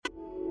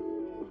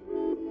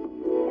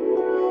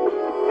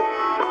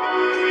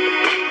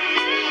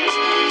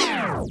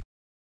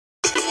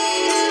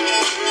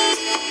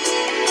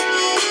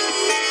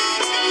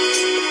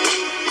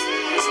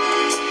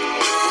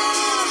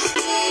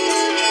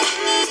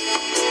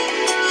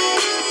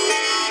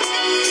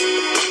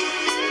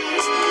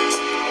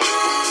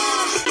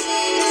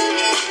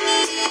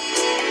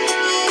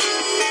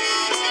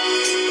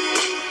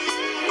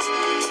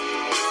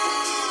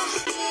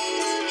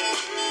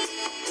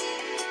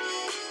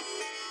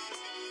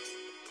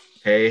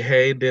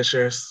Hey,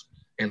 dishers,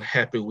 and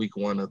happy week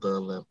one of the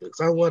Olympics.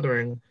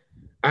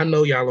 I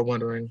know y'all are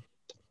wondering,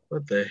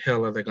 what the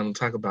hell are they going to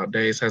talk about?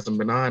 Days hasn't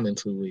been on in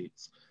 2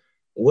 weeks.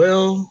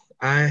 Well,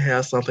 I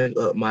have something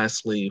up my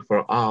sleeve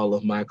for all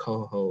of my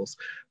co hosts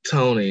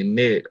Tony,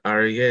 Nick,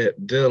 Ariette,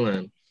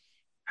 Dylan.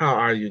 How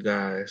are you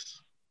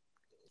guys?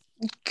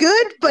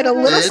 Good, but a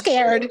little Good,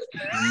 scared.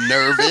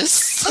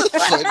 nervous,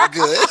 but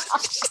good.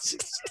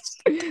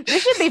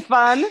 This should be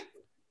fun.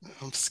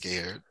 I'm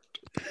scared.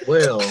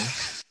 Well,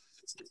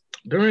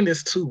 during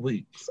these 2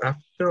 weeks, I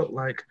felt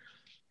like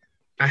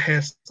I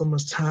had so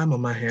much time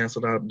on my hands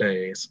without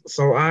days,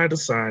 so I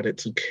decided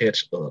to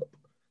catch up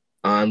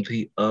on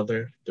the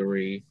other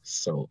three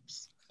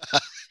soaps.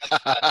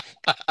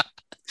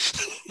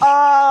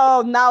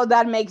 Oh, now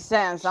that makes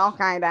sense.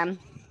 Okay, then.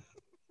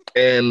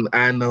 And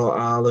I know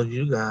all of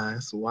you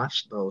guys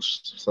watched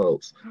those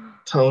soaps.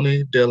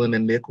 Tony, Dylan,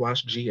 and Nick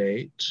watched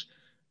GH.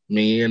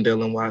 Me and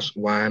Dylan watched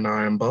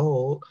YNR and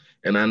Bold.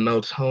 And I know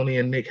Tony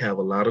and Nick have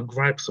a lot of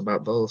gripes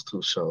about those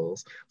two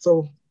shows.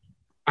 So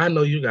I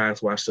know you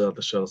guys watched the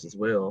other shows as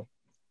well.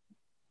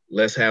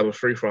 Let's have a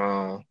free for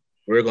all.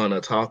 We're going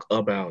to talk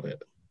about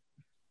it.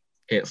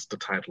 Hence the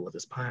title of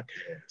this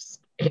podcast.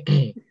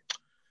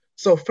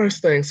 So,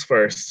 first things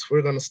first,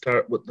 we're going to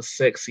start with the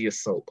sexiest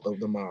soap of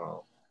them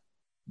all,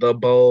 The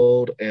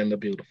Bold and the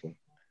Beautiful.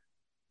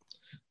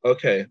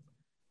 Okay,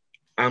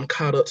 I'm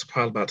caught up to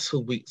probably about 2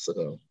 weeks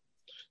ago.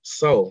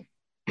 So,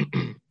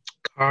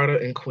 Carter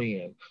and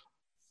Quinn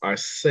are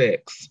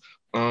sex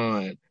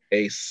on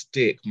a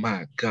stick.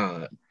 My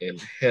God in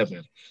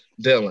heaven.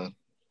 Dylan,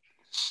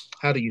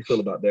 how do you feel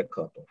about that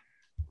couple?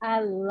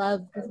 I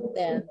love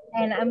them,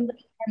 and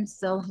I'm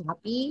so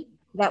happy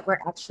that we're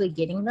actually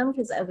getting them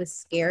because I was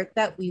scared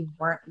that we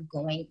weren't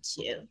going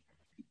to.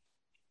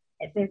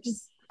 They're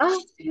just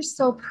they're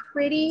so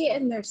pretty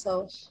and they're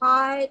so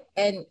hot,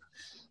 and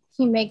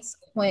he makes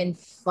Quinn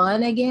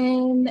fun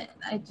again.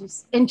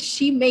 And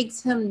she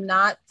makes him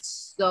not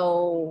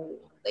so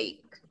like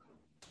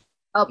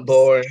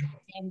Boy,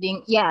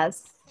 upstanding.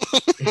 Yes.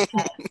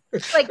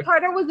 Like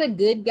Carter was a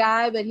good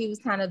guy, but he was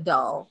kind of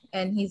dull,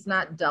 and he's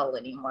not dull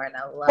anymore. And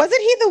I love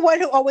Wasn't he the one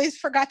who always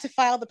forgot to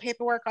file the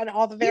paperwork on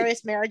all the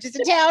various marriages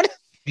in town?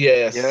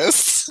 yes.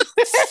 Yes.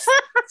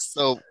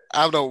 So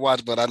I don't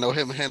watch, but I know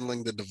him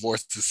handling the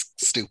divorce is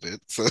stupid.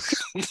 So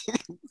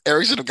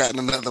Eric should have gotten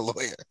another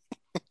lawyer.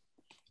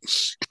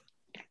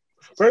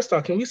 First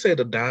off, can we say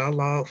the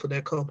dialogue for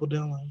that couple,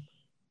 Dylan,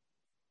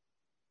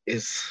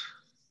 is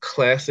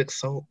classic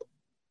soap?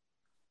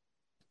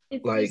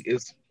 it's Like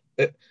just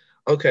it,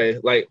 okay.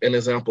 Like an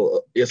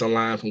example is a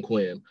line from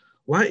Quinn.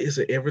 Why is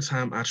it every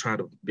time I try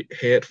to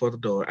head for the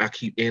door, I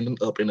keep ending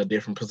up in a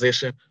different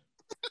position?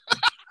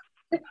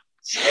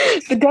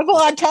 The double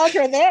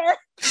entendre there.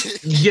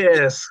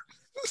 Yes.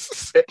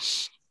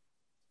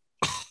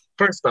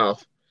 First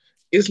off,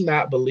 it's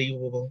not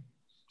believable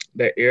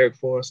that Eric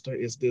Forster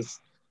is this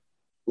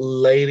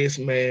latest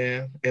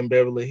man in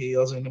Beverly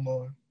Hills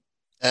anymore.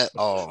 At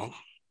all.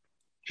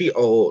 He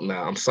old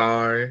now. I'm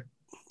sorry.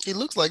 He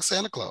looks like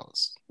Santa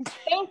Claus.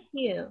 thank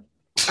you.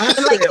 I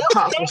Like said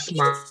Papa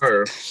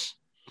Smurf.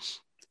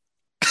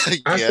 I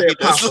Yeah, said he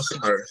Papa does.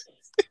 Smurf.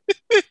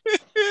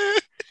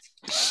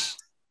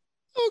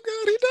 Oh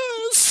God, he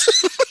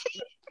does.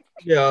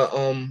 Yeah.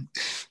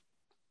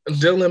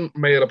 Dylan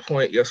made a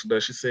point yesterday.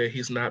 She said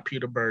he's not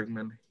Peter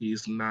Bergman.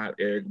 He's not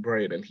Eric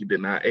Braeden. He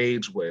did not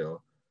age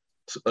well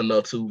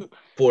enough to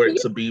for it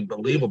to be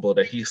believable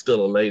that he's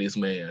still a ladies'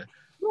 man.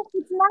 Well,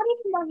 it's not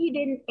even that he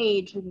didn't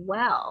age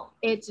well.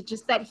 It's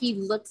just that he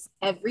looks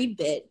every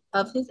bit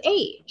of his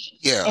age.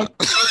 Yeah. And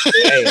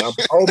it's Damn.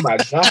 Oh my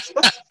God.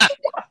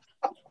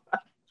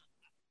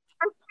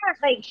 not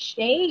like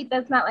shade.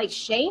 That's not like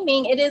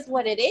shaming. It is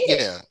what it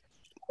is. Yeah.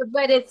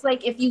 But it's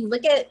like if you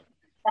look at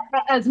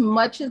as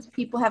much as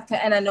people have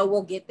to, and I know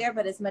we'll get there,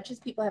 but as much as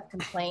people have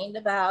complained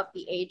about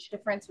the age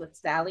difference with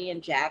Sally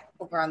and Jack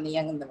over on The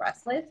Young and the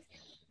Restless,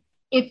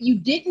 if you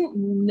didn't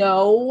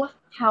know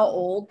how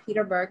old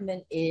Peter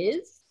Bergman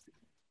is,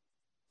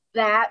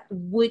 that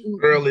wouldn't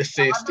Early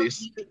bother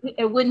 60s. you.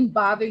 It wouldn't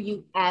bother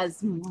you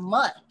as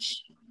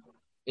much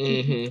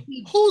because Hmm.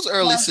 he Who's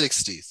early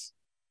 60s?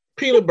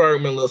 Peter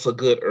Bergman looks a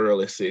good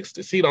early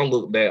 60s. He don't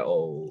look that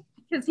old.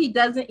 because he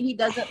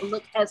doesn't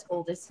look as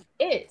old as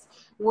he is,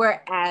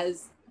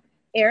 whereas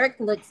Eric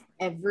looks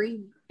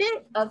every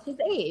bit of his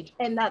age,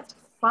 and that's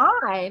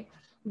fine.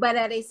 But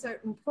at a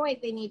certain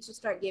point, they need to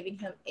start giving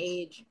him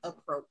age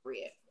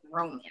appropriate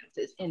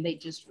romances, and they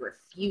just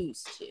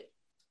refuse to.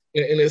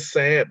 And it's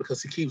sad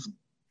because he keeps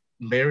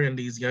marrying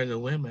these younger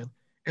women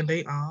and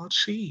they all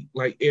cheat.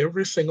 Like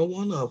every single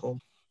one of them.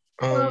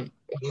 Well, Um,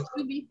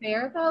 to be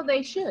fair, though,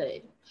 they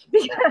should.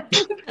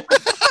 Because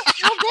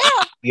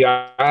Oh,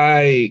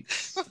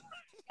 yikes.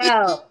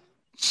 oh,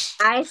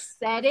 I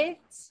said it,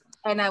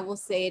 and I will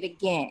say it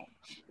again.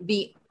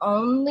 The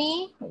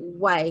only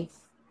wife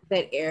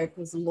that Eric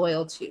was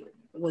loyal to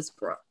was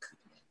Brooke.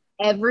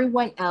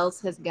 Everyone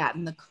else has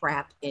gotten the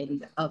crap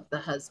end of the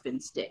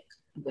husband stick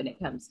when it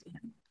comes to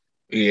him.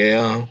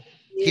 Yeah.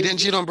 He didn't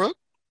cheat on Brooke?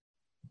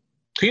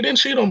 He didn't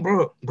cheat on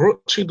Brooke.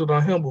 Brooke cheated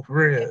on him with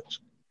Reg.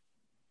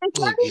 It's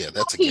Well, not yeah, even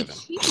that's a that he given.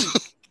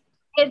 cheats.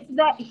 It's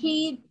that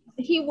he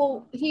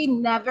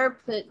never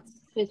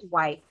puts his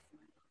wife.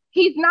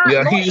 He's not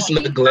Yeah, loyal. he's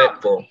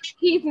neglectful.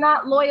 He's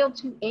not loyal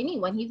to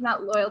anyone. He's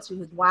not loyal to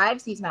his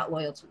wives. He's not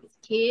loyal to his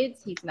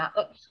kids. He's not.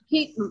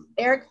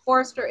 Eric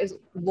Forrester is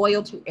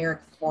loyal to Eric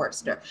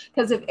Forrester.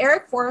 Because if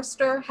Eric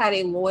Forrester had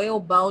a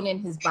loyal bone in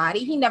his body,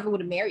 he never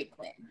would have married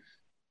Quinn.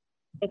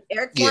 If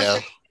Eric Yeah.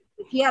 Forrester,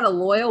 if he had a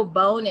loyal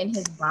bone in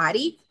his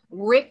body,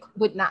 Rick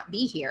would not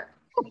be here.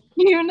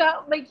 You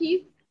know, like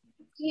he's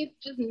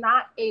just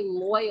not a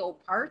loyal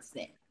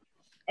person.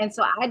 And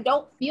so I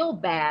don't feel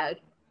bad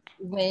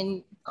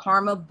when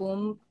karma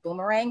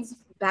boomerangs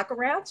back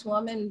around to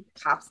him and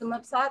pops him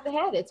upside the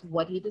head. It's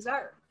what he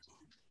deserved.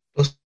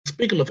 Well,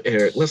 speaking of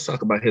Eric, let's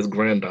talk about his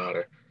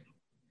granddaughter.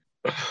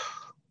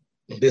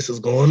 This is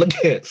going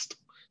against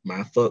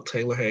my Fuck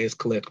Taylor Hayes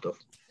collective.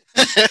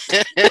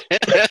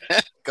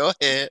 Go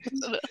ahead.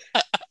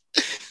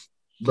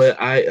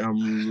 But I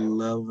am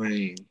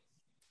loving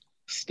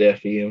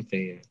Steffi and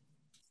Finn.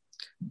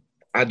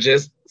 I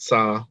just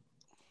saw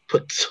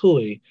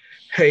Patui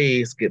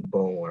Hayes get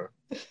born.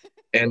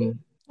 And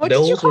What did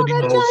you those call were the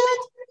that most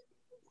child?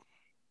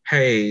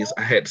 Hayes.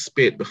 I had to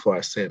spit before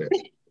I said it.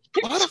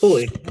 Why the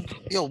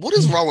Patui. Yo, what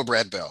is wrong with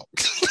Brad Bell?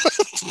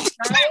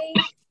 Right?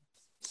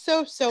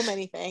 So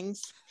many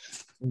things.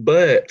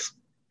 But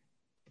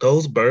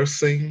those birth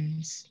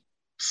scenes,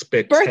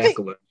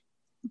 spectacular.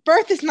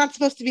 Birth is not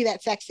supposed to be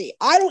that sexy.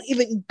 I don't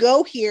even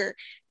go here,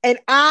 and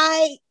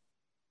I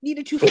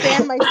needed to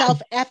fan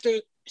myself after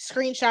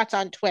screenshots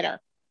on Twitter.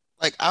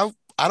 Like I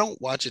don't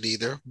watch it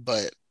either,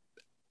 but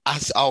I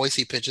always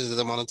see pictures of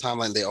them on the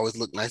timeline. They always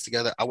look nice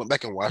together. I went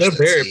back and watched They're that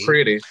very scene.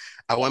 pretty.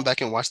 I went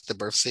back and watched the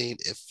birth scene.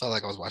 It felt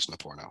like I was watching a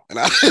porno, and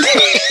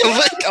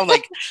I'm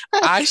like,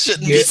 I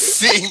shouldn't be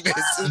seeing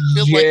this. It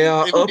feels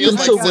Yeah, it up feels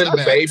until like when the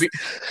Cinemax. baby,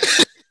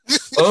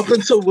 up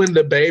until when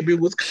the baby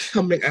was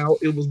coming out,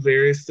 it was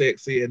very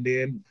sexy, and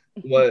then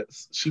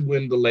once she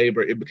went into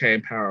labor, it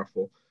became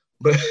powerful.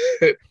 But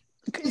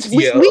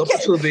yeah, up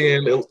until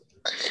then,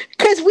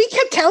 Because we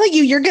kept telling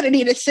you you're going to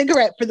need a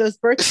cigarette for those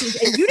birth scenes,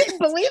 and you didn't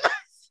believe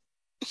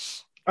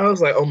us. I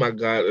was like, oh my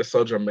God, it's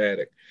so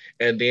dramatic.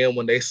 And then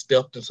when they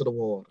stepped into the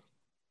water,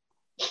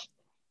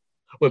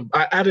 when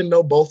I didn't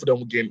know both of them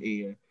were getting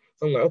in.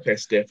 So I'm like, okay,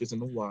 Steph is in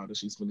the water.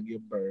 She's going to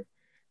give birth.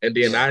 And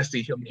then I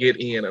see him get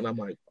in, and I'm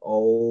like,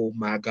 oh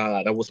my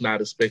God, I was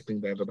not expecting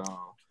that at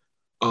all.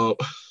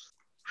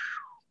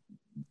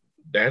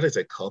 That is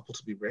a couple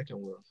to be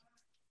reckoned with.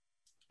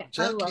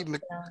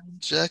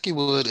 Jackie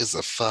Wood is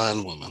a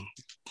fine woman.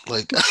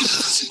 Like,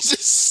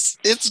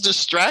 it's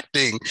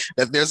distracting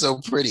that they're so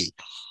pretty.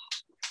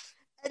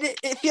 And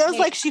it feels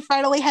like she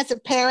finally has a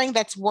pairing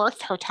that's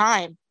worth her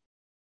time.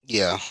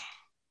 Yeah,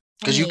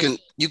 because you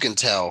can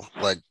tell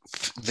like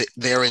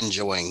they're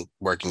enjoying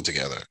working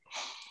together.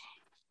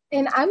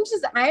 And I'm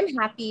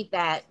happy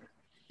that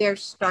they're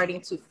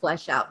starting to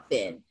flesh out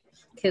Finn,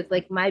 because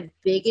like my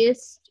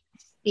biggest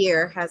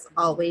fear has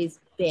always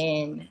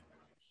been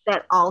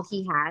that all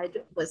he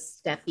had was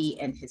Steffi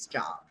and his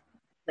job.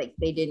 Like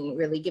they didn't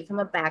really give him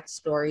a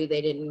backstory.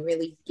 They didn't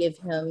really give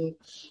him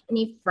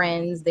any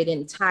friends. They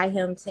didn't tie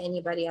him to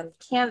anybody on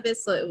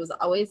campus. So it was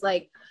always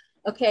like,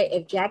 okay,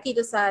 if Jackie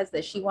decides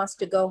that she wants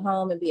to go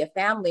home and be a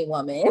family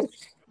woman,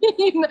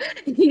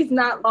 he's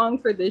not long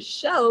for this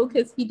show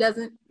because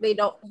they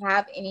don't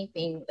have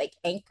anything like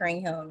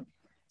anchoring him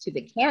to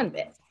the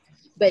canvas.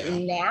 But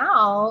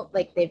now,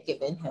 like they've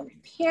given him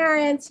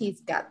parents,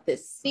 he's got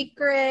this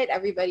secret.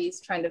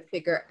 Everybody's trying to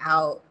figure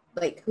out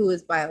like who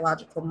his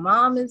biological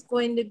mom is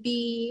going to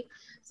be.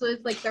 So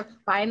it's like they're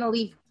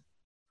finally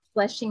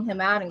fleshing him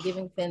out and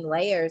giving Finn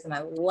layers. And I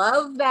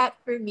love that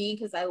for me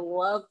because I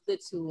love the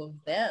two of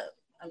them.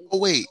 Oh,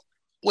 wait,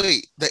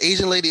 the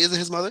Asian lady isn't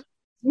his mother?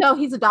 No,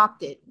 he's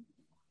adopted.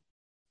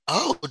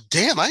 Oh,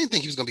 damn. I didn't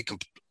think he was going to be.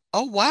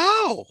 Oh,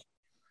 wow.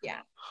 Yeah.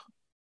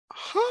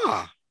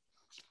 Huh.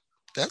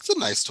 That's a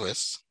nice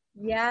twist.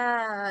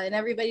 Yeah. And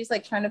everybody's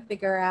like trying to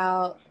figure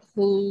out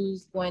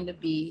who's going to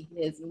be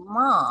his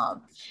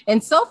mom.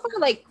 And so far,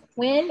 like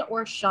Quinn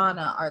or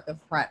Shauna are the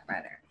front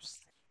runners.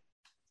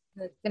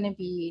 It's going to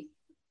be,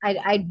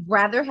 I'd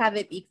rather have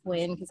it be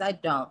Quinn because I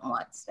don't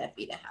want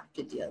Steffi to have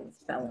to deal with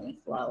felony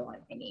flow on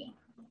any.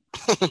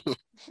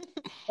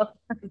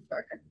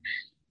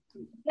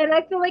 And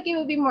I feel like it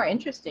would be more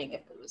interesting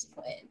if it was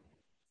Quinn.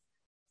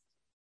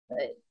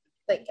 But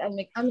like I'm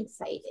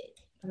excited.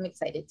 I'm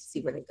excited to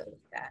see where they go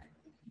with that.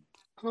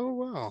 Oh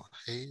wow,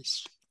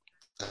 Hayes.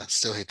 I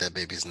still hate that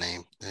baby's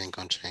name. It ain't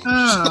gonna change.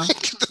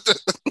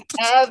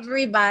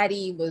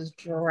 Everybody was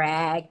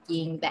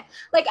dragging that.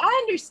 Like I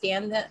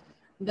understand that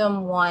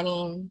them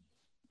wanting,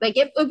 like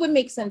it would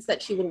make sense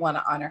that she would want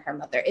to honor her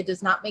mother. It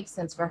does not make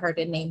sense for her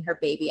to name her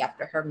baby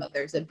after her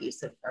mother's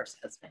abusive first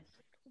husband.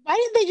 Why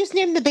didn't they just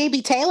name the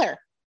baby Taylor?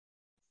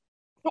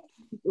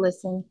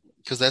 Listen.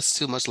 Because that's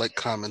too much like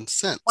common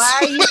sense. Why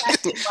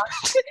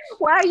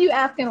are you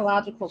asking a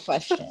logical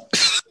question?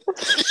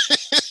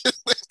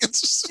 It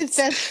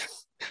says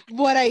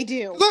what I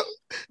do.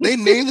 They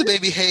named the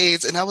baby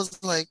Hayes, and I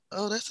was like,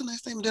 "Oh, that's a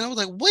nice name." And then I was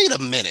like, "Wait a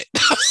minute!"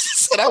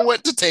 And I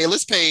went to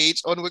Taylor's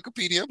page on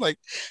Wikipedia. I'm like,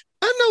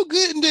 "I know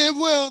good and damn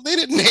well they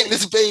didn't name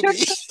this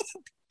baby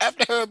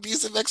after her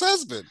abusive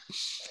ex-husband,"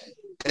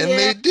 and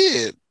they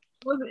did.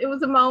 It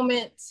was a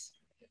moment.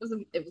 It was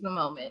a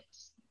moment.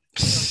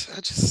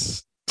 I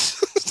just.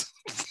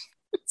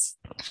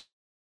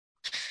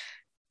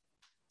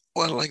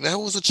 Well, like that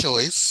was a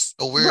choice,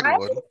 a weird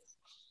one.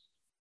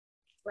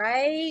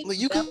 Right? Well,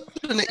 you could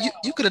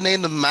have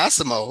named him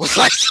Massimo.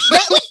 Like,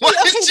 what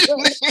did you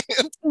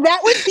name?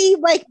 That would be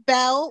like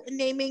Belle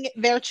naming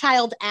their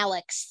child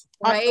Alex.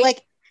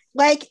 Right?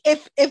 Like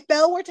if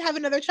Belle were to have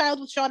another child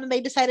with Sean and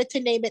they decided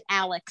to name it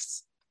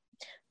Alex,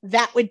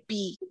 that would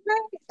be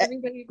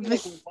everybody would be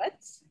like, what?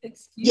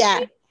 Excuse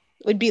yeah. me? It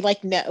would be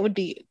like no, it would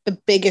be the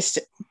biggest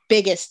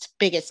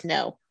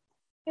no.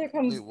 Here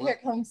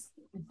comes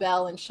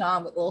Belle and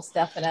Sean with little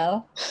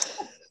Stefano.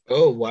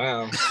 Oh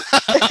wow.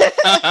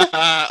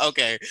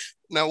 Okay.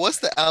 Now what's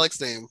the Alex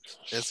name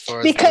as far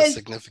as Because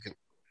significant?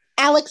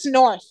 Alex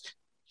North.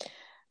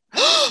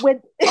 Oh I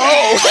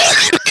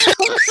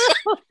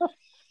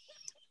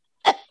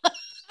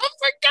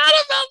forgot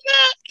about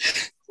that.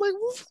 Like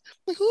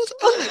who's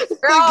Alex?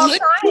 Girl, I'm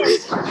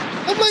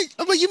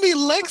like, you mean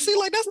Lexi?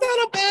 Like that's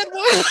not a bad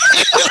one.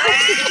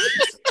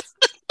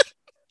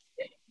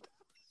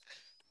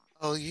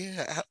 Oh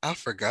yeah, I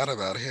forgot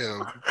about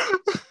him.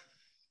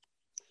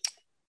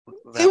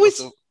 That was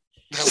a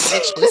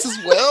choice as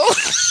well.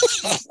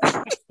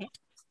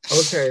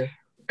 Okay.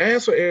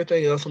 As for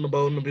everything else on The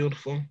Bold and the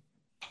Beautiful,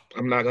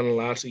 I'm not gonna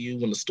lie to you.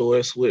 When the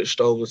story switched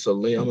over to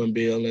Liam and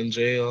Bill in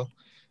jail,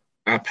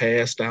 I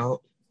passed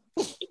out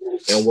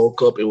and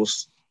woke up. It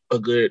was a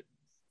good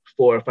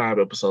 4 or 5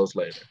 episodes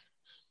later.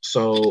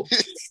 So,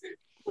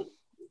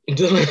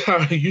 Dylan, how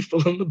are you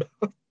feeling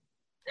about?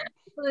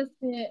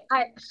 Listen,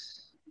 I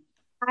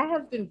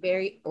have been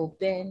very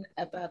open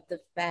about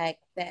the fact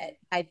that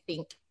I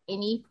think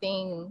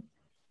anything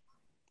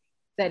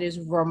that is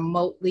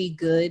remotely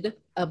good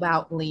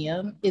about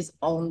Liam is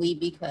only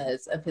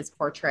because of his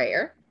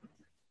portrayer.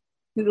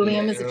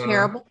 Liam is a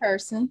terrible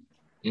person.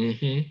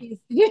 Mm-hmm.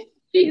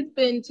 He's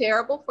been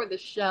terrible for the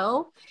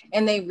show,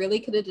 and they really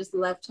could have just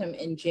left him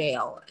in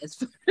jail, as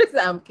far as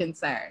I'm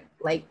concerned.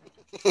 Like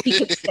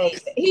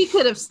he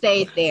could have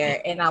stayed there,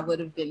 and I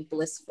would have been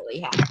blissfully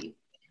happy.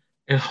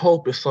 And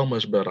Hope is so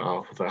much better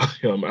off without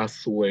him, I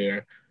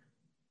swear.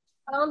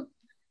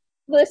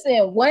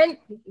 Listen,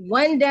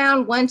 one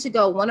down, one to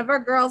go. One of our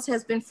girls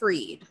has been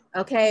freed.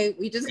 Okay,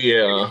 we just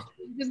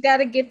got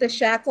to get the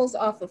shackles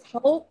off of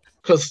Hope.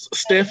 Because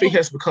Steffi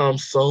has become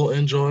so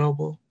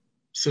enjoyable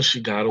since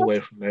she got away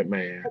from that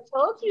man. I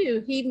told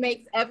you, he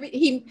makes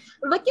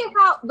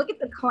look at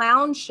the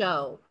clown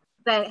show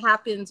that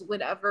happens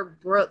whenever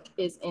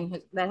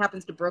that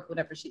happens to Brooke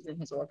whenever she's in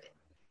his orbit.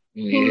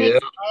 He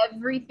makes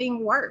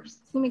everything worse.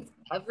 He makes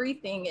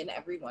everything and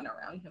everyone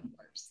around him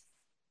worse.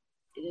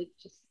 It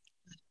just.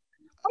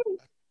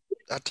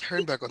 I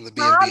turned back on the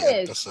B&B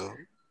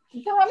episode.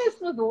 Thomas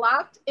was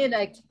locked in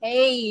a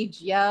cage,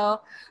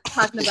 yo,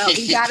 talking about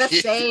we gotta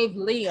save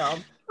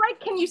Liam. Like,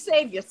 can you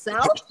save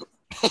yourself?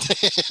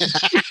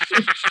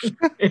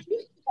 The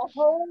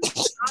whole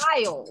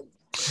child.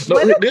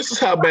 No, this is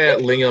how bad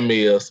Liam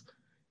is.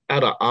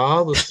 Out of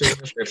all the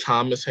sins that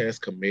Thomas has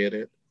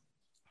committed,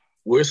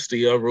 we're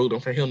still rooting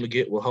for him to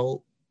get with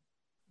Hope.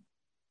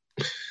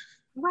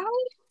 Right?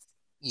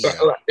 Yeah.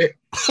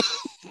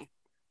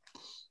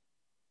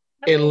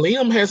 And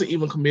Liam hasn't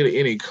even committed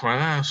any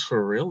crimes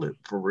for real.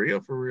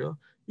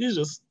 He's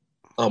just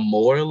a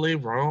morally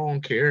wrong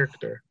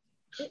character.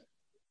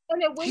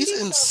 He's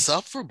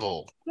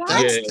insufferable.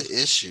 That's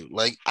the issue.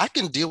 Like, I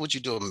can deal with you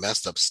doing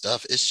messed up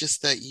stuff. It's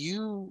just that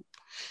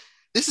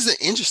this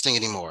isn't interesting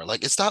anymore.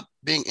 Like, it stopped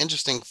being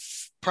interesting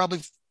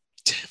probably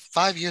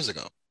 5 years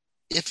ago,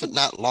 if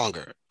not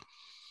longer.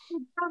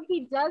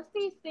 He does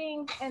these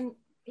things and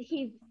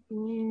he's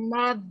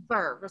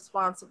never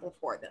responsible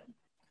for them.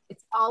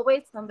 It's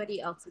always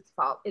somebody else's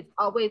fault. It's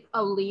always,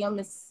 Liam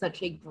is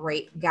such a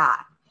great guy.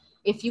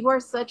 If you are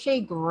such a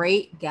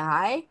great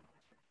guy,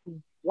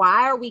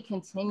 why are we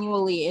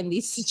continually in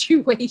these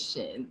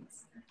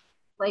situations?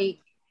 Like,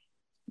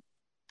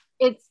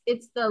 it's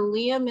the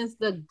Liam is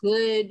the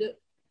good,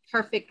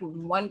 perfect,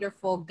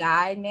 wonderful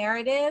guy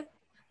narrative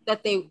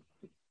that they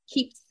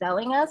keep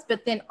selling us,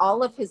 but then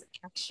all of his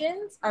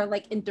actions are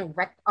like in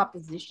direct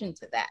opposition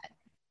to that.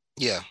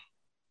 Yeah,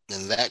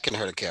 and that can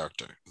hurt a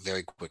character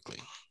very quickly.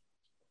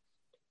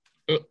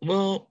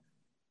 Well,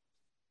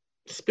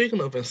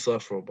 speaking of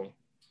insufferable,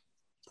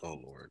 oh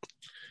Lord,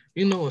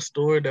 you know a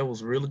story that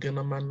was really getting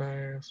on my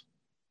nerves?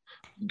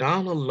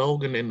 Donald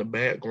Logan in the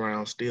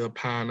background still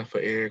pining for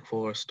Eric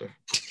Forster.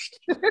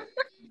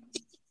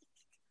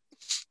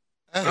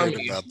 I heard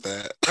about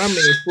that. I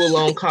mean, full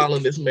on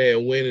calling this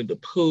man Winnie the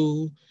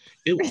Pooh.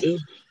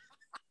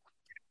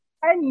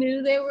 I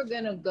knew they were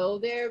gonna go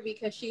there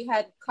because she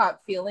had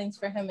caught feelings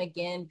for him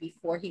again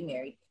before he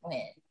married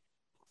Quinn.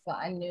 So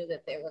I knew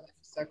that they were going to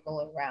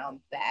circle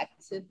around back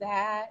to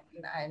that.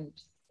 And I'm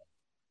just...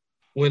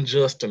 when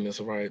Justin is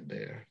right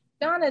there.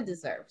 Donna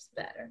deserves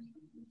better.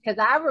 Because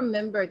I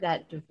remember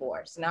that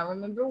divorce and I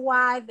remember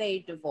why they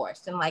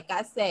divorced. And like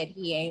I said,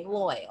 he ain't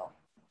loyal.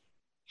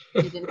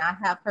 He did not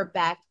have her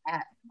back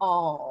at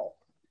all.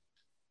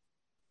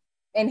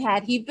 And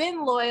had he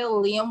been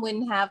loyal, Liam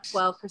wouldn't have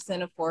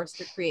 12% of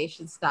Forrester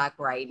Creation stock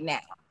right now.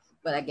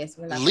 But I guess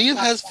we're not. Liam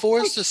has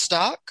Forrester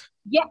stock?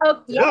 Yeah.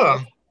 Oh,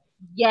 yeah.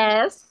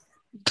 Yes.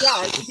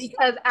 Yes.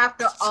 Because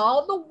after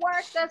all the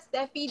work that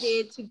Steffi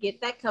did to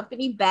get that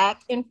company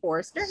back in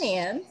Forrester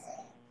hands,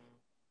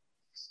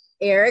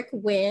 Eric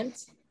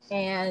went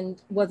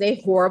and was a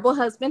horrible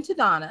husband to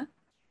Donna.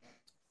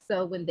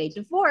 So when they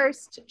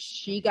divorced,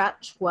 she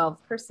got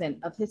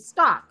 12% of his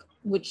stock,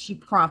 which she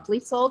promptly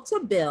sold to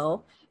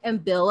Bill,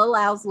 and Bill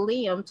allows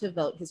Liam to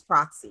vote his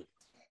proxy.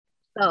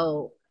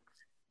 So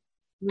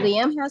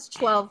Liam has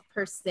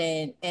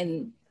 12%,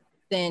 and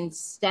then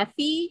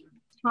Steffi,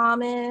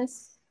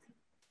 Thomas,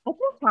 I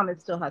think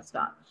Thomas still has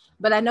stock,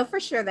 but I know for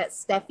sure that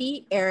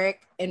Steffi,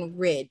 Eric, and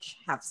Ridge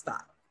have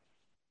stock.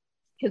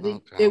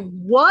 Because it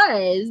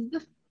was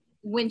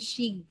when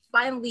she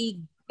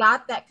finally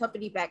got that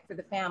company back for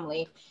the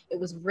family, it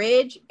was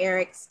Ridge,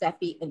 Eric,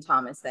 Steffi, and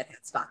Thomas that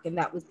had stock, and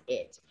that was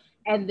it.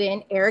 And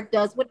then Eric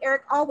does what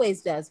Eric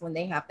always does when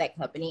they have that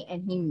company,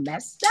 and he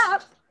messed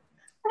up.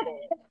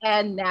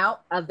 And now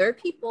other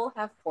people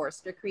have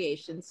Forrester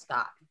Creation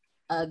stock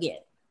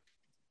again.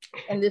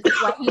 And this is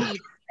why he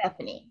needs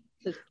Stephanie,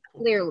 because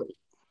clearly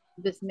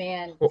this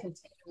man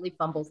continually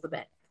fumbles the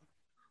bag.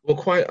 Well,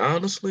 quite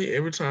honestly,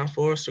 every time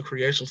Forrester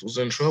Creations was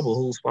in trouble,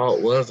 whose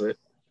fault was it?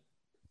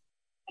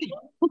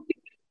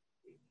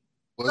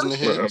 Wasn't it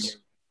his?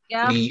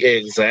 Yeah.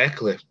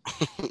 Exactly.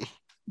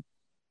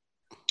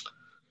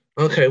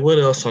 Okay, what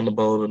else on the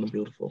Bold and the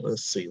Beautiful?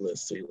 Let's see.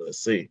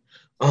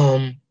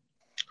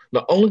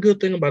 The only good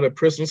thing about A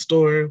Prison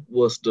Story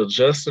was the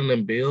Justin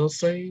and Bill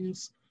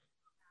scenes.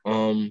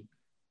 I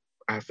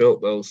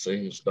felt those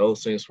scenes.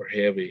 Those scenes were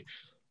heavy.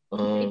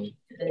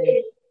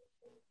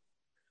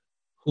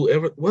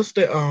 What's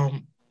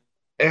the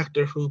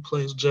actor who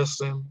plays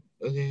Justin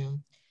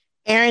again?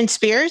 Aaron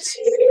Spears.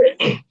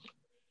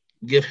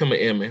 Give him an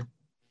Emmy.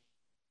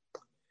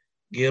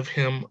 Give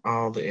him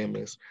all the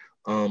Emmys.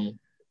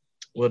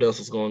 What else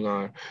is going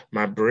on?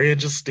 My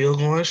Bridge is still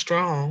going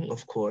strong,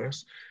 of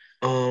course.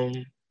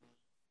 Tom,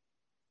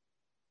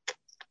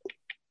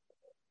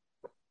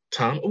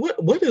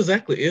 what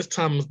exactly is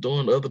Thomas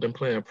doing other than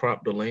playing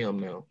Prop the Lamb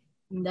now?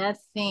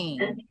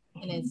 Nothing.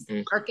 And it's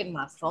irking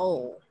my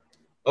soul.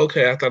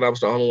 Okay, I thought I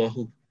was the only one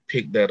who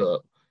picked that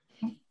up.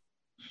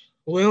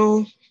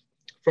 Well,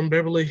 from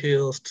Beverly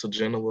Hills to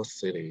Genoa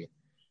City,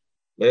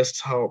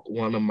 let's talk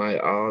one of my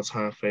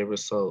all-time favorite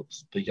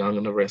soaps, The Young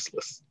and the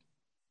Restless.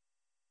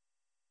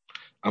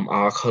 I'm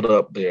all caught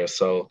up there,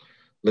 so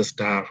let's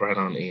dive right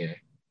on in.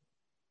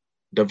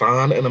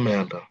 Devon and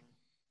Amanda.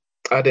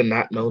 I did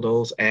not know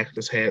those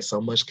actors had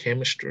so much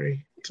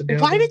chemistry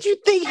together. Why did you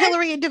think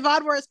Hillary and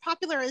Devon were as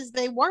popular as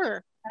they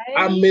were?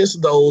 I miss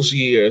those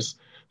years.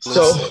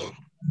 So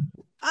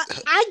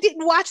I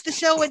didn't watch the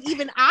show, and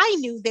even I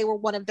knew they were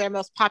one of their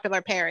most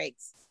popular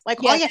pairings.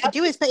 Like all you have to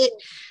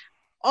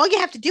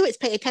do is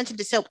pay attention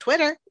to soap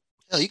Twitter.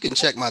 Hell, you can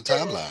check my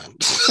timeline.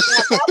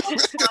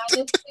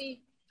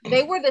 Honestly,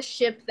 they were the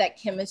ship that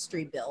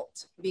chemistry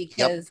built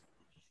because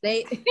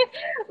they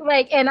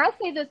and I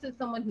say this as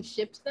someone who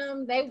ships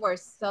them, they were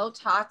so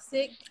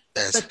toxic.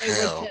 But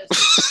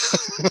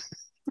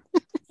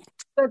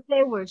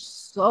they were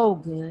so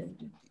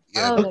good.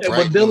 Yeah, okay,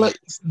 well,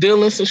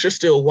 Dylan, since you're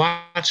still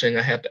watching,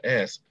 I have to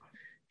ask: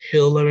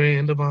 Hillary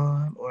and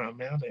Devon or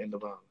Amanda and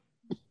Devon?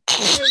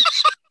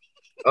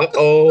 I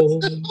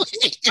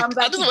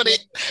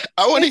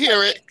want to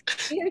hear it.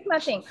 Here's my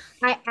thing.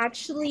 I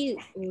actually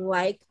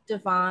like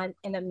Devon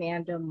and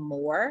Amanda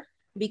more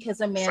because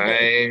Amanda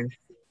is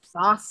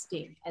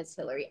exhausting as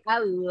Hillary. I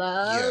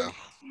love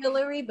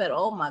Hillary, but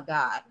oh my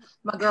God,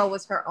 my girl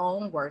was her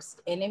own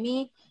worst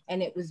enemy,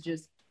 and it was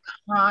just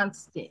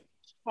constant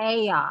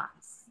chaos.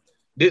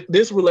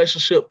 This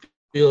relationship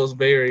feels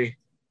very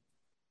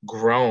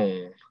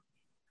grown.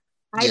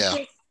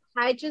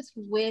 I just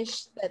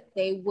wish that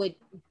they would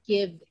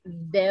give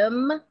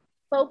them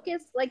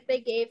focus like they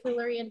gave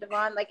Hillary and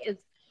Devon. Like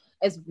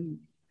as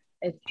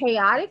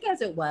chaotic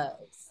as it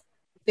was,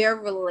 their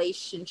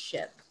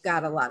relationship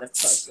got a lot of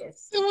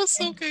focus. It was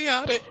so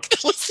chaotic.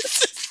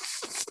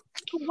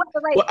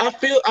 Well, I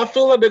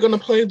feel like they're gonna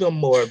play them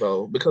more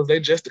though, because they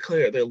just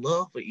declared their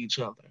love for each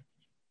other.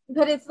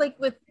 But it's like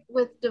with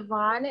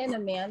Devon and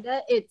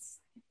Amanda,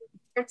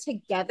 they're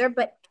together,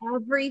 but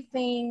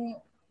everything.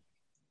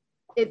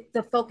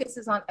 The focus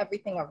is on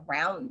everything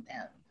around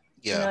them.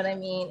 Yeah. You know what I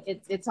mean?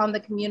 It's on the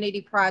community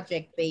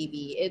project,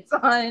 baby. It's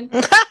on.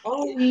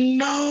 Oh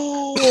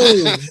no!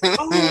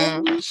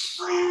 Oh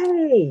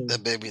no!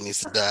 That baby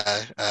needs to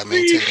die.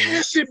 Leave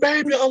Cassie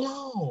baby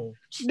alone.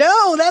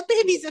 No, that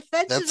baby's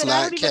offensive. That's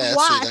not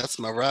Cassie. That's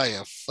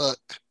Mariah. Fuck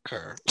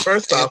her.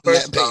 First off,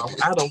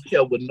 I don't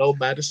care what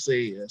nobody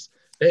says.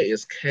 That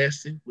is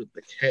Cassie with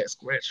the cat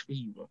scratch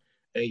fever.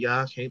 and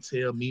y'all can't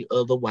tell me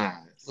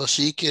otherwise. Well,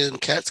 she can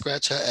cat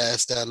scratch her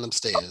ass down them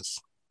stairs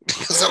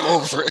because I'm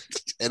over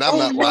it and I'm Oh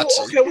not no!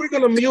 watching. Okay, we're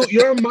gonna mute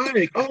your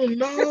mic. Oh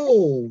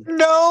no! No,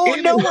 no,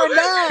 Anyway. we're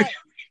not.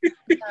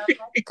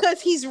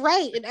 Because he's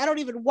right, and I don't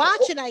even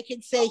watch, and I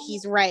can say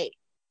he's right.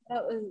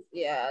 That was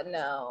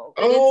no.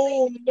 But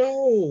Oh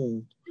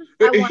no!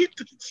 I want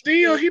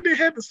He didn't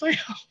have to say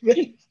all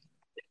that.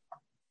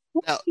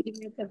 Now,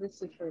 because it's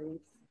the truth.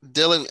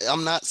 Dylan,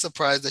 I'm not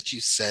surprised that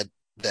you said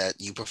that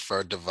you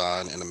prefer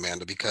Devon and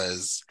Amanda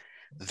because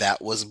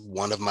that was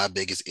one of my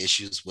biggest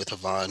issues with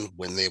Yvonne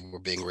when they were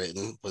being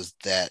written was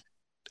that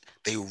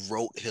they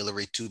wrote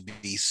Hillary to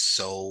be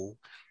so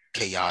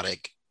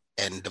chaotic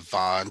and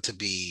Devon to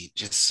be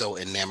just so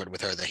enamored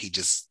with her that he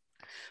just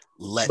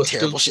let But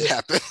terrible shit stupid.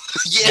 happen.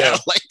 Yeah, Yeah.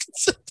 like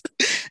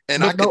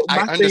and But no, I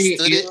my thing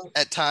understood it is,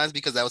 at times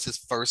because that was his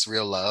first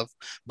real love.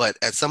 But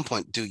at some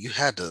point, dude, you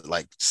had to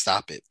like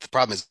stop it. The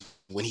problem is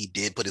when he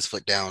did put his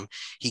foot down,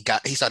 he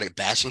started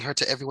bashing her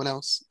to everyone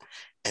else.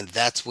 And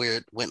that's where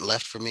it went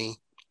left for me.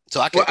 So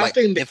I well, could I like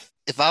think that,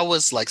 if I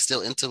was like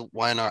still into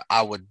YNR,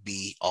 I would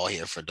be all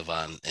here for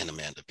Devon and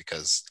Amanda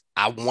because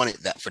I wanted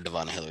that for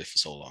Devon and Hillary for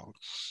so long.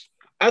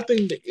 I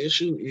think the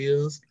issue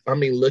is, I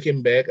mean,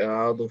 looking back at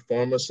all the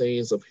former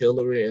scenes of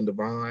Hillary and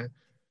Devon,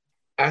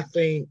 I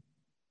think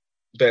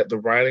that the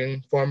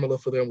writing formula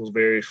for them was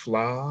very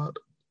flawed.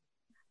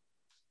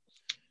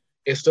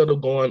 Instead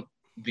of going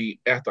the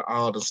after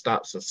all the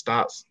starts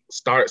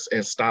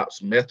and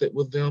stops method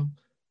with them,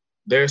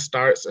 their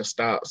starts and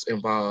stops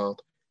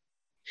involved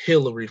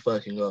Hillary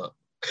fucking up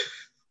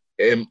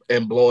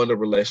and blowing the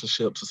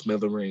relationship to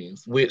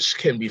smithereens, which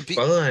can be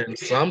fun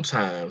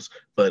sometimes,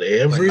 but But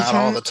every not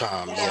all time, the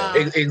time. Yeah.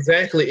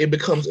 exactly, it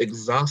becomes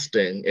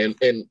exhausting, and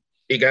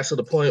it got to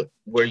the point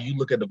where you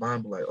look at the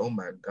and be like, oh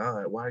my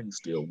god, why are you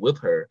still with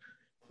her?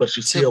 But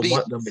you To still be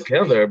want them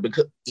together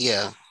because.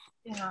 yeah.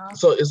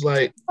 So it's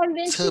like, And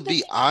then To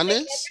be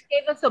honest,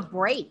 they never gave us a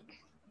break.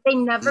 They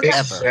never got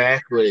ever.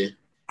 exactly.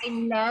 they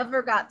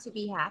never got to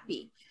be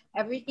happy.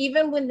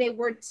 Even when they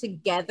were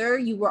together,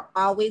 you were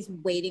always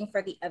waiting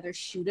for the other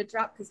shoe to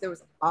drop because there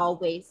was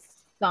always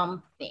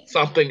something.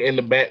 Something in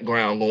the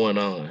background going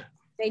on.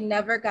 They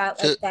never got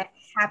To, like that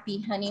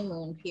happy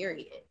honeymoon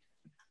period.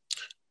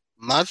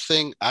 my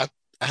thing, I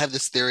have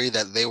this theory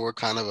that they were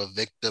kind of a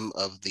victim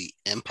of the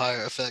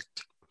Empire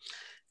effect.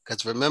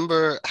 Because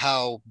remember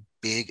how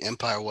big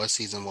Empire was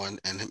season one,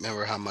 and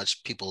remember how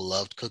much people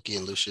loved Cookie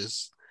and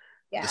Lucius,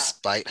 Yeah.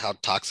 despite how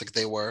toxic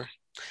they were.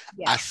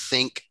 Yeah. I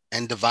think,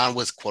 and Devon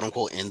was quote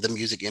unquote in the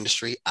music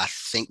industry. I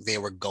think they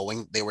were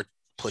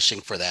pushing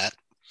for that,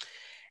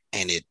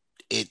 and it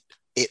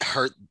it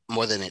hurt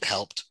more than it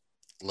helped.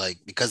 Like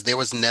because there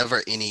was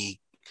never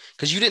any,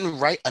 because you didn't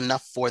write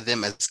enough for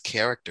them as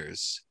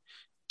characters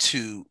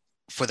to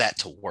for that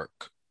to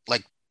work.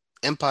 Like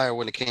Empire,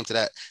 when it came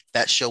to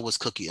that show was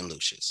Cookie and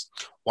Lucius.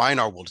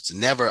 YNR was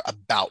never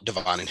about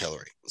Devon and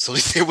Hillary. So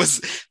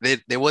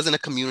there wasn't a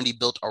community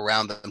built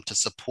around them to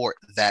support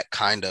that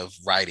kind of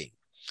writing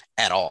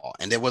at all.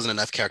 And there wasn't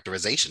enough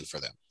characterization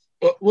for them.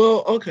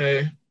 Well,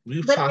 okay.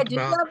 We've But I talked do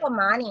about. love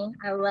Amani.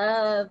 I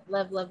love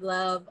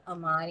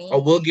Amani. Oh,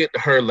 we'll get to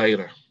her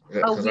later.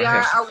 Oh, we I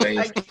have are. some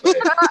things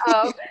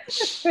to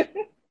say.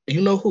 You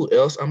know who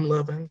else I'm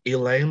loving?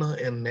 Elena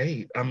and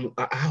Nate. I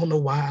don't know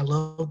why I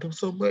love them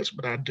so much,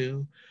 but I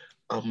do.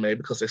 Maybe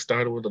because they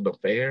started with an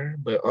affair,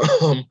 but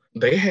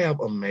they have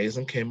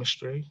amazing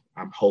chemistry.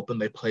 I'm hoping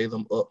they play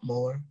them up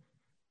more.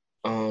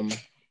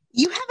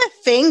 You have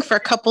a thing for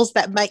couples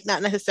that might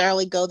not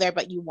necessarily go there,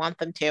 but you want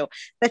them to.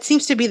 That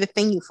seems to be the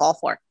thing you fall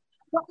for.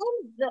 Well,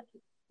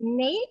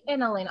 Nate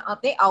and Elena,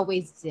 they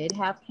always did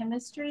have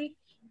chemistry.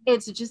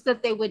 It's just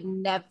that they would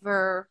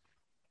never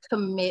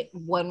commit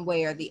one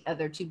way or the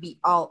other to be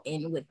all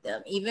in with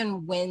them.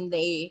 Even when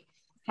they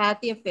had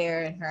the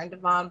affair and her and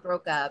Devon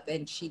broke up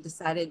and she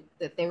decided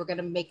that they were going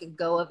to make a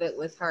go of it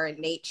with her and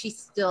Nate, she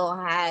still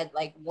had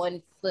like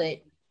one foot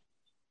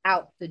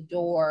out the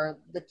door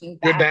looking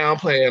back. You're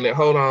downplaying it.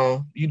 Hold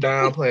on. You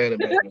downplaying it,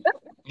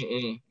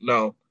 baby.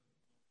 No.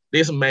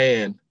 This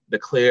man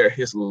declared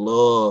his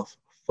love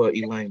for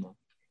Elena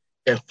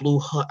and flew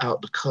her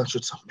out the country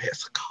to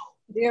Mexico.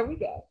 There we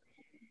go.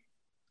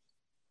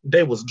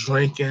 They was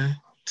drinking,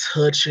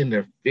 touching,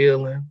 and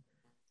feeling,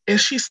 and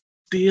she's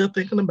still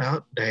thinking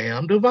about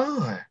damn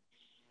Devon.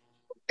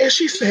 And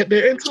she sat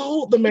there and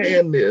told the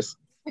man this.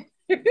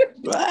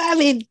 I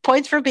mean,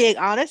 points for being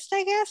honest,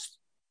 I guess.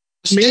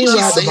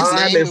 Meanwhile, say his Devon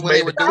name is when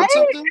they were doing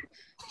something?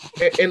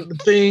 And the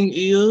thing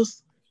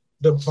is,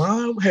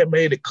 Devon had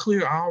made it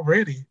clear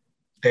already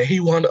that he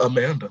wanted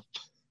Amanda.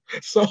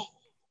 So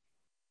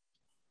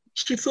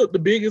she took the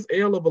biggest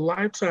L of a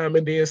lifetime,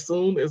 and then as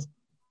soon as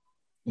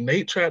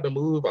Nate tried to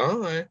move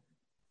on,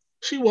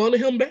 she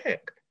wanted him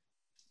back.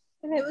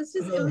 And it was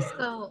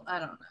so, I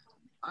don't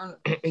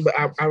know. But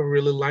I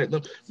really like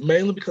them,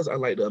 mainly because I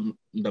like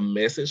the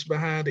message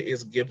behind it.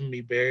 It's giving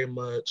me very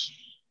much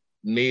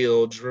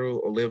Neil,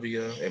 Drew,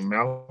 Olivia, and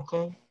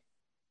Malcolm,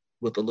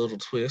 with a little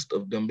twist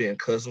of them being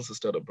cousins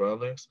instead of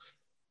brothers.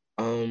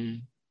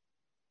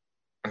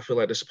 I feel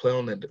like they should play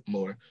on that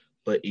more.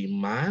 But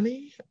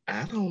Imani,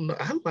 I don't know.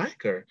 I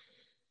like her,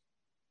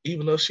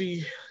 even though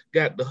she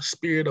got the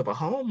spirit of a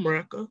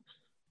homewrecker.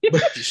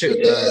 She sure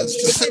does.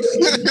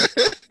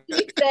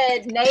 She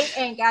said Nate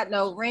ain't got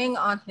no ring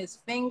on his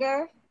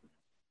finger.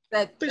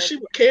 That She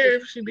would care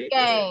if she did.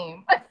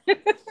 Game.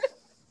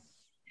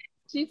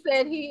 She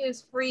said he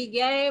is free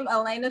game.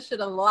 Elena should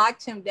have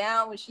locked him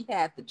down when she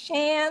had the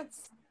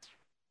chance.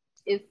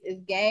 It's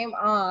game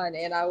on,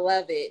 and I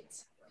love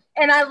it.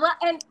 And I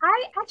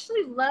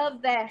actually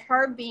love that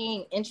her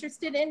being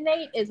interested in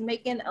Nate is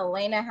making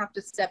Elena have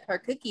to step her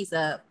cookies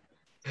up.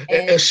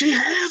 And she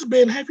has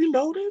been. Have you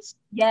noticed?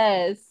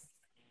 Yes.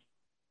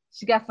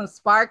 She got some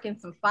spark and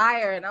some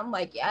fire, and I'm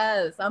like,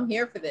 yes, I'm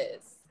here for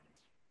this.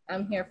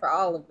 I'm here for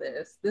all of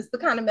this. This is the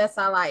kind of mess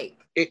I like.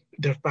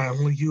 They're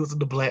finally using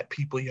the Black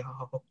people,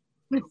 y'all.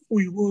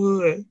 We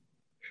would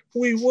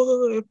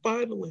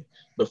finally.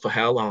 But for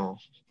how long?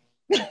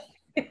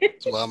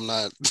 That's why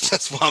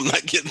I'm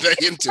not getting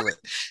back into it.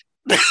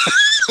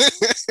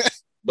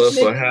 But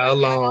for how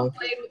long?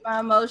 Played with my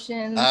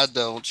emotions. I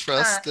don't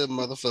trust them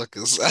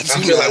motherfuckers. I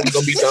feel like we're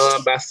gonna be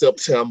done by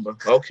September.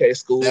 Okay,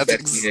 school.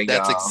 That's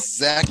y'all.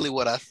 exactly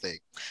what I think.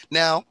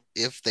 Now,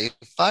 if they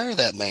fire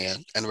that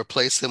man and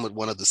replace him with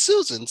one of the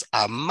Susans,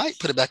 I might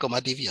put it back on my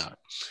DVR.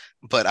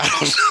 But I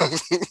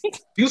don't know.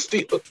 You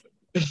still.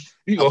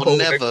 You gonna hold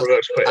that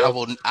grudge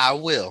forever. I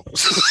will.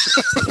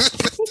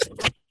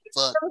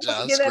 Fuck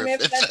John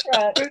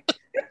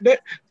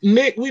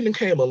Nick, we done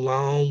came a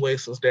long way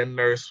since that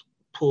nurse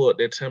pulled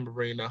that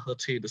tambourine out her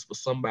titties for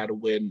somebody's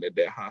wedding at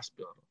that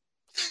hospital.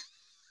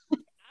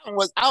 I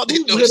don't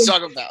even know what you're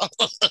talking about.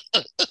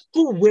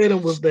 Who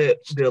wedding was that,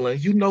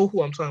 Dylan? You know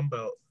who I'm talking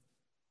about.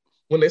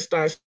 When they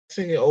start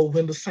singing, "Oh,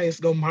 when the Saints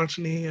go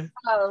marching in."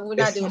 Oh, we're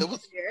not doing it.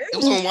 It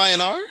was on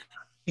YNR?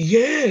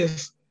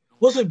 Yes.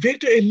 Was it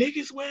Victor and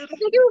Nikki's wedding? I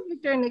think it was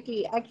Victor and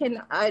Nikki.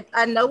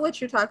 I know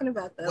what you're talking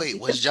about though. Wait,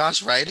 was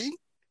Josh writing?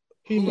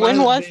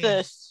 When was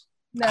this?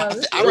 No,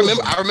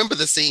 I remember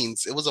the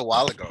scenes. It was a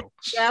while ago.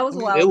 Yeah, it was a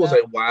while ago. It was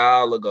a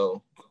while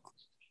ago.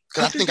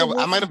 I think I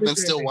might have been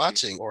still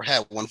watching or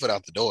had one foot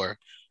out the door.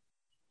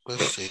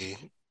 Let's see.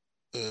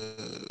 Yeah,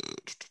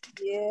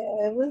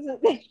 it was.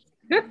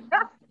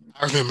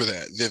 I remember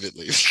that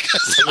vividly.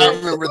 I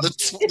remember the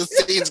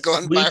scenes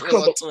going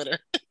viral on Twitter.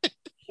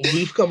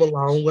 We've come a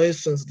long way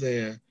since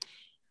then.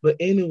 But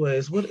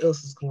anyways, what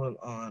else is going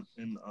on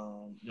in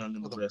Young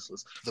and the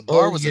Restless? The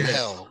bar was in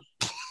hell.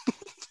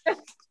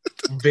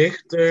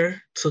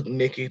 Victor took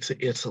Nikki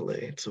to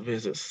Italy to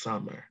visit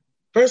Summer.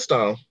 First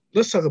off,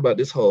 let's talk about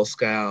this whole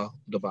Scal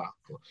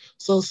debacle.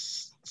 So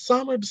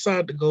Summer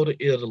decided to go to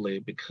Italy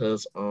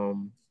because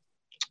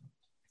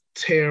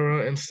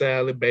Tara and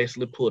Sally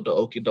basically put the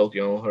okie dokie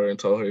on her and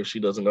told her if she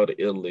doesn't go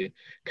to Italy,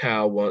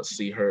 Kyle won't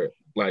see her,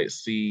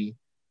 see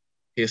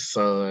his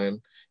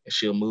son, and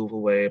she'll move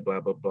away, blah,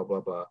 blah, blah, blah,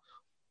 blah.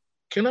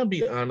 Can I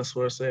be honest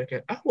for a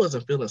second? I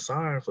wasn't feeling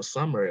sorry for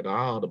Summer at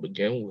all to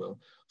begin with.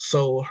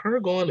 So her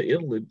going to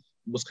Italy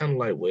was kind of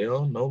like,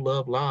 well, no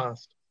love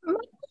lost.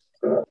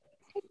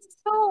 It's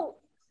so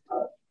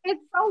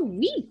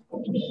weak.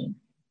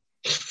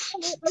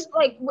 It's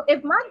like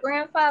if my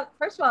grandfather,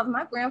 first of all, if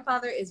my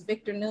grandfather is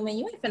Victor Newman,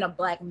 you ain't finna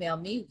blackmail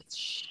me with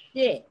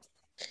shit.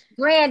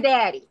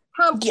 Granddaddy,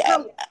 come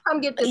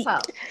get this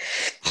house.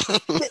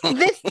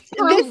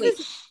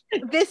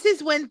 This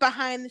is when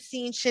behind the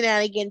scenes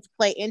shenanigans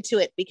play into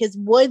it, because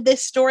would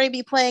this story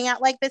be playing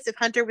out like this if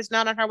Hunter was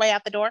not on her way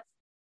out the door?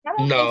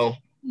 No,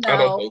 I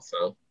don't think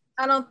so.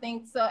 I don't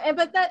think so.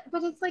 But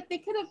it's like they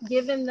could have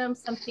given them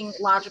something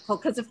logical.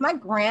 Because if my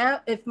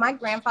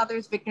grandfather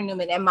is Victor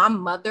Newman and my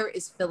mother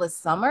is Phyllis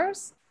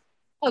Summers,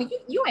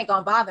 you ain't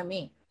gonna bother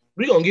me.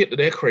 We're gonna get to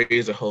that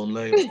crazy whole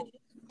later.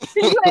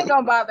 You ain't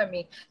gonna bother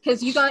me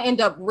because you're gonna end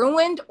up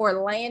ruined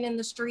or laying in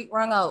the street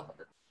rung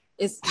over.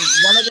 It's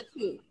one of the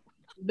two,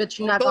 but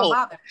you're not gonna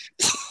bother.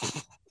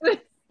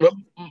 Well,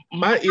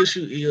 my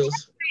issue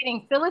is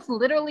Phyllis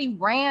literally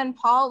ran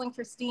Paul and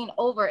Christine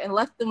over and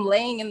left them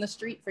laying in the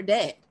street for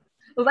dead.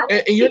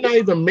 And you're not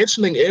even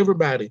mentioning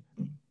everybody.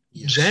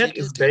 Yeah, Jack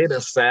is dating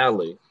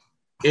Sally.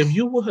 If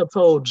you would have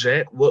told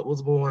Jack what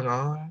was going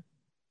on,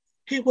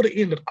 he would have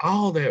ended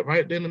all that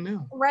right then and there.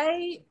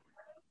 Right?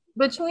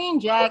 Between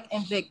Jack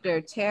and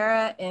Victor,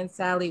 Tara and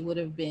Sally would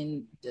have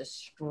been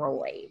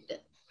destroyed.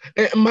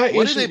 And my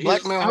what issue did they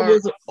blackmail her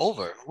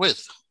over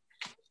with?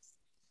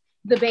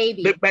 The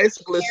baby. They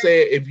basically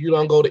said if you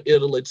don't go to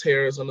Italy,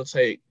 Tara's gonna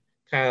take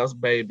Kyle's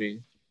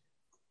baby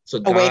to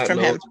away God from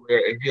knows him,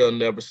 where, and he'll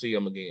never see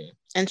him again.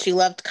 And she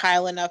loved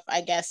Kyle enough,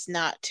 I guess,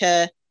 not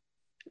to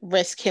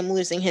risk him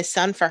losing his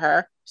son for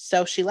her,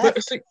 so she left.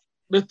 But see,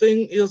 the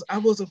thing is, I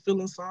wasn't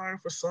feeling sorry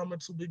for Summer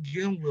to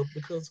begin with,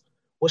 because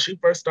when she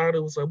first started,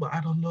 it was like, well, I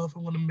don't know if I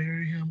want to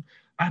marry him.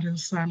 I didn't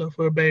sign up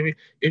for a baby.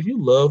 If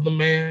you love the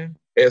man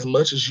as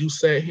much as you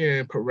sat here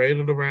and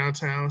paraded around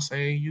town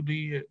saying you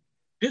did,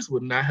 this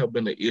would not have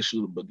been an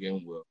issue to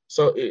begin with.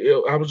 So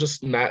I was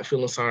just not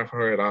feeling sorry for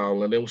her at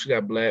all. And then when she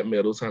got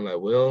blackmailed, it was kind of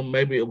like, well,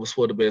 maybe it was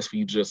for the best for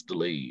you just to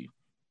leave.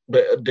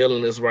 But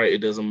Dylan is right. It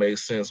doesn't make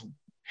sense.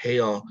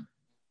 Hell,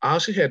 All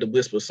she had to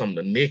whisper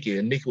something to Nikki,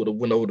 and Nikki would have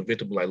went over to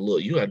Victor, like,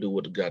 "Look, you gotta do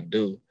what you gotta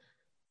do."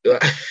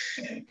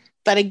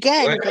 But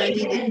again, Like,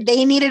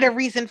 they needed a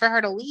reason for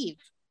her to leave.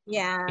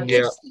 Yeah, they yeah,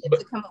 just needed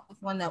to come up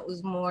with one that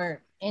was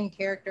more in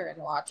character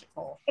and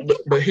logical.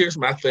 but here's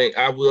my thing.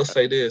 I will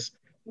say this: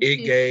 it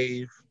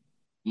gave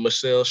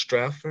Michelle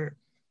Stratford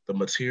the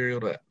material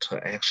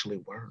to actually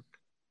work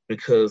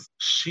because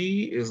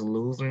she is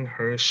losing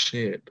her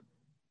shit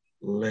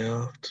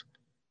left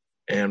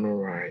and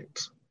right,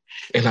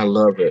 and I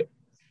love it.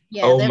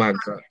 Yeah, Oh they're my god!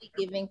 probably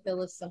giving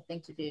Phyllis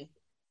something to do.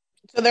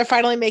 So they're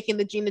finally making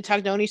the Gina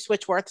Tognoni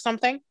switch worth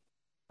something?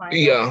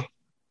 Finally. Yeah.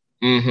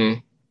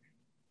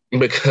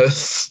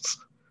 Because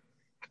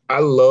I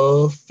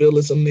love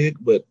Phyllis and Nick,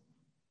 but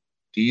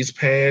these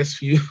past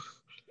few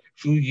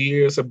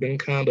years have been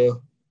kind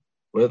of,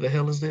 where the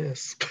hell is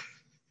this?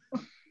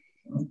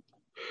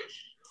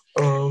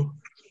 Um,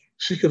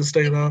 she could have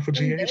stayed on for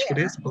GH for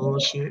this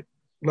bullshit.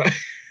 Like,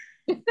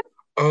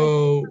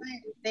 oh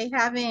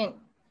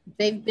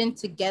they've been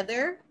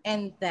together,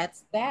 and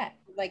that's that.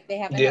 Like they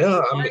haven't had yeah,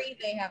 a story,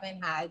 they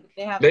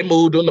haven't they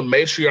moved on the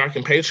matriarch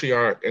and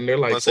patriarch, and they're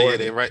like,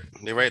 they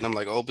writing them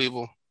like old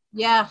people.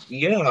 Yeah,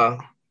 yeah.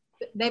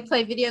 They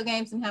play video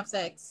games and have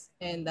sex,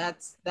 and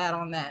that's that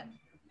on that.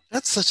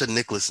 That's such a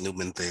Nicholas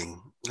Newman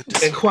thing.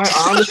 And quite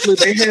honestly,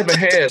 they haven't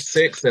had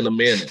sex in a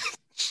minute.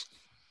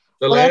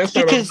 Last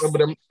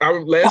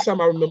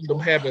time I remember them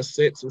having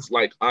sex was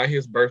like on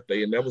his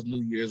birthday, and that was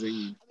New Year's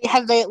Eve.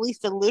 Have they at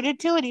least alluded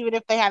to it, even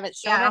if they haven't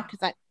shown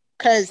it?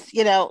 Because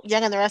Young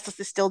and the Restless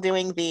is still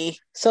doing the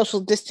social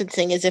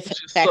distancing as if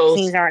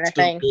vaccines aren't a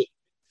thing.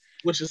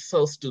 Which is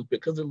so stupid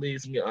because it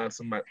leads me on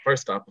to my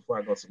first off before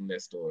I go to the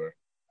next story.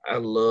 I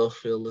love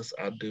Phyllis,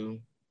 I do,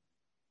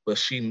 but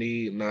she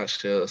need not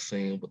share a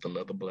scene with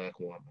another Black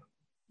woman.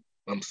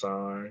 I'm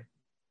sorry.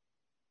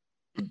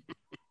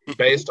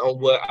 Based on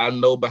what I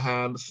know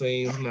behind the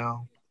scenes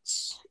now,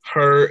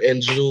 her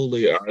and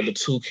Julie are the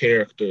two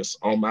characters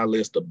on my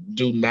list of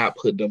do not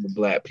put them with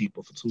Black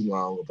people for too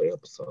long of an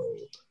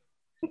episode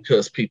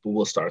because people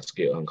will start to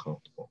get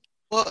uncomfortable.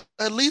 Well,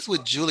 at least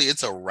with Julie,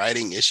 it's a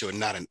writing issue and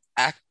not an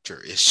actor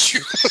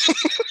issue.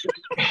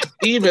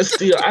 Even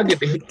still, I get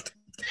the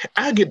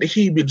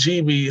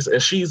heebie-jeebies,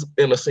 and she's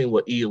in a scene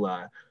with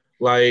Eli.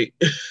 Like,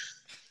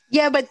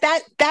 yeah, but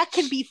that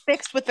can be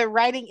fixed with a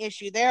writing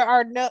issue. There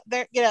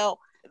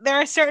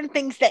are certain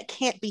things that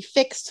can't be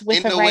fixed with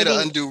Ain't no way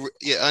to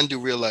undo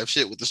real life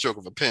shit with the stroke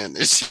of a pen.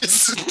 It's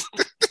just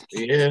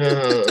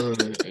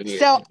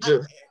so.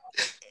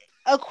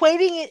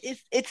 Equating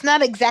it's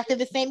not exactly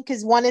the same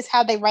because one is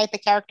how they write the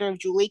character of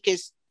Julie.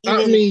 Because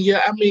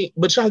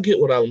but y'all get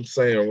what I'm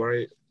saying,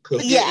 right?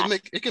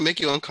 It can make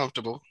you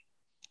uncomfortable.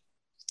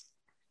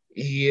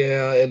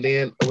 Yeah, and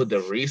then with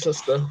the recent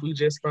stuff we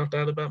just found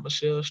out about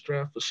Michelle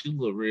Stratford, she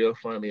looked real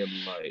funny and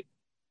like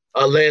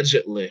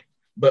allegedly.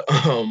 But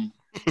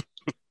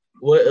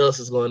what else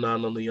is going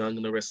on the Young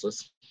and the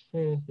Restless?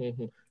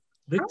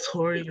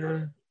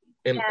 Victoria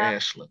and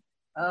Ashlyn.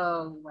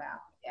 Oh wow.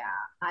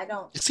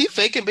 Yeah, Is he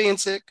faking being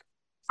sick?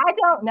 I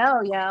don't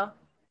know, yo.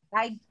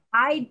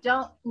 I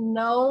don't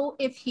know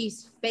if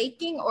he's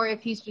faking or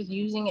if he's just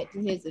using it to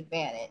his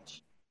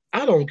advantage.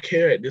 I don't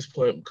care at this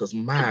point because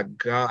my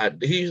God,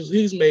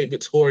 he's made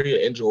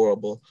Victoria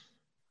enjoyable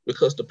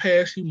because the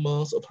past few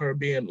months of her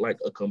being like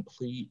a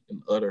complete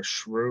and utter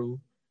shrew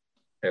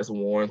has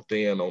worn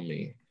thin on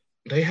me.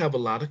 They have a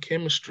lot of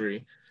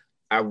chemistry.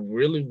 I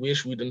really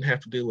wish we didn't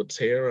have to deal with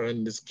Tara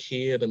and this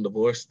kid and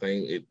divorce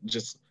thing. It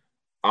just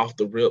off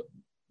the rip,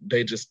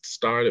 they just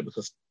started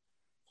because,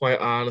 quite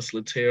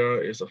honestly, Tara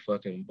is a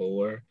fucking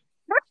bore.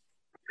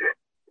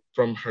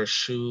 From her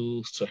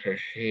shoes to her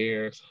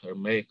hair to her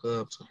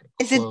makeup to her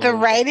clothes. Is it the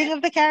writing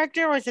of the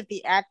character or is it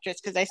the actress?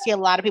 Because I see a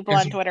lot of people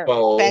on Twitter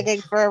begging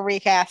for a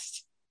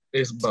recast.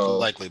 It's both.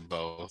 Likely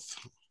both.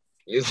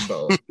 It's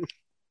both.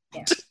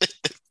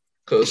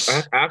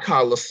 Because I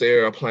call her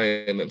Sarah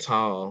Plain and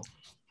Tall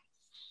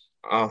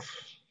off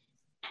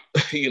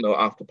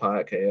the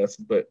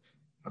podcast, but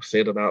I've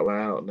said it out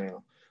loud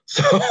now.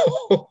 So,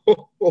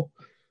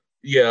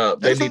 yeah,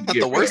 that's not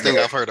the worst thing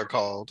I've heard her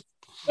called.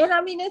 And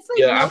I mean, it's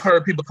like I've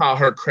heard people call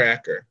her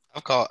Cracker.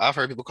 I've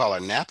heard people call her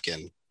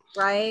Napkin.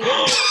 Right?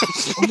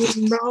 Oh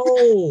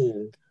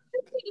no!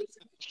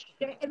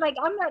 Like,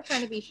 I'm not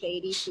trying to be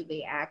shady to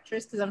the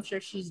actress because I'm sure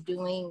she's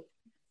doing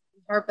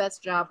her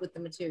best job with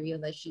the material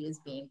that she is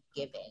being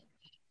given.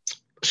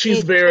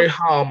 She's very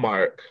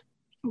Hallmark.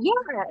 Yeah,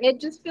 it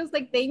just feels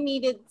like they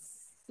needed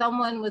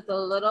someone with a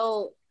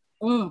little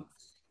oomph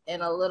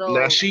and a little.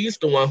 Now she's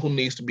the one who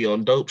needs to be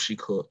on dope she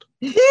cooked.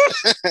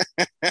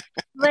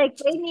 Like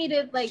they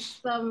needed like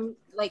some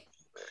like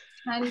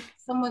kind of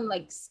someone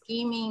like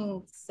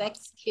scheming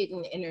sex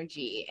kitten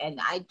energy, and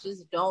I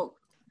just don't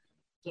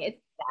get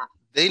that.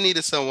 They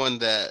needed someone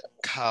that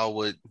Kyle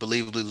would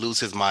believably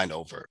lose his mind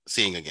over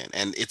seeing again,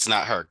 and it's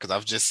not her because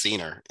I've just seen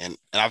her and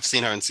I've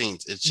seen her in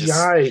scenes. It's just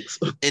yikes.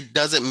 It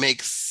doesn't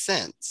make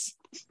sense.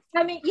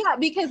 I mean, yeah,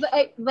 because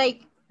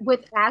like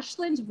with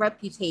Ashlyn's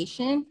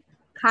reputation,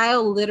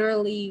 Kyle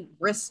literally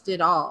risked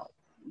it all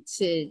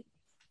to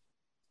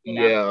you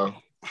know. Yeah.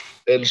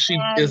 And she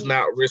is And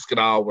not risk it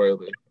all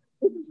worthy.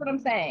 this is what I'm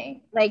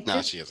saying. Like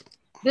No, she isn't.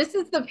 this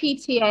is the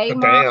PTA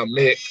mom. Damn,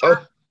 Nick.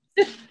 Oh,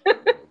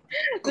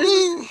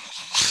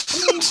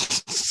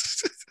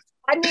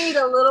 I need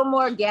a little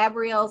more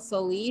Gabrielle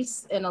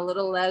Solis and a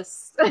little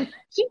less.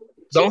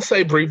 don't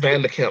say Brie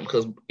Vanderkamp,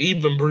 because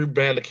even Brie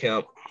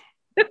Vanderkamp,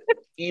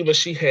 even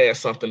she had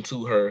something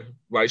to her.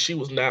 Like, she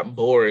was not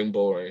boring.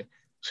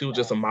 She was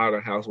just a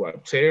modern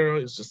housewife. Tara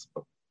is just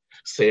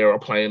Sarah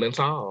plain and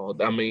tall.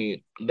 I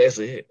mean, that's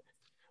it.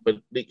 But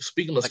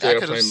speaking of Like, I Sarah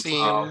could have plain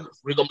and tall, seen.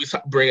 we're gonna be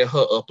bringing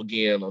her up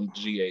again on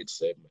the GH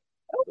segment.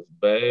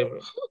 Baby,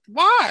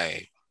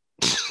 Why?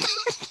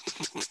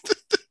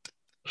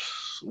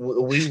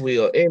 we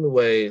will.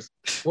 Anyways,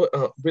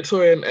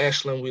 Victoria and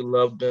Ashlyn, we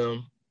love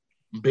them.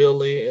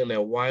 Billy and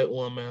that white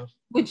woman,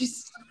 Would you?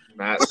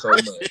 not so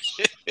much.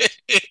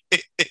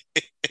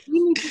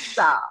 You need to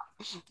stop.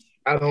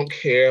 I don't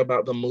care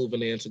about them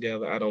moving in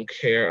together. I don't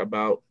care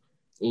about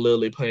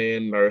Lily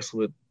playing nurse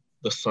with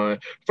the son.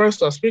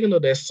 First off, speaking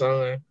of that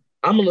son,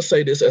 I'm gonna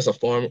say this as a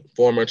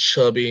former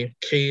chubby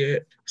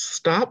kid.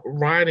 Stop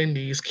writing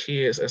these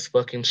kids as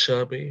fucking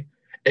chubby,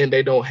 and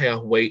they don't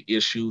have weight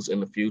issues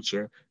in the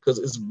future, because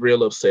it's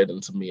real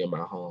upsetting to me and my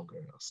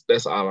homegirls.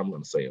 That's all I'm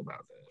gonna say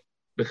about that.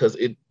 Because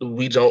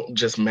we don't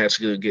just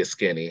magically get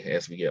skinny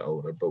as we get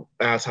older, but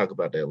I'll talk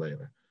about that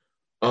later.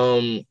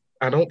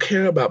 I don't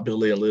care about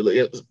Billy and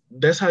Lily.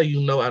 That's how you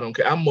know I don't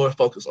care. I'm more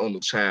focused on the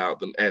child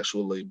than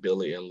actually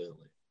Billy and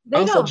Lily. They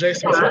Also, don't.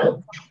 Jason.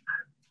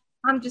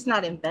 I'm just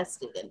not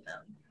invested in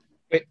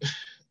them.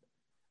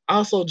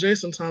 Also,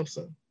 Jason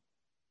Thompson.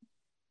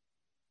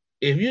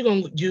 If you're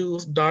gonna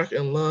use Dark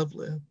and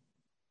Lovely,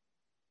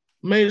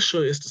 make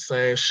sure it's the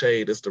same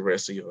shade as the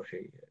rest of your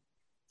head.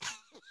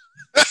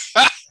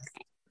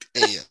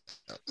 Yeah.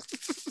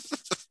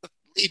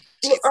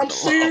 Look, I'm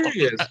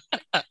serious.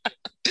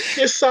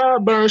 His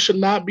sideburns should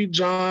not be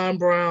John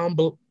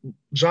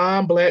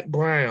Black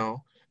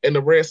Brown, and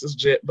the rest is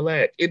jet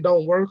black. It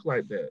don't work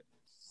like that.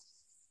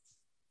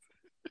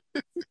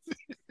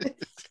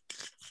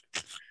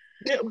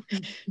 Yeah,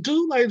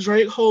 do like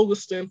Drake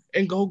Hogestyn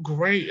and go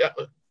gray.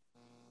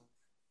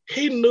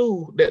 He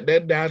knew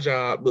that dye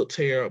job looked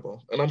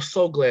terrible, and I'm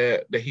so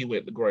glad that he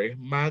went to gray.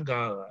 My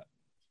God.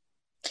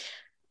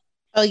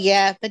 Oh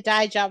yeah, the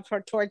dye job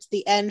towards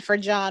the end for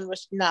John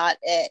was not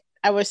it.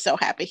 I was so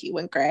happy he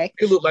went gray.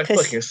 It looked like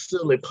fucking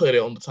silly putty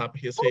on the top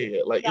of his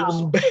head. Like, it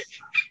was bad.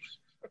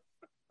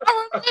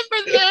 I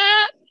remember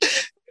that.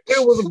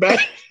 It was bad.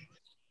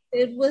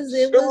 It was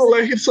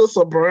like he took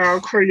some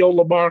brown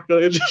Crayola marker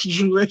and just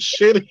drew that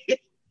shit in.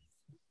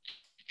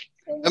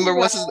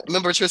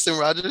 Remember Tristan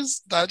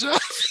Rogers' dye job?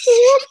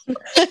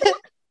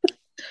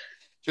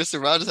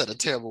 Tristan Rogers had a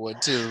terrible one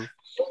too.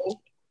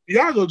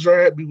 Y'all gonna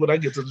drag me when I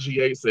get to the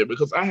GH set,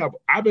 because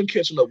I've been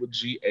catching up with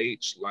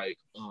GH like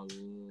a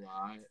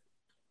lot.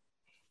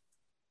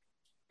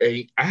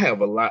 And I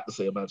have a lot to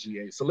say about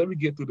GH. So let me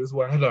get through this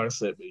Wine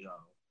set, y'all.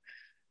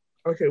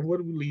 Okay, what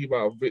do we leave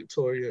out?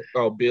 Victoria,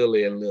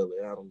 Billy and Lily.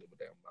 I don't give a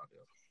damn about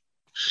them.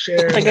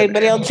 Sharon. Like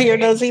anybody else here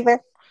knows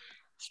either.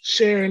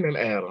 Sharon and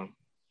Adam.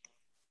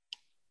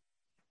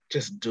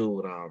 Just do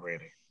it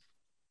already.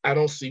 I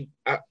don't see.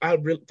 I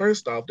really,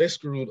 first off, they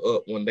screwed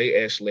up when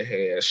they actually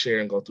had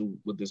Sharon go through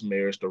with this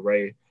marriage to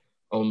Ray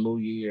on New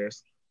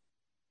Year's.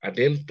 I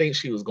didn't think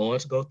she was going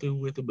to go through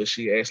with it, but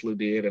she actually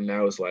did, and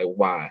now it's like,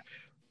 why?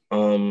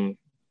 Adam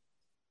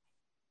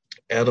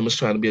is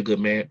trying to be a good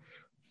man.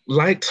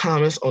 Like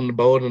Thomas on The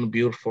Bold and the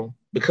Beautiful,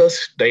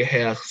 because they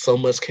have so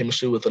much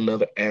chemistry with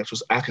another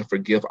actress, I can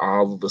forgive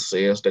all of the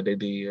sins that they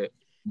did.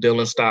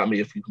 Dylan, stop me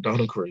if you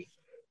don't agree.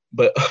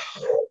 But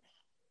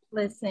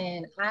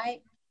listen,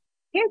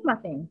 here's my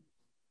thing.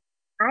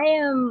 I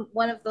am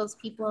one of those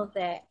people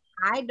that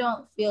I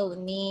don't feel the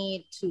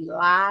need to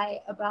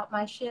lie about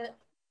my shit.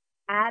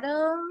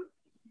 Adam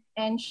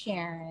and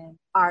Sharon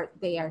are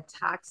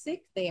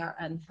toxic, they are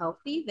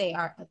unhealthy, they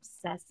are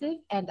obsessive,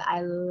 and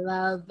I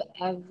love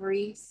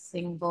every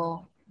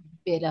single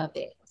bit of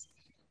it.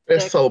 They're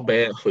so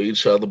bad for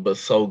each other, but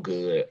so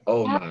good.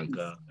 Oh my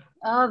God.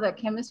 Oh, their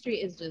chemistry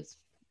is just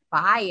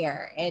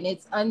fire, and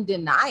it's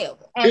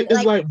undeniable. And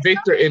it's like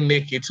Victor and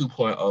Nikki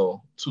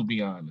 2.0, to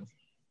be honest.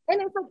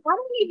 And it's like, I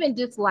don't even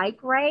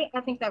dislike Ray.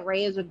 I think that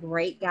Ray is a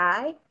great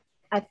guy.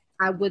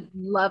 I would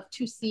love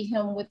to see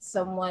him with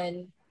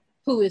someone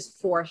who is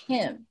for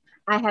him.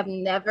 I've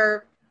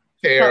never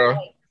felt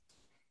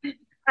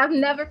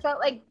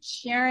like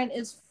Sharon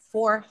is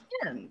for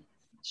him.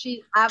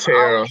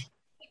 Tara,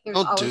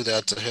 don't do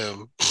that to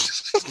him.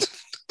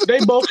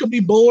 They both could be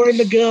boring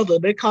together.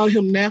 They call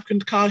him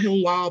napkins, call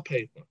him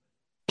wallpaper.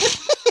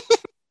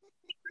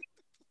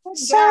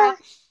 So I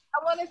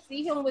want to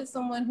see him with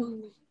someone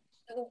who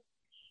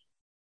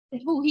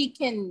he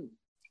can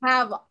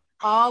have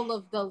all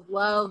of the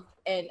love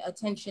and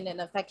attention and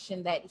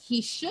affection that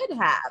he should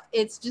have.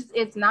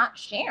 It's not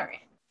Sharon.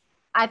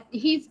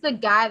 He's the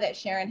guy that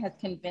Sharon has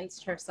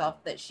convinced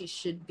herself that she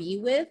should be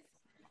with,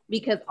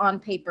 because on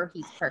paper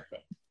he's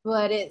perfect.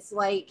 But it's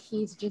like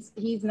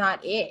he's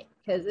not it,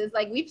 because it's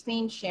like we've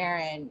seen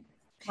Sharon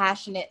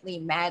passionately,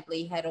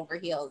 madly, head over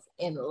heels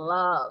in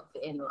love.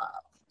 And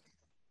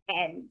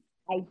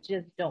I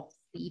just don't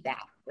see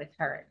that with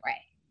her and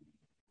Ray.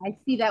 I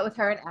see that with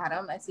her and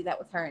Adam. I see that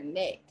with her and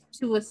Nick.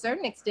 To a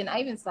certain extent, I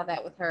even saw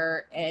that with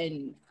her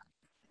and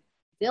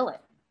Dylan.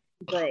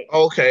 But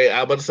okay,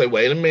 I about to say,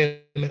 wait a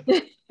minute.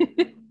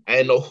 I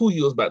didn't know who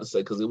you was about to say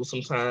because it was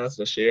some times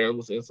that Sharon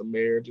was in some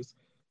marriages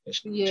and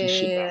she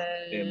should not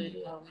have been.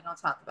 No, we don't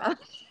talk about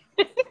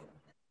it.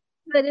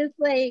 But it's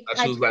like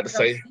I was about to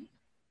say,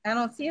 I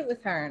don't see it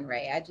with her and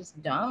Ray. I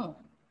just don't.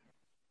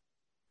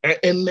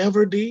 and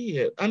never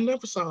did. I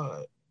never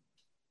saw it.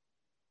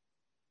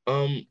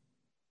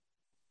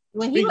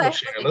 When he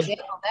left the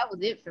jail, that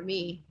was it for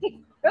me.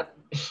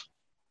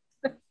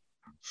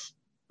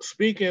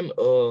 Speaking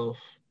of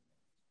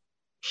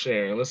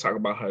Sharon, let's talk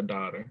about her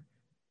daughter.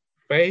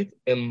 Faith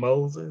and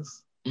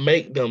Moses,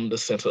 make them the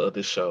center of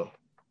this show.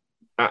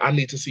 I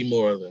need to see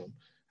more of them.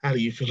 How do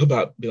you feel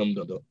about them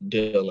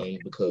dealing?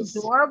 Because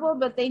adorable,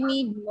 but they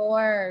need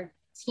more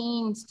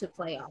teams to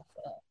play off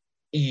of.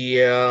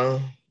 Yeah,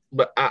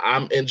 but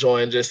I'm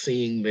enjoying just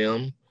seeing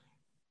them.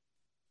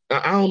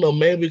 I don't know,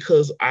 maybe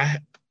because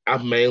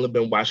I've mainly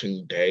been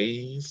watching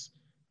Days.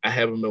 I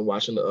haven't been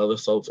watching the other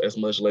soaps as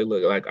much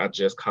lately. Like I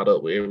just caught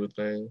up with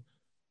everything,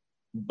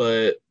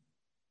 but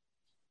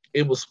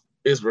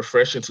it's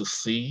refreshing to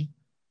see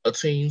a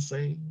teen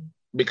scene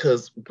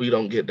because we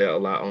don't get that a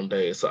lot on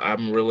Days. So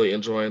I'm really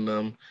enjoying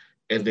them.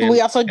 And then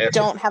we also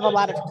don't have a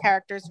lot of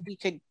characters we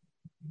could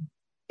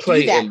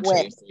play in the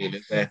teen scene.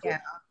 Exactly. Yeah.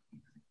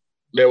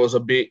 There was a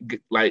big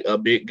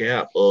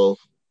gap of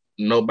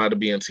nobody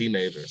being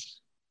teenagers.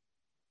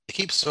 It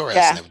keeps sore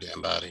ass in every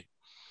damn body.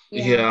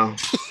 Yeah.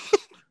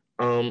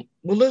 Well,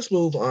 let's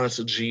move on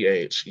to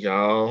GH,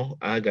 y'all.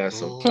 I got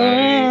some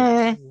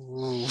things.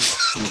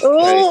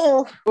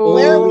 Ooh,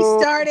 where are we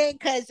starting?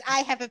 Because I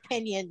have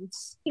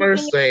opinions.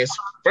 First things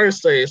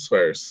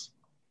first.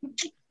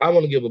 I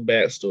want to give a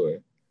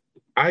backstory.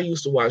 I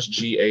used to watch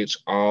GH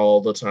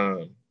all the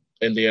time,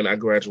 and then I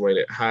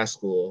graduated high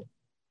school,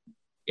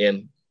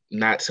 and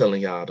not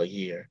telling y'all the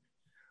year,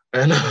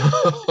 and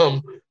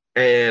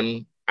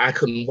and I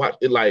couldn't watch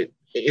it. Like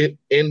it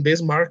in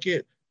this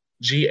market,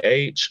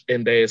 GH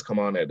and Days come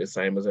on at the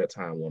same as that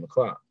time,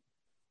 1:00.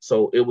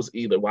 So it was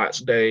either watch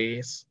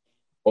Days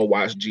or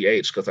watch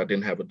GH because I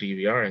didn't have a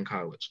DVR in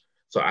college.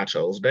 So I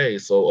chose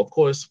Days. So of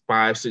course,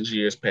 5-6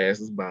 years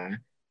passes by.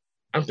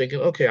 I'm thinking,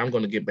 okay, I'm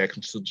going to get back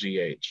into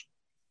GH.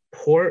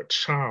 Port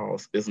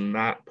Charles is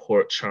not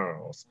Port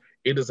Charles.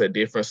 It is a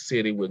different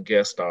city with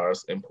guest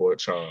stars in Port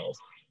Charles.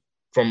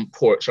 From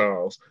Port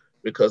Charles,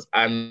 because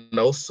I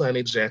know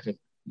Sonny Jack.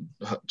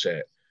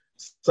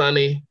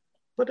 Sonny,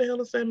 what the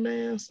hell is that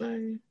man's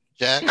name?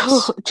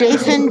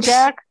 Jason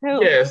Jack.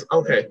 Yes.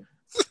 Okay.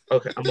 I'm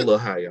a little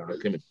high, y'all.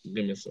 Give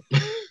me some.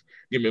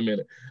 Give me a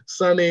minute.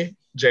 Sonny,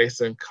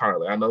 Jason,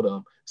 Carly. I know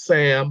them.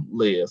 Sam,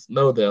 Liz,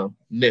 know them.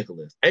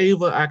 Nicholas,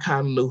 Ava. I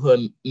kind of knew her.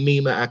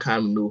 Nina, I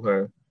kind of knew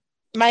her.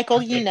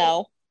 Michael, you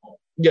know.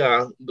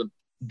 Yeah, the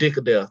Dick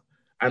of Death.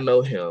 I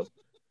know him.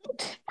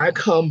 I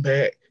come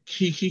back.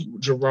 Kiki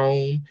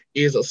Jerome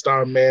isn't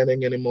Star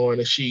Manning anymore,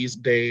 and she's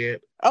dead.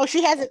 Oh,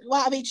 she hasn't.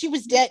 Well, I mean, she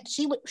was dead.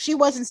 She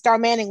wasn't Star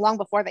Manning long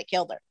before they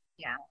killed her.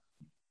 Yeah,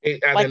 I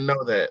didn't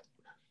know that.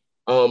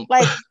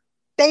 Like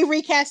they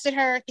recasted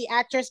her. The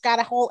actress got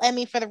a whole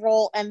Emmy for the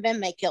role, and then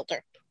they killed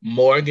her.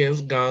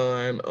 Morgan's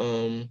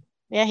gone.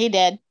 Yeah, he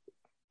did.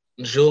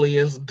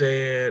 Julian's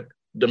dead.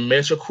 The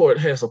Metro Court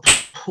has a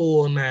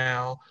pool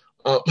now.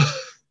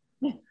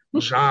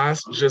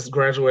 Josh just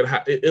graduated.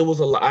 It was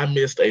a lot. I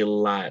missed a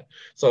lot.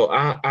 So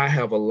I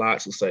have a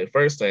lot to say.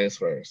 First things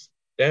first.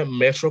 That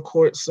Metro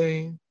Court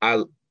scene,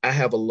 I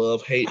have a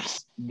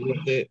love-hate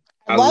with it.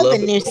 I love the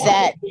new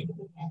set.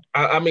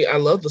 I mean, I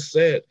love the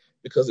set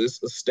because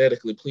it's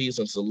aesthetically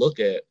pleasing to look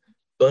at.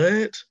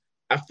 But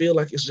I feel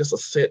like it's just a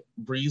set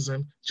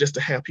reason just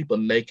to have people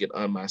naked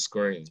on my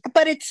screen.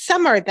 But it's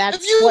summer.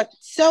 That's what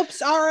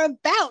soaps are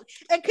about.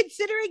 And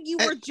considering you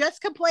were just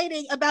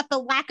complaining about the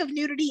lack of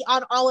nudity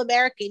on All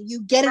American,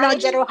 you get it on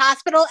General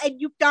Hospital and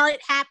you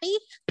aren't happy?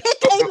 Pick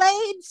a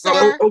lane,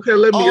 sir. Okay,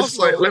 let me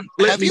explain.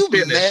 Let me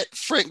finish. Met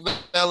Frank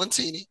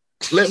Valentini?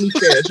 Let me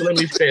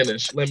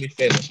finish.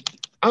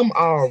 I'm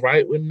all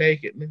right with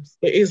nakedness.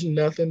 There is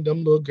nothing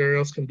them little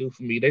girls can do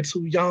for me. They're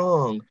too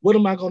young. What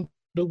am I going to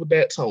do with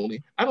that,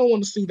 Tony? I don't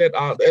want to see that,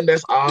 and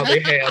that's all they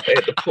have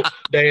at the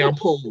damn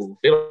pool.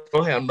 They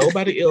don't have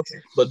nobody else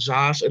but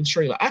Josh and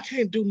Trina. I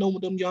can't do no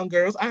with them young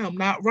girls. I am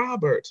not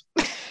Robert.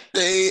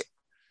 They. Oh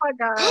my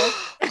god.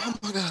 Oh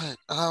my god.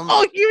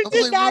 Oh, you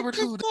did like, not Robert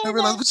who? I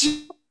realized what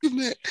you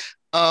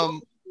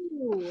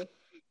meant.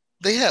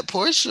 They had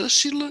Portia.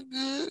 She looked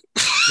good.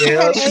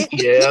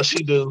 Yeah,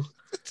 she do.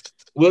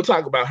 We'll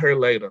talk about her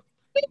later.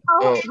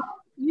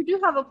 You do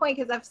have a point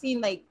because I've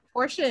seen like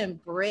Portia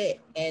and Britt,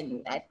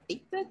 and I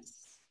think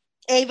that's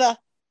Ava,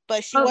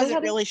 but she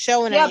wasn't really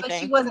showing anything. But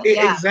she wasn't.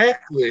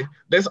 Exactly.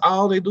 That's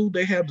all they do.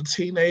 They have the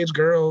teenage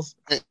girls,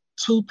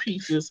 2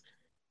 pieces,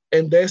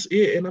 and that's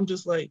it. And I'm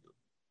just like,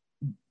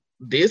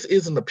 this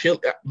isn't appealing.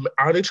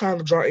 Are they trying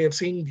to draw in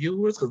teen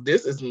viewers? Because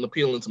this isn't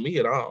appealing to me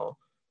at all.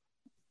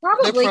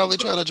 They're probably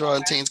trying to draw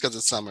in teens because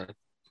it's summer.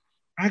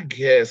 I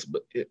guess,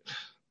 but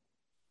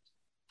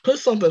put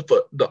something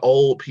for the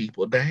old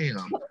people.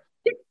 Damn.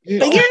 But you're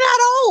not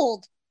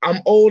old.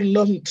 I'm old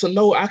enough to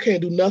know I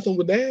can't do nothing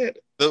with that.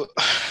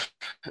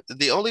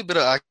 The only bit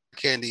of eye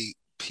candy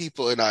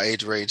people in our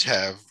age range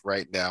have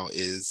right now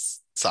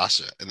is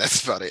Sasha, and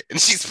that's about it. And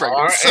she's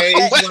pregnant. Our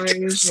age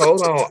range.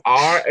 Hold on.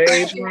 Our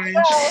age range.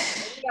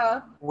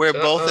 We're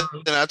both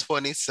in our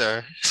 20s,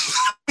 sir.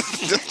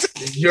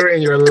 You're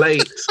in your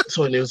late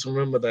 20s.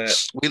 Remember that.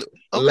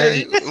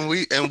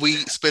 We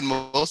spend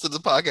most of the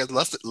podcast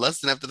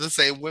lusting after the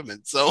same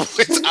women, so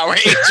it's our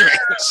age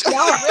range.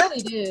 Y'all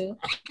really do.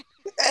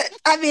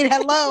 I mean,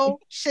 hello,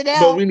 Chanel.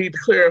 But we need to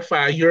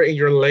clarify. You're in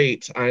your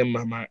late. I'm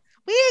my.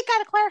 We ain't got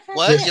to clarify.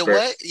 What? Your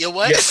what? Your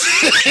what? Yes.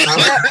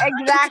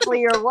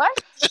 Exactly. Your what?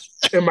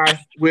 In my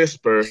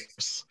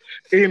whispers.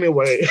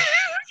 Anyways.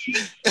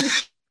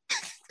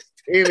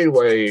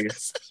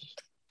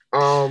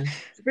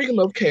 Speaking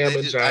of Cam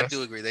and Josh, I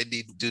do agree. They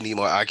do need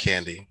more eye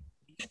candy.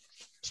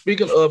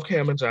 Speaking of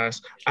Cam and Josh,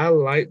 I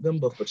like them,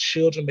 but for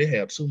children, they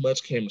have too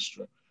much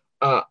chemistry.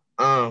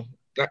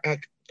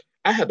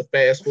 I had to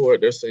fast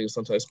forward their scenes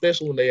sometimes,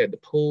 especially when they at the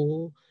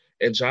pool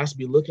and Josh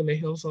be looking at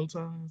him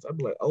sometimes. I'd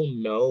be like, oh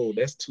no,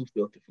 that's too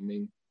filthy for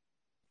me.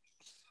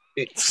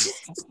 It's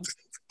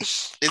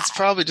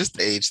probably just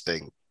the age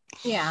thing.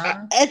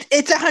 Yeah.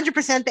 It's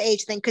 100% the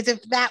age thing, because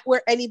if that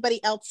were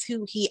anybody else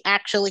who he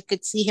actually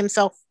could see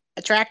himself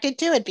attracted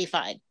to, it'd be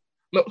fine.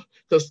 No,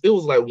 because it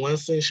was like one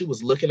scene she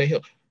was looking at him.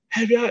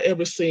 Have y'all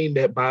ever seen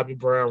that Bobby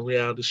Brown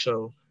reality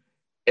show?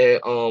 And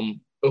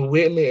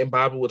Whitney and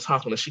Bobby were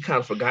talking, and she kind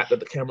of forgot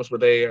that the cameras were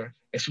there,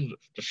 and she was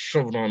just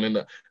shoved on in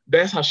the.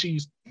 That's how she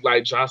used,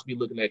 like, Josh be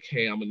looking at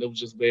Cam, and it was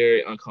just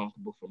very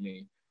uncomfortable for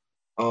me.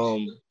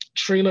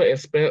 Trina and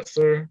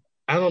Spencer,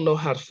 I don't know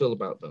how to feel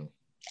about them.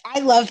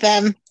 I love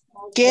them.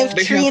 Give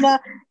Trina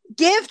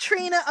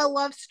a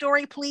love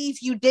story,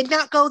 please. You did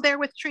not go there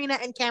with Trina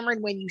and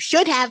Cameron when you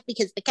should have,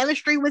 because the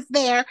chemistry was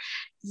there.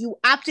 You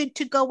opted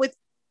to go with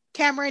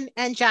Cameron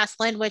and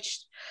Jocelyn, which,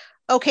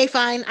 okay,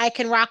 fine, I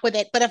can rock with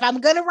it. But if I'm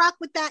going to rock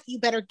with that, you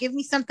better give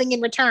me something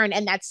in return,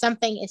 and that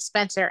something is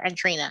Spencer and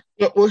Trina.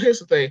 Well, here's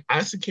the thing.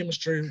 I see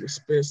chemistry with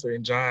Spencer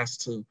and Josh,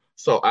 too.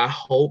 So I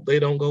hope they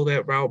don't go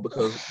that route,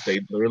 because they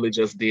really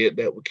just did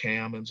that with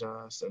Cam and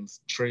Josh and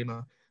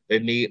Trina. They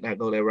need not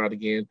go that route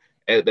again.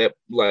 At that,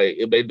 like,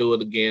 if they do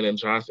it again and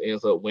Josh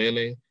ends up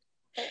winning,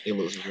 it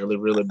looks really,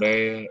 really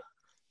bad.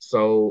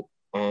 So,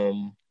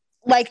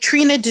 like,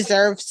 Trina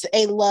deserves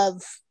a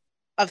love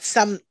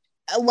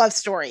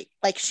story.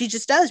 Like, she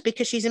just does,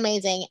 because she's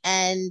amazing,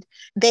 and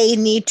they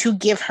need to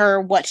give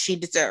her what she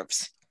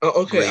deserves.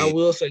 Okay, Great. I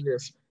will say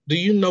this. Do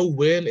you know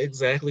when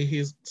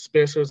exactly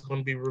Spencer is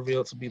going to be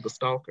revealed to be the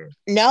stalker?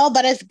 No,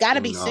 but it's got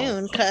to be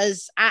soon,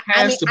 because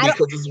because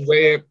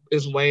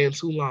it's weighing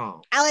too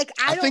long. I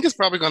think it's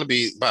probably going to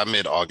be by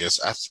mid-August.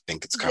 I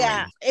think it's coming.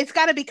 Yeah, it's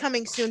got to be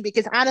coming soon,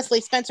 because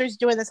honestly, Spencer's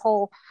doing this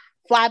whole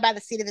fly by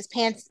the seat of his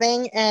pants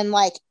thing, and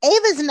like,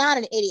 Ava's not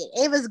an idiot.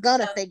 Ava's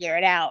gonna figure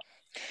it out.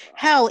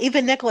 Hell,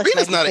 even Nicholas.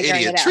 Trina's not an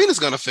idiot. Trina's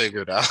gonna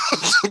figure it out.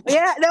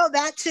 Yeah, no,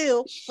 that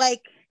too.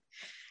 Like,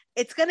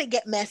 it's gonna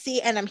get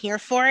messy, and I'm here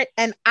for it.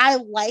 And I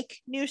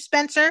like new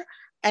Spencer,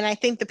 and I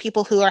think the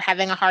people who are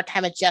having a hard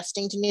time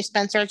adjusting to new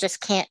Spencer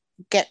just can't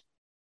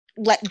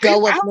let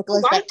go of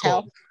Nicholas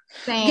Bechtel.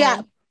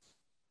 Yeah,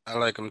 I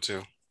like him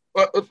too.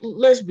 But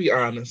let's be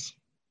honest,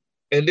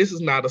 and this is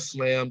not a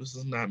slam. This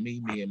is not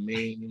me being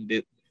mean.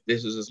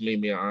 This is just me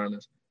being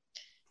honest.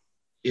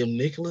 If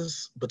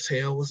Nicholas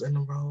Bechtel was in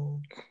the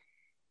role,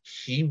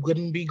 he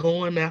wouldn't be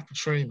going after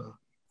Trina.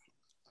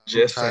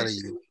 Just tired of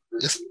you.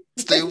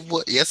 They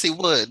would. Yes, he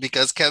would,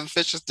 because Kevin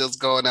Fisher's still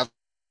going after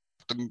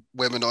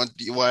women on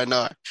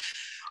UNR.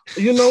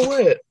 You know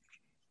what?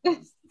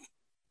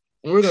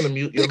 We're gonna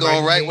mute. They're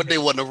gonna write what they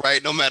want to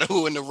write, no matter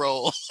who in the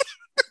role.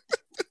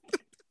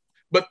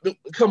 But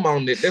come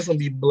on, Nick. That's gonna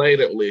be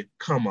blatantly.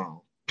 Come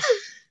on.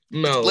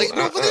 No. Blatant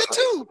over there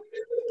too.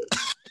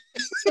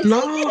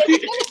 No,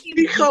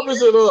 he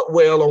covers it up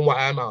well on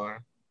YNR.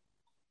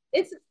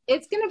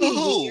 It's gonna be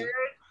weird.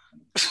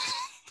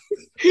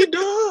 He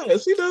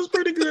does. He does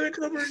pretty good at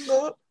covering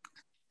up.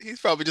 He's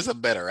probably just a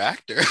better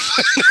actor.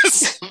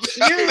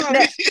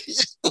 Yeah.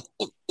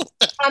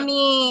 I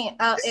mean,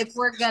 if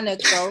we're gonna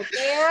go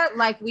there,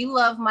 like, we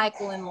love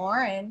Michael and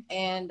Lauren,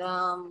 and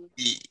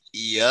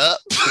Yep.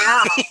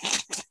 yeah.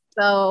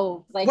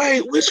 So, like,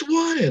 Wait, which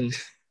one?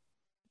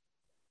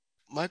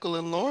 Michael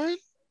and Lauren?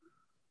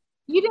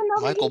 You didn't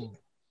know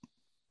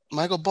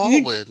Michael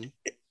Baldwin.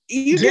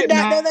 You did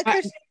not know that,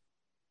 Chris?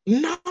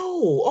 No.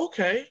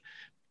 Okay.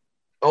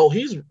 Oh,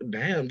 he's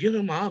damn. Give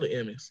him all the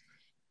Emmys.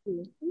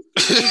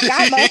 He's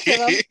got most of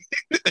them.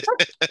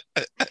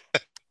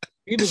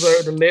 He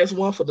deserved the next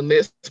one for the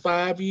next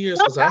 5 years,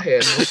 because I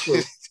had no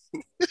clue.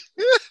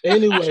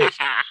 Anyway,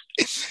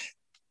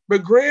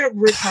 but Greg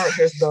Rickhart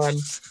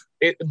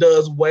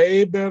does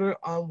way better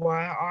on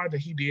YR than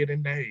he did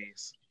in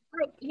Days.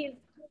 Like,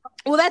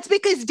 Well, that's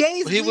because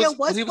Days He Leo was-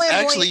 was he was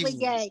flamboyantly actually-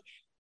 gay.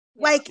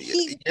 Like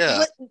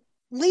Yeah.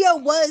 Leo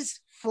was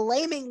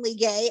flamingly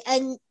gay,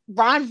 and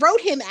Ron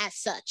wrote him as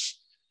such.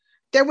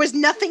 There was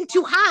nothing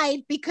to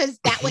hide because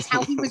that was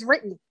how he was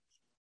written.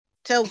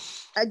 So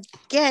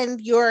again,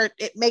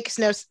 it makes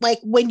no like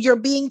when you're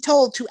being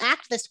told to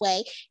act this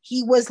way,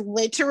 he was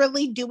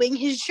literally doing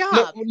his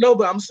job. No,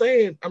 but I'm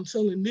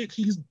telling Nick,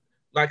 he's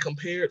like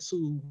compared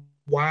to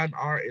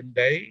YNR and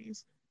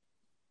Days,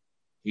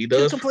 he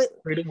does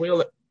pretty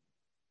well.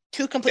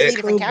 Two completely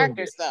different Echo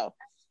characters, though.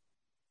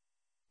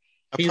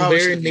 I He's probably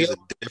very should use a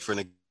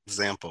different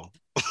example.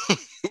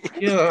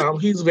 Yeah,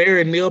 he's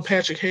very Neil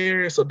Patrick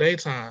Harris of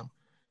daytime.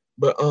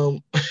 But who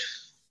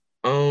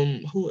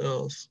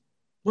else?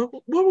 What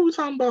were we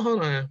talking about?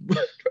 Hold on.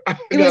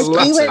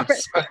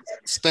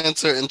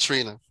 Spencer and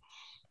Trina.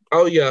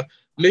 Oh yeah,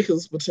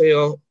 Nicholas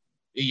Patel.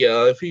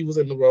 Yeah, if he was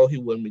in the role, he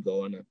wouldn't be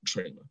going after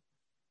Trina.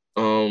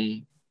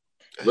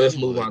 Let's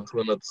move on to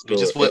another story.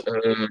 We just would,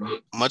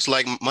 much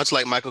like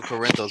Michael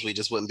Corinthos, we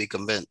just wouldn't be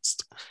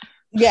convinced.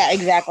 Yeah,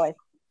 exactly.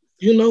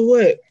 You know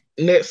what?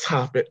 Next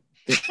topic.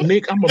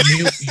 Nick, I'm gonna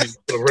mute you for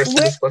the rest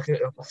of this fucking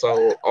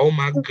episode. Oh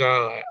my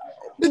god.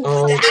 I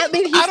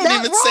mean, I don't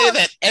even wrong. say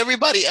that.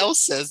 Everybody else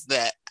says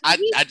that. I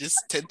just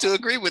tend to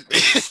agree with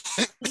this.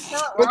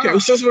 Okay,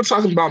 since we're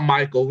talking about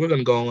Michael, we're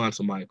gonna go on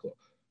to Michael.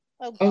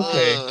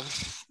 Okay.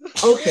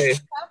 Okay.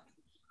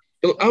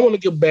 I want to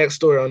give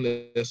backstory on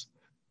this.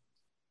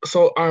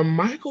 So, are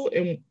Michael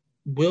and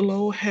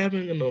Willow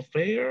having an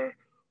affair,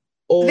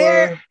 or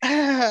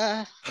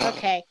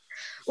okay?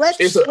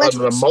 Is it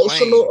an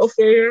emotional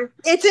affair?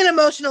 It's an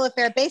emotional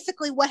affair.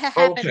 Basically, what had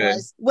happened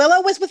was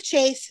Willow was with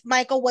Chase,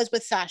 Michael was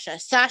with Sasha.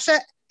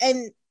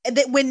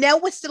 When Nell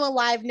was still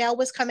alive, Nell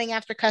was coming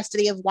after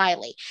custody of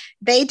Wiley.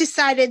 They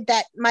decided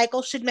that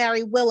Michael should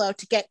marry Willow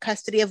to get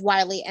custody of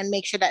Wiley and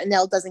make sure that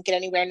Nell doesn't get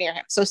anywhere near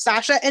him. So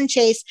Sasha and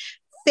Chase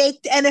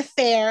faked an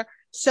affair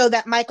so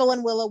that Michael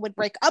and Willow would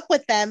break up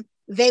with them.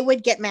 They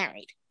would get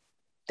married.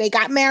 They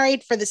got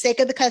married for the sake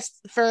of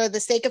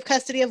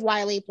custody of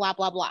Wiley. Blah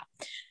blah blah.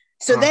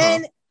 So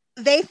then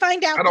they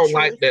find out. I don't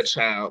like that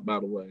child, by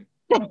the way.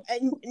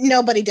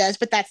 Nobody does,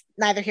 but that's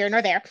neither here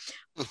nor there.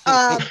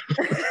 I'm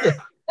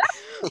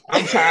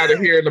tired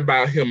of hearing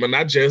about him, and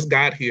I just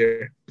got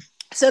here.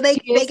 So they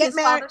get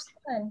married.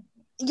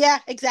 Yeah,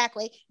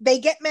 exactly. They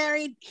get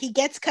married. He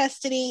gets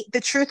custody.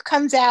 The truth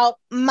comes out.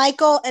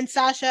 Michael and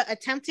Sasha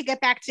attempt to get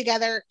back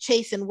together.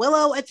 Chase and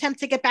Willow attempt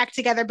to get back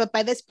together, but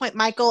by this point,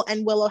 Michael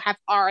and Willow have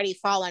already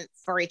fallen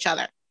for each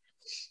other.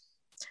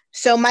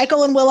 So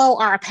Michael and Willow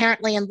are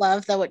apparently in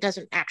love, though it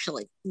doesn't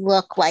actually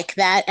look like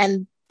that.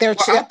 And they're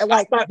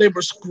I thought they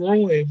were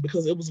screwing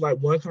because it was like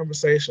one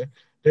conversation.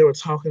 They were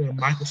talking and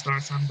Michael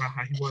started talking about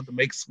how he wanted to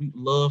make sweet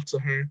love to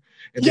her.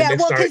 And then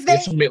they started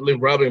intimately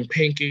rubbing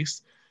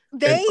pinkies.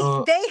 They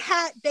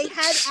had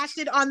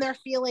acted on their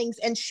feelings,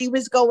 and she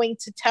was going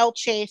to tell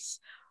Chase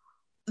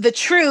the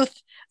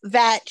truth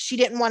that she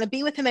didn't want to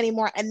be with him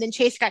anymore. And then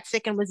Chase got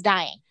sick and was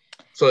dying.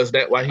 So is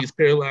that why he's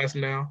paralyzed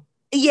now?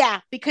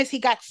 Yeah, because he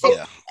got sick.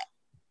 Yeah.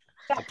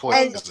 The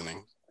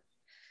poisoning.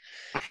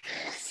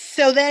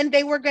 So then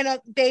they weren't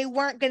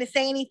gonna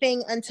say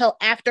anything until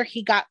after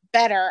he got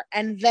better,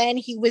 and then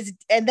he was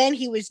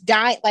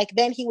dying. Like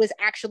then he was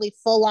actually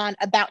full on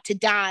about to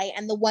die,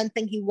 and the one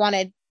thing he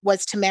wanted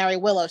was to marry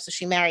Willow, so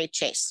she married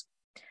Chase.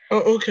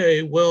 Oh,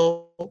 okay.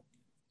 Well,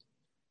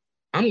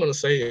 I'm gonna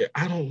say it.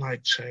 I don't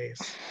like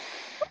Chase.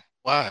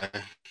 Why?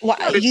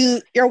 Well,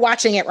 you're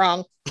watching it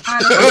wrong.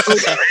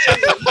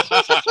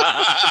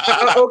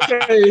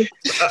 Okay,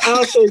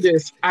 I'll say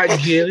this. I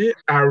get it.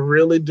 I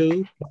really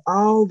do.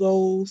 All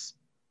those,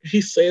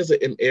 he says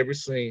it in every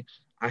scene.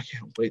 I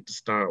can't wait to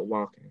start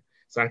walking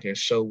so I can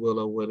show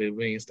Willow what it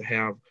means to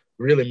have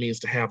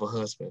a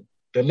husband.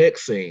 The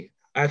next scene,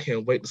 I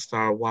can't wait to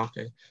start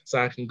walking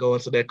so I can go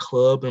into that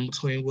club in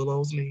between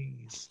Willow's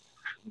knees.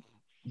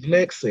 The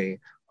next scene,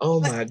 oh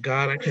my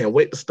God, I can't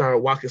wait to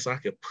start walking so I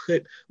can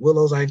put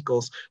Willow's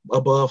ankles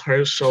above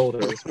her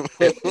shoulders.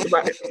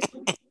 Like,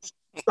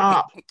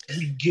 stop.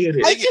 You get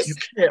it. You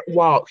can't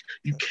walk.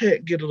 You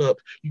can't get it up.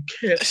 You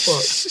can't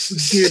fuck. You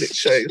get it,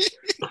 Chase.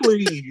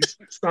 Please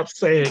stop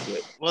saying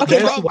it. Well, okay,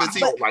 that's why I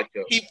don't like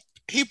him.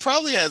 He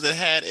probably hasn't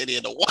had any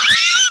in a while.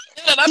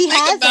 He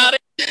hasn't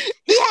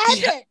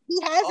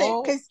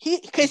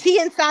because he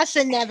and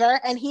Sasha never,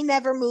 and he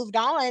never moved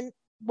on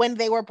when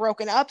they were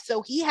broken up,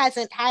 so he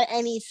hasn't had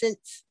any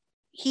since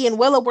he and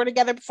Willow were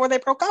together before they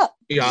broke up.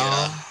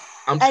 Yeah.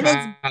 I'm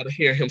tired of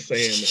hearing him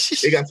saying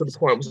it. It got to the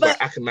point where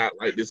like, I cannot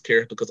like this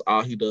character because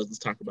all he does is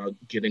talk about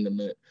getting a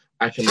nut.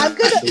 I'm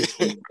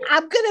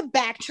gonna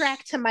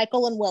backtrack to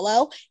Michael and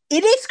Willow.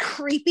 It is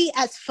creepy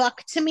as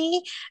fuck to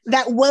me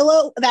that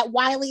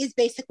Wiley is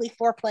basically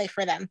foreplay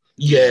for them.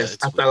 Yes,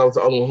 I thought I was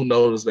the only one who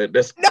noticed that.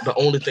 That's the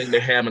only thing they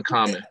have in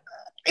common.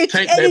 Take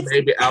that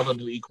baby out of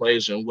the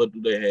equation. What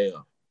do they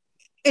have?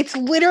 It's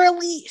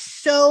literally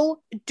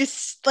so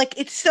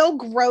it's so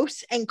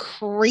gross and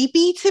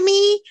creepy to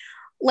me.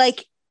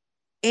 Like,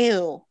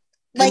 ew.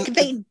 Like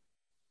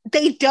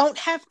they don't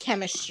have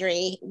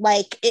chemistry.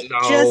 Like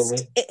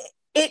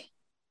it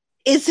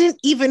isn't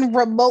even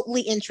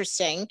remotely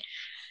interesting.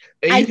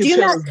 And I you can do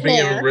tell not it's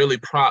being care. really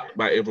propped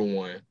by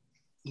everyone.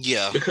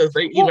 Yeah. Because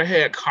they even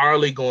had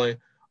Carly going,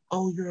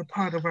 "Oh, you're a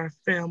part of our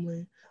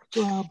family."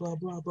 Blah blah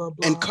blah blah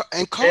blah.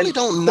 And Carly And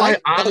don't quite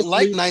like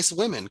honestly, nice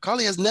women.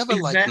 Carly has never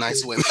liked exactly.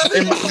 nice women.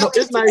 And no,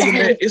 it's not even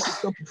that. It's the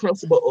simple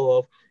principle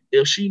of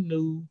if she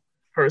knew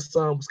her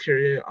son was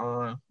carrying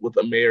on with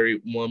a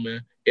married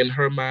woman, in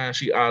her mind,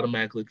 she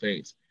automatically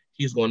thinks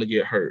he's going to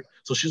get hurt.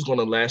 So she's going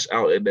to lash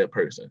out at that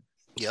person.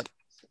 Yep.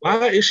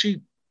 Why is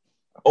she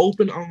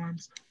open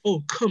arms?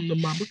 Oh, come to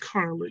Mama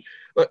Carly.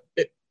 Like,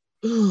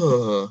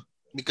 Because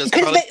Because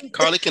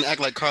Carly can act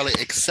like Carly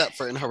except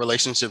for in her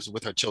relationships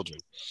with her children.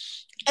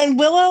 And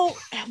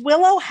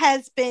Willow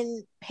has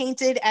been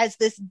painted as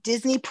this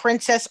Disney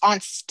princess on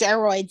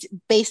steroids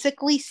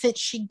basically since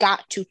she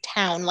got to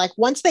town. Like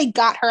once they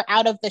got her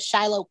out of the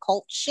Shiloh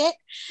cult shit,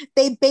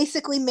 they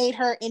basically made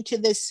her into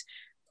this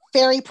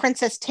fairy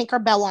princess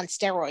Tinkerbell on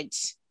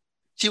steroids.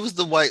 She was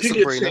the white you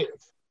Sabrina.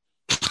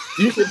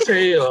 You can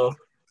tell.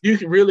 You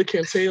really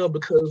can tell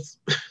because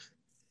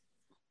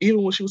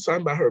even when she was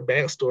talking about her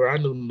backstory, I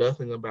knew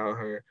nothing about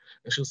her.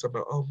 And she was talking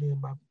about, oh, me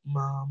and my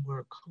mom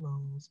were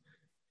close.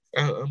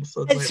 I'm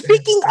so glad. And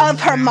speaking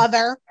of her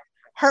mother,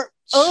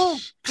 oh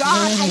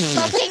God, I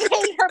fucking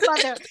hate her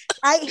mother.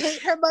 I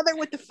hate her mother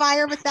with the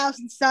fire of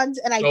 1,000 suns,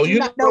 and I do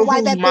not know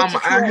why that mama bitch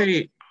is I here.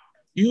 hate.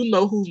 You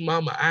know whose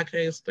mama I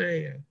can't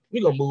stand.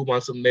 We're gonna move on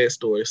to the next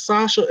story.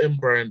 Sasha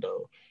and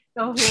Brando.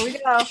 Oh, here we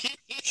go.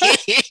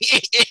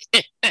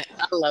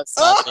 I love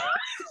Sasha.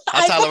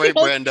 I tolerate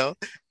Brando.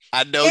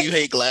 I know you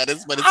hate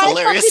Gladys, but it's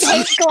hilarious. I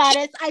fucking hate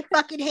Gladys. I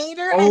fucking hate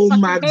her. Oh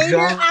my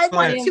God. I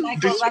want to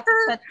Michael, beat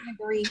her.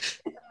 agree.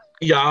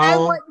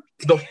 Y'all,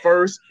 the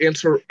first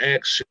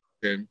interaction,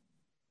 the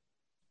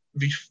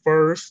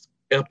first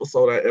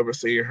episode I ever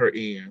seen her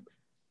in,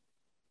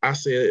 I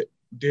said,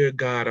 dear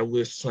God, I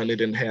wish Sonny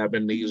didn't have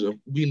amnesia.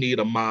 We need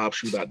a mob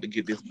shootout to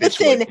get this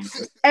bitch away from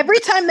her. Every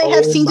time they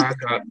have scenes,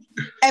 God.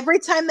 Every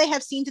time they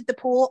have scenes at the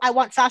pool, I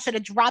want Sasha to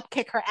drop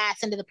kick her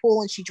ass into the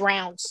pool and she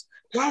drowns.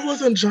 Why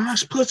wasn't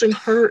Josh pushing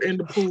her in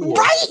the pool?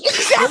 Right,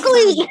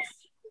 exactly.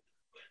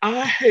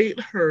 I hate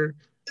her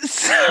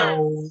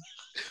so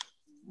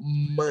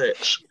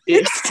much.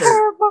 It's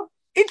terrible.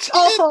 It's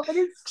awful.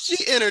 She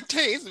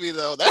entertains me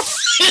though.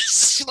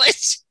 That's like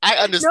I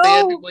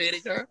understand people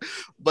hating her,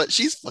 but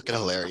she's fucking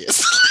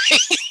hilarious.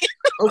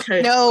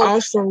 Okay. No.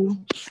 Also,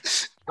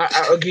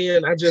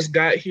 I just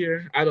got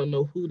here. I don't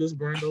know who this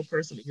Brando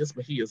person is,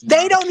 but he is.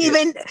 They don't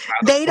even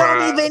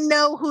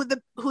know who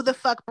the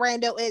fuck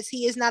Brando is.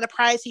 He is not a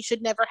prize. He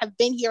should never have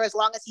been here. As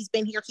long as he's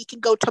been here, he can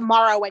go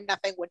tomorrow and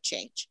nothing would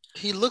change.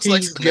 He looks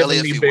like Spinelli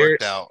if he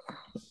worked out.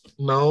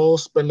 No,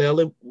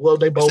 Spinelli. Well,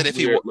 they both.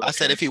 I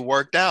said if he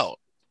worked out.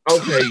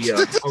 Okay,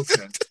 yeah,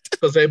 okay,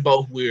 because they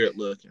both weird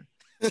looking.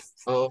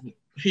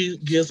 He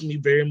gives me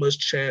very much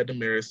Chad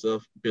Demaris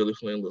stuff. Billy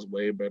Flynn looks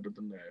way better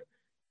than that.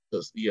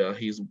 Because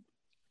he's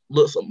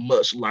looks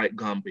much like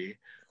Gumby.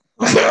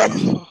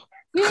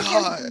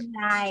 God.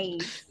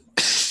 Nice.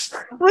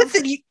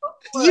 Listen, you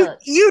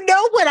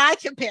know what I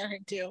compare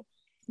him to.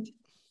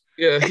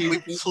 Yeah,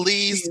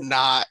 please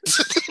not.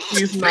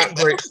 He's not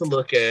great to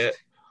look at.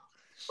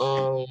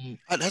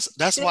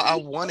 That's why I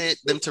wanted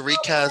them to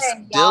recast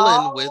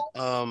Dylan with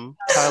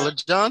Tyler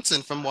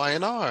Johnson from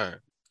YNR.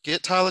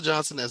 Get Tyler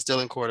Johnson as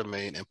Dylan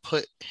Quartermain and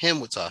put him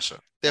with Sasha.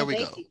 There we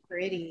go.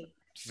 Pretty.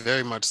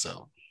 Very much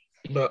so.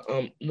 But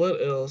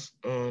what else?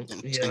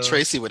 And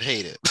Tracy would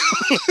hate it.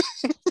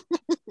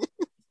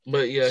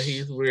 But yeah,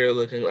 he's weird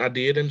looking. I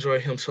did enjoy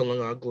him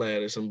telling out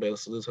Gladys and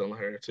basically telling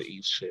her to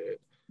eat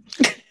shit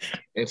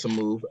and to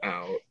move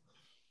out.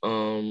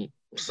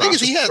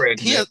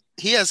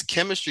 He has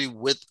chemistry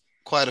with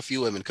quite a few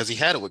women because he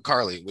had it with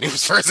Carly when he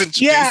was first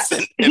introduced. Yeah,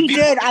 he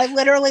did. I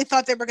literally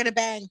thought they were gonna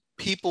bang.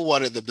 People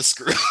wanted them to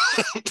screw.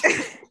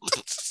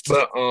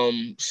 But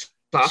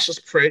Sasha's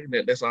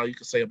pregnant. That's all you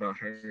can say about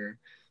her.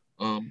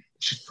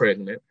 She's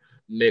pregnant.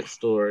 Next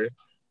story.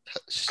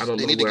 I don't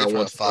know where I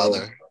want to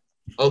father.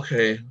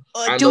 Okay.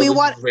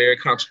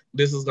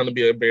 This is going to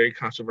be a very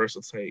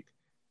controversial take,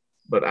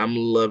 but I'm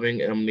loving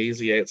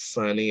Amnesiac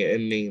Sonny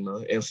and Nina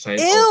and Saint.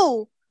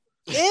 Ew.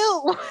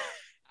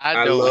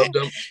 I love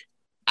them.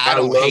 I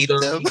don't hate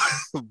them,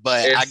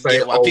 but I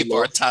get why people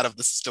are tired of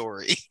the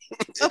story.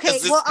 Okay,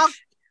 well,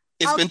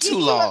 it's been too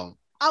long.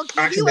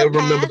 I can never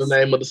remember the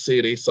name of the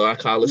city, so I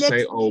call it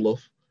St.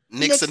 Olaf.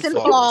 Nixon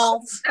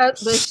Falls. The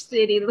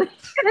city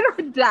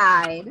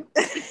died.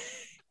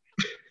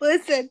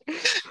 Listen,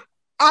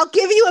 I'll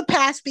give you a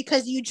pass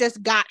because you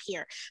just got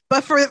here.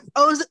 But for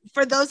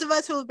those of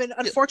us who have been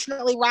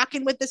unfortunately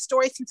rocking with this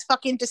story since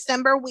fucking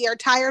December, we are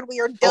tired.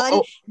 We are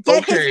done.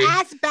 Get his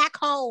ass back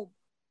home.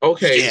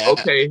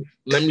 Okay.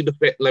 Let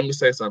me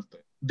say something.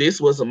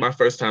 This wasn't my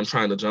first time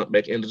trying to jump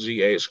back into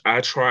GH.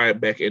 I tried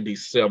back in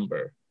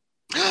December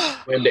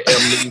when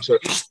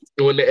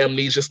the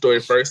amnesia story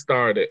first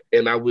started,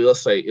 and I will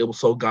say it was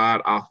so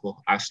god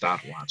awful. I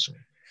stopped watching.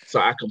 So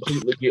I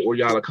completely get where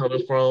y'all are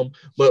coming from,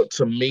 but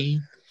to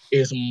me,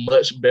 it's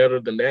much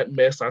better than that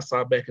mess I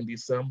saw back in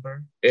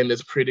December, and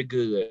it's pretty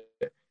good.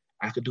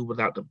 I could do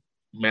without the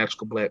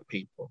magical black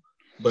people.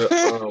 But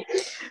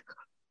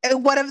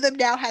and one of them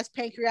now has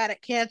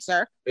pancreatic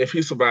cancer. if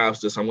he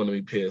survives this, I'm going to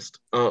be pissed.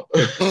 I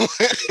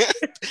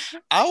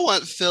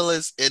want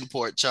Phyllis in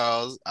Port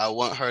Charles. I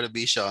want her to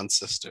be Sean's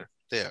sister.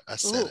 There, I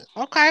said it.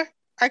 Okay,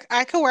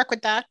 I can work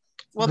with that.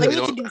 Well, they We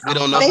need to do.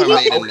 don't know They her need,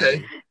 maiden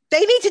name. they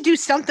need to do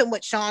something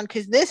with Sean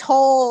because this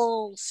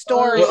whole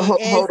story. Well,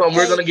 is hold on,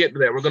 we're going to a- get to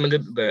that. We're going to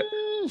get to that.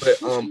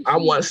 But I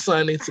want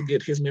Sonny to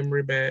get his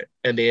memory back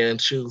and then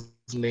choose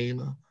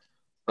Nina.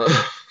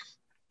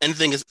 And the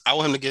thing is, I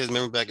want him to get his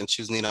memory back and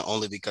choose Nina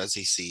only because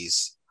he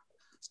sees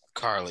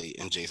Carly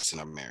and Jason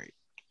are married.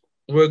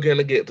 We're going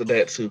to get to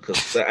that too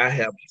because I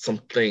have some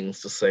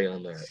things to say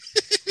on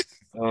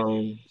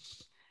that.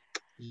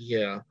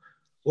 Yeah.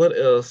 What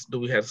else do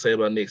we have to say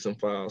about Nixon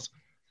Files?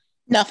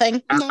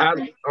 Nothing.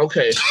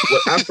 Okay.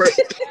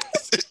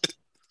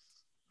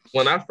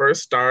 When I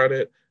first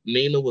started,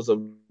 Nina was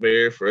a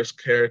very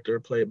first character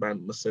played by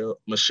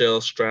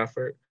Michelle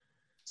Strafford.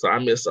 So I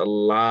missed a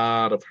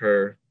lot of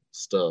her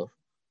stuff.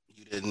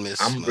 You didn't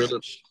miss I'm much. really.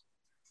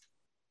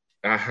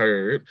 I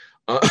heard.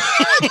 Oh,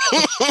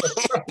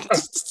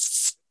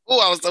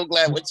 I was so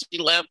glad when she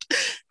left.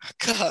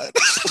 God.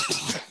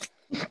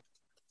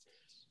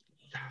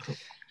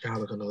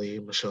 Y'all are gonna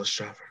leave Michelle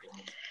Strafford.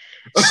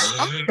 You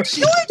were just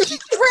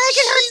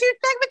dragging her 2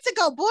 segments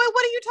ago, boy.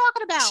 What are you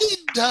talking about? She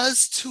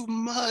does too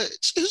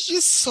much. It's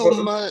just so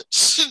much.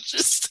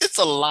 It's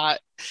a lot.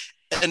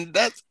 And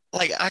that's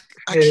like I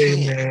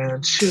Hey can't.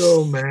 man,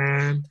 chill,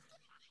 man.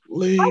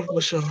 Leave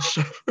Michelle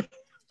Strafford.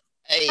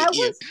 Hey, I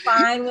was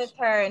fine with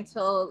her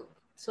until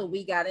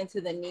we got into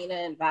the Nina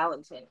and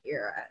Valentin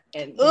era.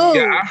 And Ooh,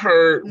 Yeah, I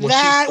heard when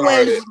that she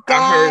started. was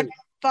god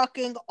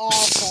fucking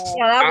awful.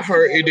 yeah, that I was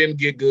heard it didn't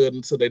get good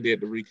until they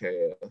did the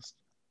recast.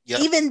 Yep.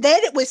 Even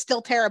then, it was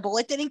still terrible.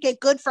 It didn't get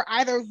good for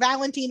either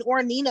Valentine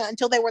or Nina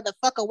until they were the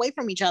fuck away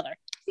from each other.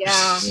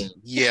 yeah.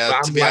 Yeah,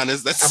 But to be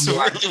honest, that's I'm really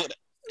like- what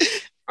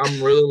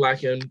I'm really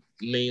liking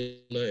Nina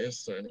and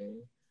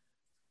Sonny.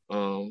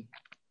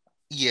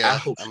 yeah. I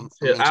hope I'm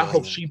I hope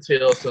enjoying she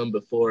tells him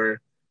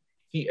before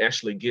he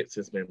actually gets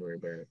his memory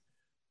back,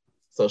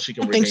 so she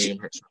can I think redeem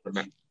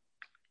herself.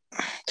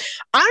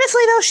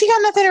 Honestly, though, she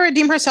got nothing to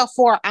redeem herself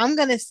for. I'm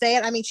gonna say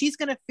it. I mean, she's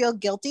gonna feel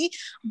guilty,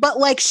 but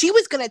like she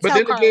was gonna But tell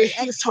then Carly.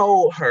 again, he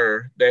told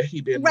her that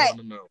he didn't Right.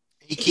 want to know.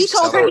 He He keeps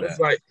told telling her her It's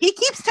that. like, He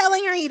keeps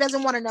telling her he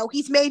doesn't want to know.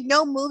 He's made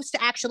no moves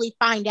to actually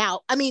find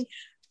out. I mean,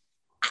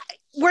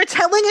 we're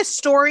telling a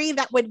story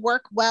that would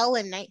work well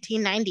in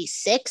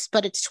 1996,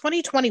 but it's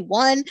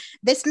 2021.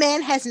 This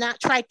man has not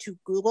tried to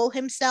Google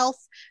himself.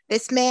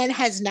 This man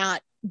has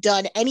not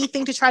done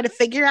anything to try to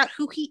figure out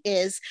who he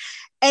is.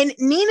 And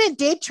Nina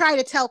did try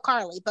to tell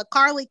Carly, but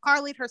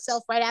Carly'd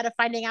herself right out of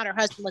finding out her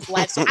husband was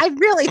alive. So I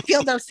really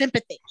feel no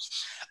sympathy.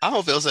 I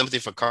don't feel sympathy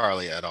for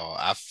Carly at all.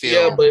 I yeah,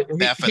 feel but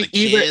bad for the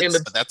even in kids,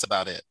 but that's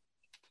about it.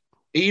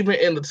 even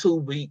in the 2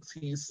 weeks,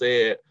 he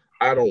said,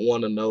 "I don't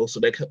want to know." So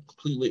that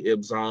completely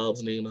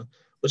absolves Nina.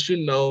 But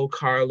you know,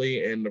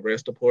 Carly and the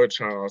rest of Port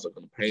Charles are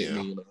gonna paint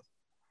Yeah. Nina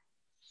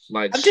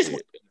like I'm just-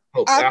 shit.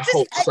 I'm I just-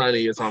 hope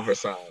Sonny is on her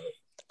side.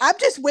 I'm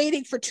just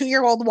waiting for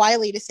 2-year-old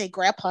Wiley to say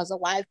Grandpa's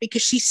alive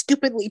because she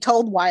stupidly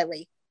told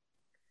Wiley.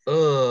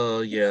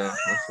 Oh yeah,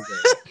 I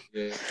forgot.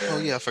 Yeah. Oh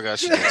yeah, I forgot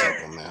she did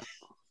talk on that.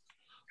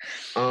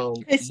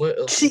 What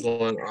else is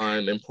going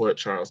on in Port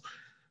Charles?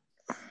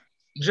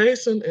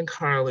 Jason and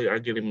Carly are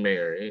getting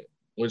married,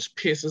 which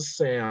pisses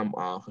Sam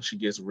off, and she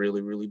gets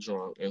really, really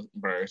drunk and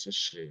burns his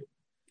shit.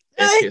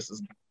 And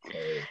pisses me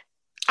off.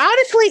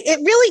 Honestly, it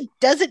really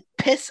doesn't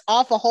piss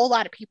off a whole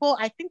lot of people.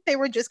 I think they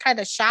were just kind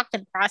of shocked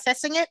and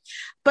processing it.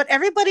 But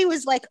everybody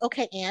was like,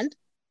 okay, and?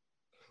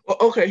 Well,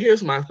 okay,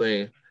 here's my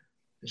thing.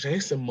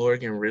 Jason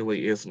Morgan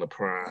really isn't a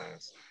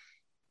prize.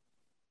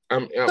 I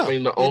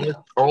mean,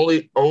 the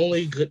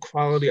only good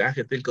quality I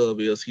can think of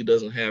is he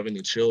doesn't have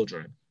any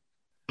children.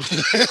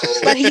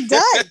 But he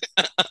does.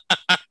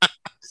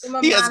 Some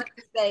of He has-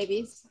 Monica's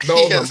babies.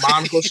 Those Yes. are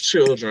Monica's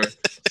children.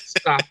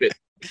 Stop it,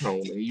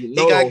 Tony. You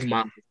know got- those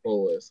Monica's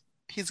boys.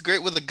 He's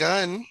great with a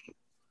gun.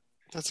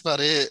 That's about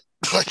it.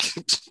 Like,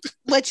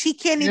 Which he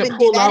can't He even can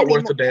do pull that out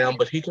worth anymore. a damn,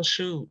 but he can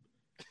shoot.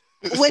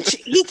 Which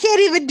he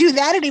can't even do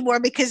that anymore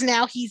because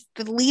now he's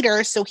the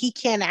leader, so he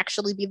can't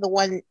actually be the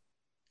one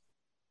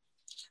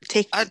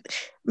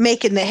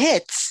making the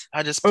hits.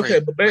 I just pray Okay,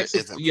 but Britt basically,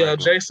 isn't yeah,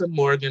 pregnant. Jason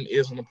Morgan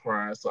isn't a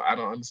prize, so I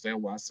don't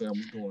understand why Sam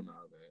was doing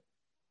all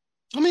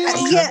that. I mean,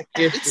 I'm Yeah.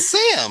 kinda iffy. it's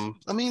Sam.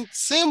 I mean,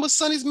 Sam was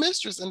Sonny's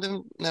mistress, and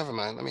then never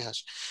mind. Let me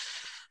hush.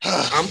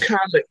 I'm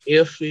kind of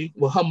iffy.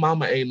 Well, her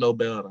mama ain't no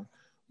better,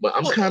 but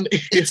I'm Well, kind of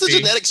It's a iffy.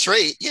 genetic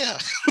trait. Yeah.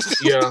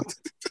 Yeah,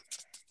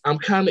 I'm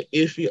kind of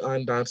iffy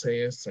on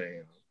Dante and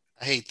Sam.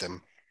 I hate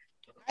them.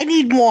 I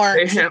need more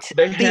They to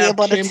have be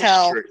able to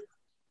tell.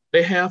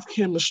 They have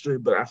chemistry,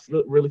 but I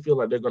really feel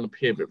like they're going to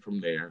pivot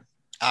from there.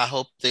 I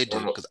hope they do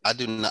Uh-huh. because I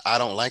do not. I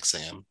don't like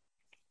Sam.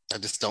 I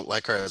just don't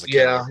like her as a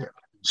Yeah, character.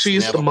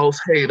 she's Never- the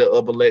most hated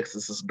of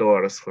Alexis's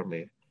daughters for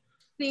me.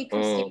 See,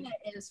 Christina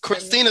is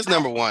Christina's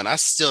number one. I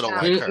still don't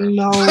like her.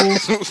 No. I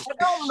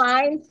don't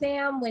mind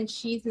Sam when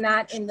she's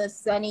not in the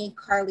sunny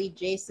Carly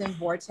Jason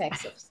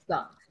vortex of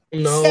stuff.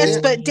 No. Yes,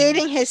 but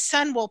dating his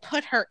son will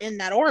put her in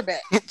that orbit.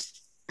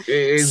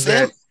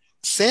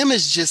 Sam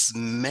is just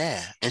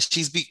meh, and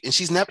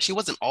she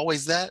wasn't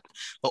always that,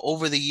 but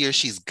over the years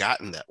she's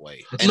gotten that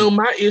way. And no,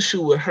 my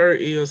issue with her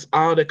is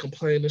all the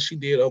complaining she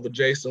did over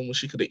Jason when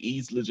she could have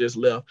easily just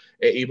left,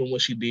 and even when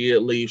she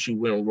did leave, she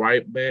went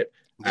right back.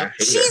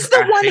 She's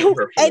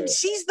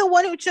the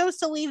one who chose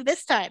to leave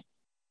this time.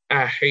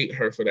 I hate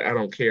her for that. I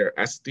don't care.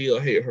 I still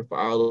hate her for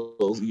all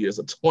those years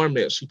of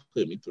torment she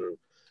put me through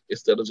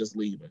instead of just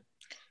leaving.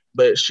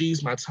 But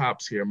she's my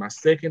top tier. My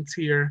second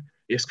tier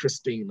is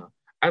Christina.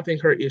 I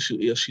think her issue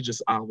is she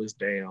just always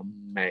damn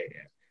mad.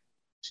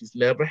 She's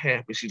never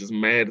happy. She's just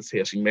mad as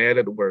hell. She's mad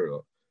at the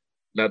world.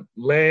 Now,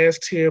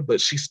 last tier, but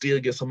she still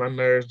gets on my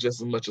nerves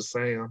just as much as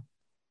Sam.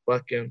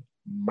 Fucking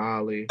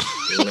Molly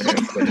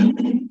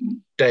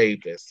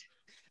Davis.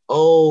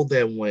 Oh,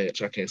 that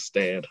wench. I can't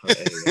stand her.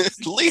 If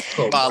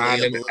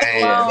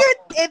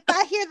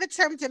I hear the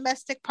term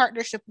domestic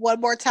partnership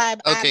one more time,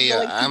 I'm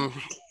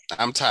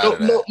tired of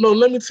that. No,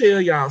 let me tell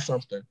y'all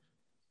something.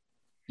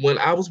 When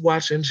I was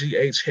watching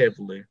GH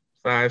heavily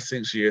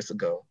 5-6 years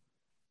ago,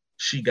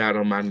 she got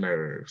on my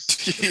nerves.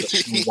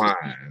 She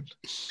whined.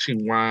 She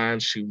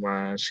whined.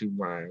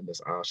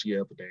 That's all she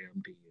ever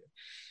damn did.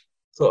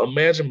 So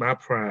imagine my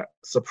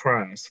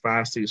surprise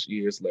 5-6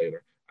 years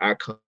later. I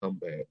come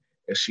back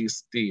and she's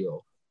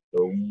still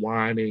the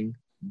whining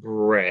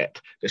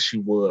brat that she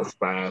was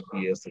 5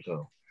 years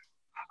ago.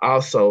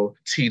 Also,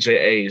 TJ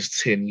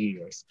aged 10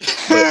 years.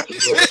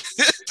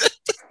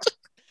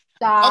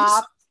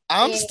 Stop.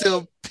 I'm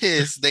still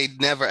pissed they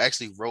never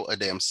actually wrote a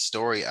damn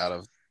story out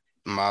of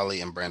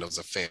Molly and Brando's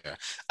affair.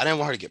 I didn't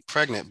want her to get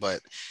pregnant,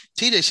 but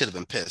TJ should have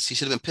been pissed. He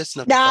should have been pissed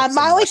enough. Nah,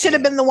 Molly should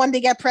have been the one to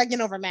get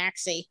pregnant over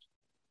Maxie.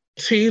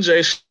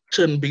 TJ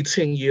shouldn't be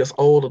 10 years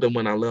older than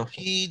when I left.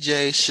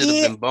 TJ should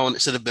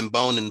have been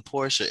boning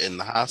Portia in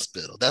the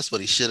hospital. That's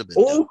what he should have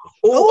been doing.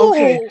 Oh,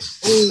 okay.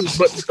 Ooh,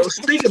 but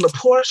speaking of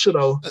Portia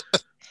though,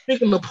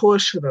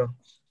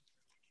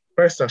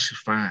 first off, she's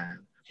fine.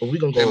 But we're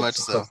gonna go over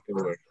to her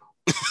story.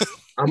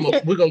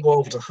 We're gonna go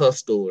over to her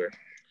story.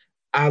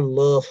 I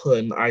love her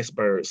in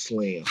Iceberg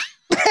Slim.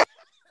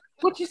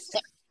 What you say?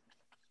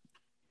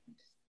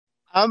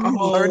 I'm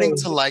learning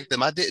to like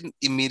them. I didn't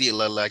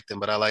immediately like them,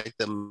 but I like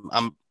them.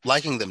 I'm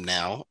liking them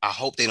now. I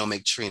hope they don't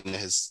make Trina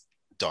his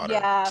daughter.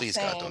 Yeah, please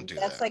same. God, don't do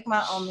That's that. like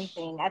my only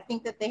thing. I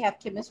think that they have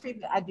chemistry,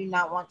 but I do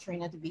not want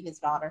Trina to be his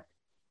daughter.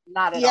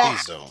 Not at all.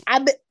 Please don't.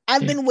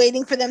 I've been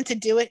waiting for them to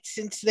do it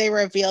since they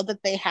revealed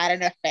that they had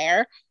an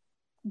affair.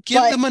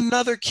 Give them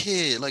another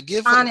kid. Like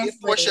give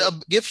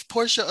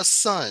Portia a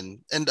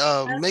son and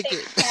make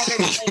it.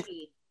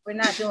 We're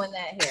not doing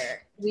that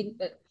here.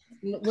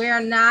 We are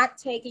not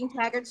taking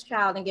Taggart's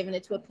child and giving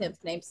it to a pimp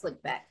named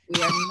Slickback.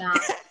 We are not.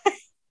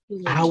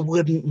 I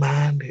wouldn't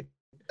mind it.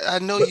 I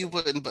know you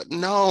wouldn't, but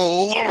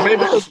no. Maybe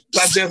because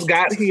I just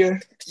got here.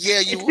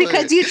 Yeah, you would.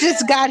 Because you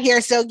just got here,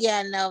 so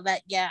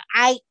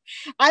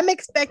I'm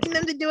expecting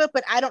them to do it,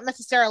 but I don't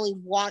necessarily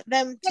want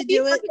them to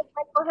do it.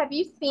 Have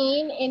you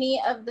seen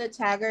any of the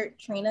Taggart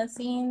Trina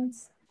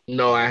scenes?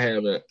 No, I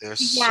haven't.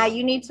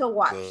 You need to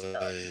watch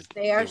those.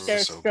 They're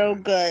so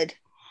good.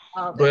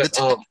 But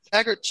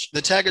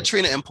the Taggart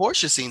Trina and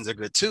Portia scenes are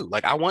good too.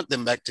 Like I want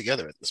them back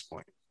together at this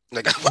point.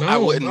 Like I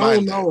wouldn't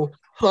mind. No,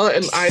 her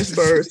and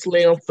Iceberg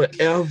Slim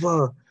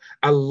forever.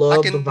 I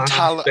love the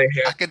vibe they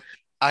have.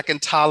 I can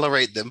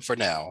tolerate them for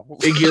now.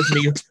 It gives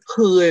me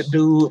hood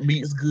dude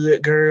meets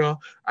good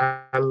girl.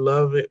 I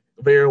love it.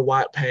 Very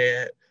white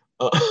pad.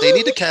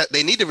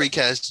 They need to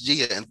recast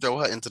Gia and throw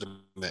her into the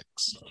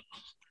mix.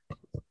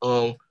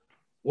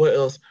 What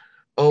else?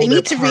 They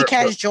need to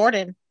recast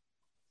Jordan.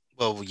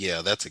 Well,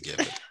 yeah, that's a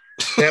given.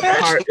 That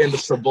part in the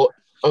Savoy.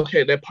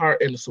 Okay, that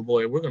part in the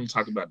Savoy. We're going to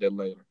talk about that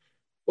later.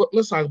 Well,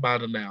 let's talk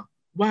about it now.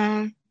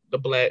 Why the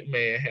black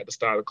man had to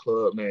start a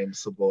club named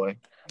Savoy?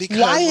 Because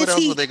what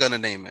else were they going to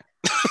name it?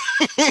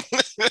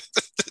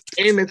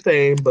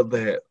 Anything but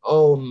that.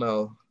 Oh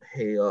no.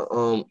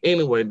 Hell.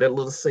 Anyway, that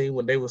little scene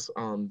when they was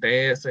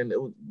dancing, it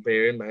was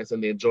very nice.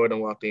 And then Jordan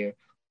walked in,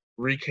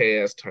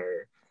 recast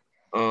her.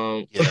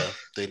 Yeah,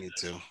 they need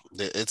to.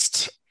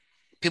 It's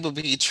people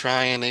be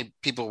trying.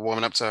 People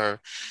warming up to her.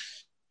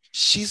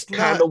 She's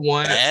not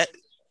bad.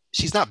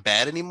 She's not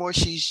bad anymore.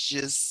 She's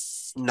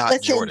just not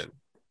Jordan.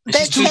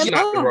 She's choosing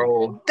not the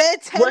role.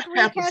 What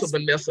happened to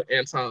Vanessa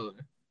Anton?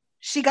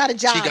 She got a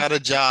job. She got a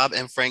job,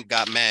 and Frank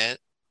got mad.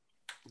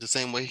 The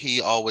same way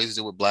he always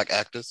do with black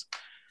actors.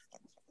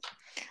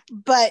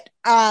 But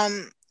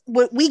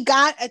we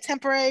got a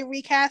temporary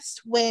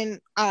recast when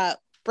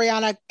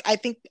Brianna, I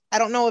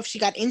don't know if she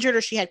got injured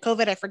or she had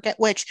COVID, I forget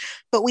which,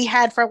 but we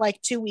had for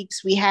like 2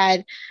 weeks, we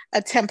had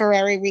a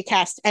temporary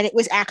recast and it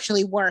was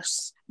actually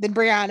worse than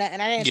Brianna,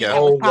 and I didn't think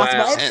that was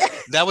possible. Wow.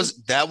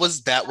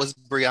 that was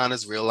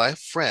Brianna's real life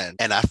friend,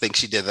 and I think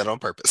she did that on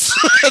purpose.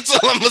 That's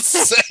all I'm gonna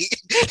say.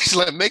 She's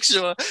like, make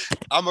sure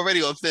I'm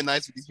already on thin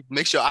ice with these people.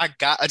 Make sure I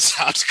got a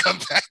job to come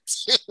back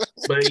to.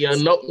 But yeah,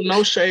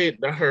 no shade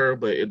to her,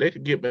 but if they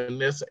could get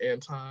Vanessa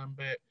and Time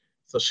back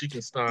so she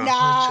can start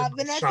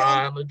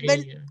shine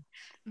again.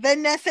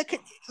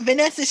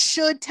 Vanessa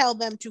should tell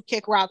them to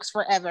kick rocks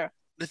forever.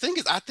 The thing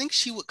is, I think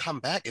she would come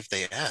back if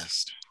they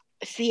asked.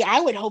 See, I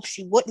would hope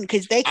she wouldn't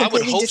because they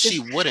completely. I would hope she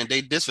wouldn't.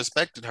 They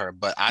disrespected her,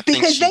 but I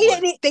think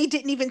they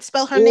didn't even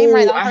spell her name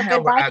right on her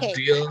goodbye cake.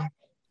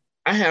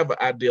 I have an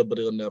idea, but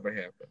it'll never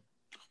happen.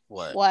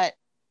 What?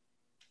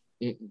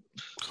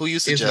 Who you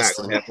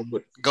suggesting?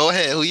 Go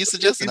ahead. Who you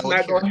suggesting? It's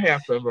not going to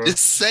happen, bro.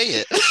 Just say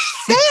it.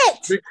 Say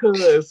it.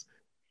 Because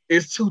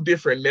it's two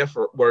different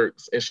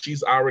networks, and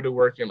she's already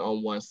working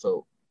on one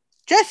soap.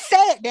 Just say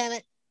it, damn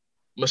it.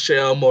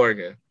 Michelle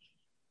Morgan.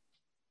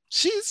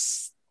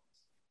 She's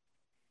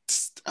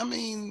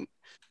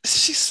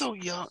so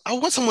young. I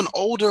want someone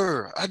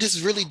older. I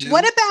just really do.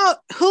 What about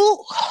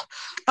who?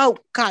 Oh,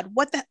 God.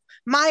 What the?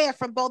 Maya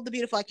from Bold the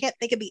Beautiful. I can't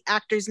think of the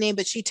actor's name,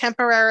 but she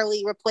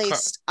temporarily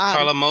replaced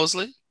Carla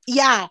Mosley?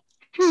 Yeah.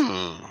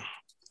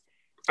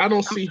 I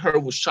don't see her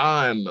with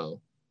Shine,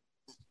 though.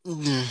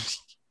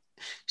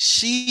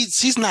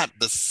 She's not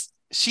the...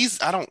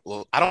 I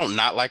don't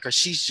not like her.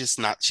 She's just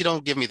not... She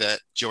don't give me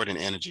that Jordan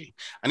energy.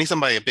 I need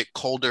somebody a bit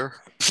colder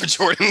for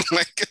Jordan.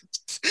 Like,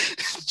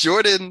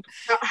 Jordan...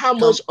 How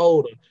much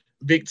older?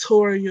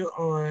 Victoria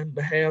on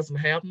The Haves and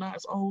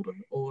Have-Nots older,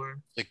 or...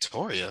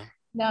 Victoria?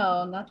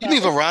 No, not that. You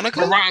mean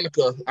Veronica?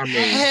 Veronica, I mean.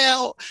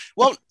 Hell,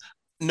 well,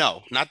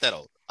 no, not that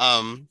old.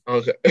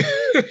 Okay.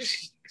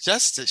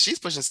 She's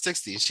pushing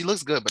 60 and she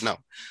looks good, but no.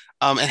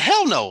 And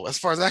hell no, as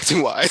far as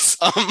acting wise.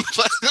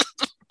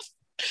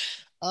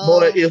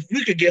 Boy, if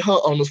we could get her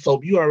on the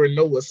soap, you already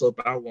know what soap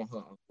I want her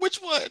on. Which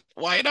one?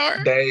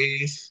 White-R?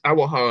 Days. I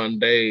want her on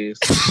Days.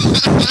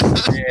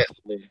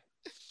 Badly.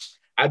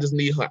 I just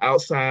need her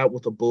outside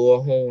with a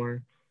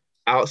bullhorn.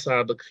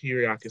 Outside the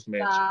Kyriakis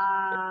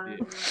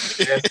mansion.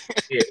 That's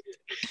it.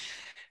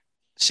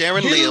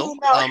 Sharon Leal.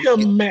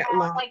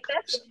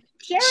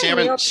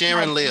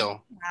 Sharon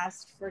Leal.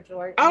 Asked for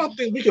Jordan. I don't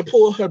think we can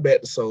pull her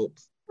back to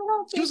soaps. I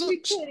don't think we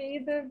could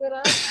either,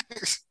 but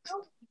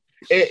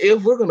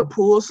if we're gonna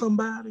pull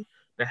somebody,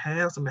 The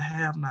Haves and the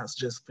Have-Nots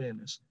just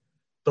finished.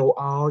 Throw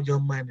all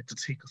your money to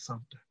Tika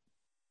Sumpter.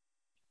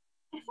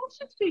 I think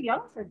she's too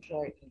young for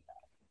Jordan.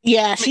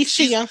 Yeah, she's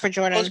too young for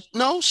Jordan.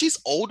 No, she's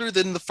older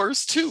than the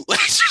first two.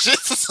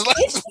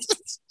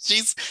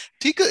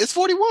 Tika is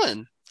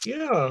 41.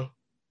 Yeah.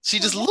 She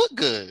just looked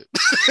good.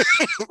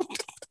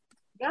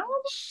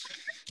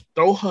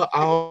 Throw her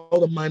all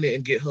the money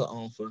and get her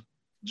on for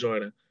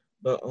Jordan.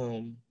 But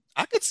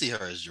I could see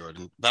her as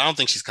Jordan, but I don't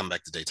think she's coming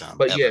back to daytime.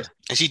 But ever. yes.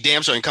 And she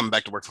damn sure ain't coming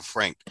back to work for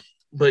Frank.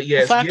 But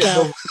yes,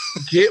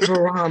 get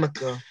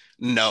Veronica.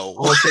 No.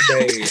 On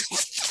today.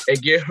 And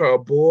get her a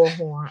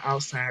bullhorn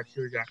outside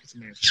Kyriakis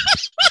mansion.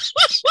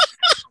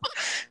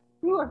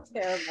 You are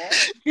terrible.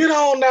 You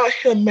don't know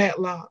him,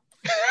 Matlock.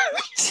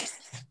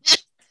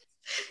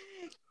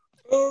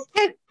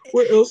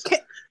 What else?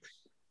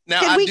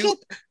 Now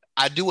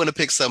I do want to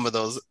pick some of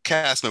those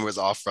cast members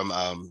off from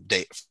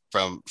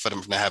from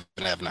the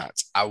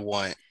Have-Nots. I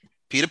want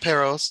Peter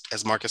Peros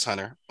as Marcus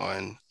Hunter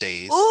on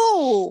Days.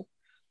 Ooh,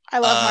 I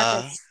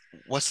love Marcus.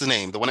 What's the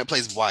name? The one that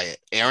plays Wyatt.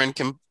 Aaron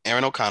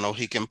O'Connell.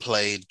 He can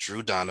play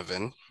Drew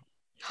Donovan,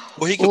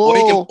 or he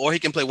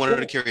can play one of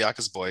the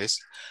Kyriakis boys.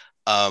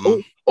 I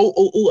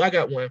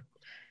got one.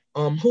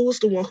 Who was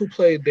the one who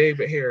played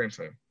David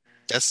Harrington?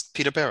 That's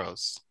Peter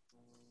Peros.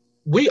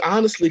 We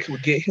honestly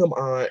could get him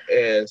on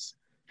as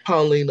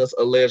Paulina's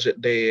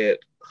alleged dead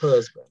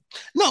husband.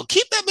 No,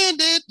 keep that man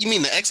dead. You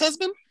mean the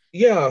ex-husband?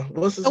 Yeah.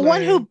 What's his name? The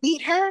one who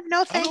beat her?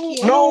 No, thank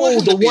you. No,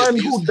 the one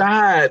who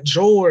died.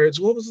 George.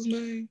 What was his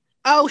name?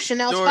 Oh,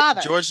 Chanel's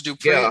father. George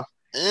Dupree. Yeah.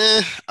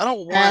 I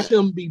don't want... Have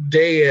him be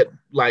dead,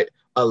 like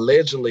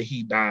allegedly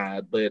he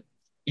died, but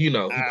he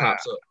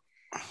pops up.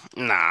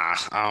 Nah,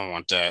 I don't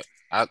want that.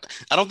 I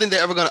don't think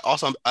they're ever gonna.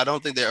 Also, I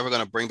don't think they're ever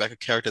gonna bring back a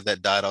character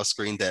that died off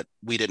screen that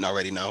we didn't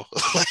already know.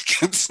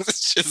 Like it's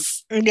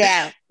just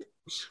yeah.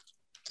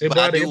 But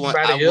I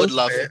would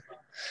love it.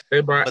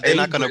 But they're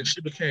not gonna.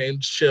 She became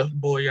Chef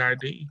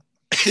Boyardee.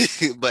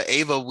 But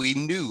Ava, we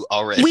knew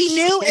already. We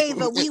knew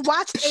Ava. We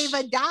watched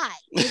Ava die.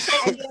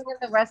 Again, with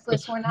the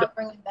Restless, we're not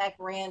bringing back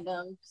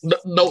randoms.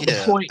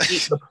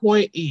 The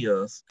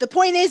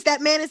point is that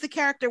man is the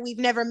character we've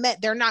never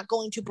met. They're not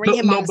going to bring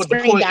him on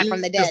screen back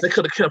from the dead. They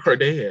could have kept her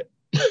dead.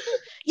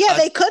 Yeah,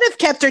 they could have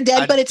kept her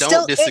dead, but it's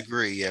still. I don't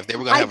disagree. If they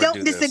were going to have her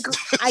do this.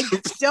 I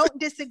don't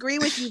disagree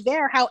with you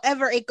there.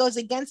 However, it goes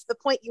against the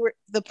point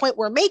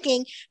we're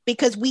making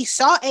because we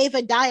saw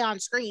Ava die on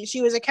screen.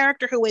 She was a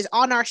character who was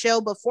on our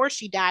show before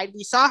she died.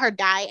 We saw her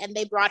die, and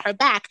they brought her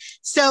back.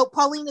 So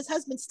Paulina's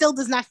husband still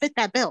does not fit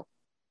that bill.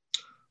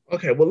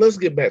 Okay, well, let's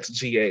get back to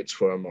GH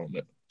for a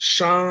moment.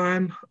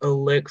 Sean,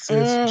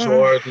 Alexis,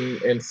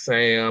 Jordan, and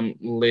Sam,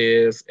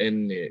 Liz,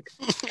 and Nick.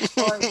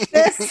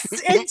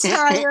 This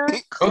entire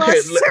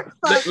let's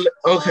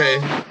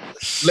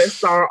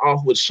start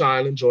off with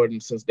Sean and Jordan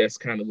since that's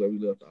kind of where we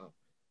left off.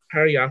 How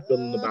are y'all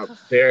feeling about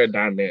their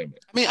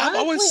dynamic? I mean,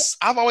 Honestly-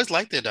 I've always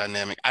liked their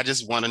dynamic. I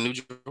just want a new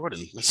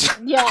Jordan.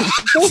 Yeah,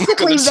 It's basically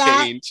gonna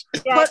that. change.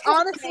 Yeah, But I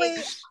honestly,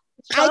 think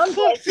I Sean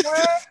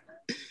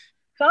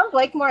can't.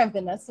 Blakemore and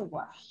Vanessa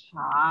were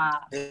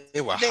hot.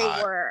 They were They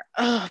hot. were,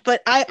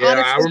 but I Yeah,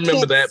 I honestly remember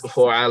can't. that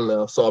before I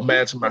left. So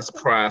imagine my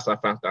surprise. I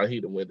found out he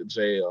done went to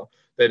jail.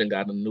 They done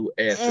got a new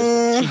actress,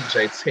 Mm.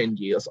 TJ 10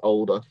 years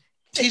older.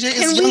 TJ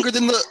Can is we- younger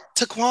than the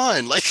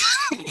Taquan. Like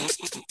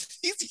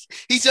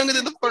he's younger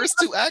than the first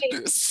two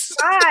actors.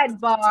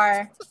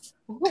 Sidebar.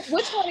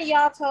 Which one of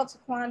y'all told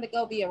Taquan to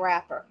go be a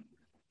rapper?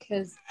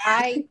 Because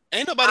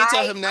Ain't nobody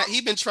tell him that.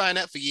 He's been trying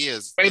that for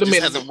years. Wait It a just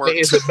minute. hasn't worked.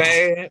 Is it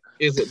bad?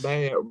 Is it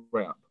bad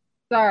rap?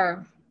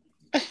 sir,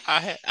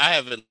 I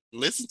haven't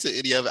listened to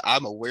any of it.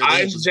 I'm aware that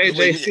he Ice was JJ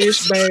doing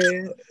Fish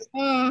it.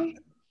 bad.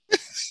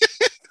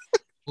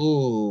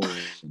 Ooh.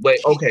 Wait,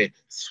 okay.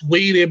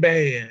 Sweetie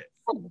bad.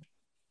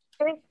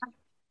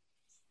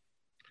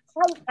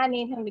 I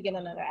need him to get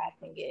another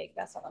acting gig.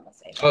 That's all I'm gonna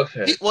say.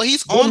 Okay.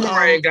 He's on.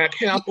 Boomerang got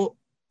canceled.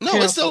 No,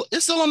 it's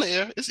still on the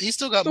air. He's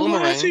still got So why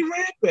Boomerang. is he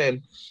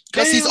rapping?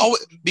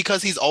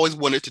 Because he's always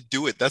wanted to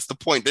do it. That's the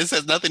point. This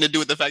has nothing to do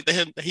with the fact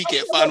that he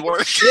can't find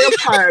work.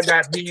 Empire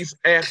got these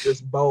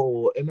actors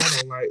bold, and I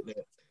don't like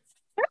that.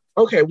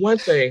 Okay, one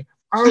thing.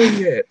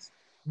 Ariette,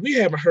 we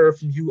haven't heard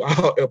from you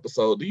all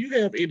episode. Do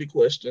you have any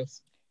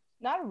questions?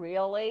 Not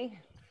really.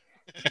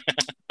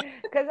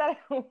 Because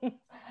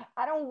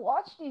I don't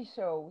watch these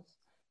shows.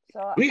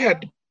 So We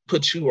had to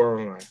put you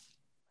on.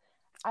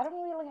 I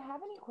don't really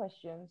have any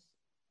questions.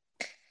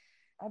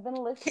 I've been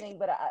listening,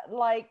 but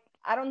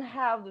I don't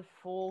have the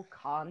full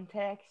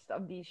context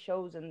of these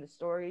shows and the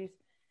stories,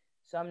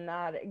 so I'm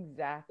not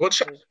exactly. Well,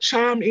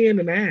 chime in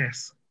and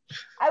ask.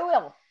 I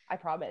will. I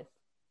promise.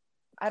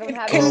 I don't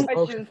have Can- any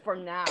questions for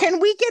now. Can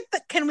we get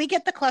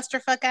the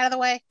clusterfuck out of the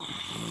way?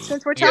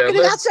 Since we're talking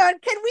about Sean,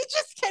 can we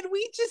just get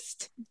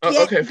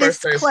okay, this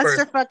first things first.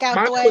 clusterfuck out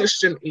My the way?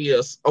 question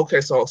is,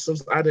 okay, so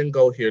since I didn't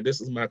go here,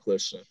 this is my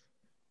question.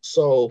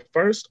 So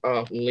first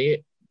off,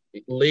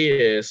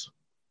 Liz,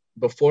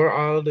 before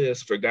all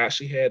this, forgot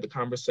she had the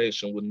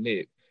conversation with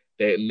Nick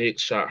that Nick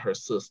shot her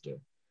sister.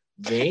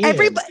 Then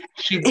Everybody,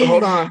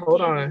 hold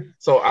on.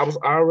 So I was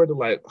already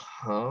like,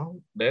 huh?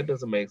 That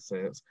doesn't make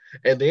sense.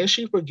 And then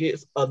she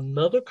forgets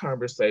another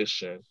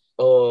conversation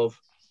of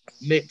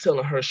Nick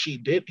telling her he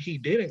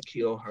didn't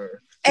kill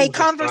her. a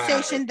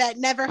conversation that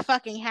never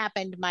fucking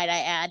happened, might I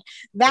add.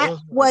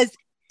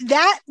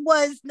 That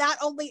was not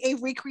only a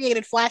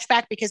recreated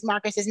flashback because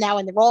Marcus is now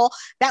in the role.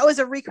 That was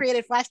a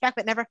recreated flashback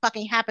that never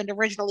fucking happened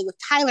originally with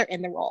Tyler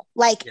in the role.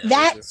 Like they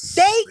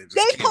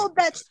pulled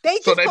that. They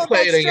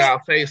played in y'all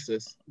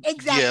faces.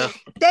 Exactly. Yeah.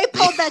 They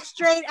pulled that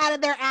straight out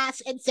of their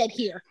ass and said,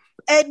 "Here."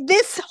 And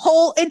this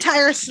whole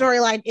entire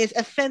storyline is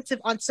offensive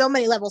on so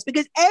many levels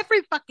because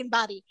every fucking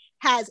body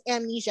has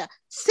amnesia.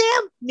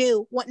 Sam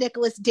knew what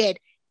Nicholas did.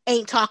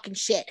 Ain't talking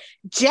shit.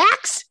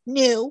 Jax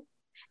knew.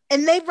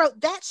 And they wrote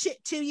that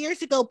shit 2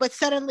 years ago, but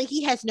suddenly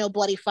he has no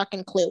bloody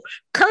fucking clue.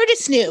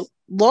 Curtis knew.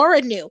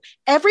 Laura knew.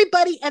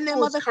 Everybody and their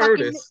motherfucking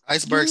Curtis?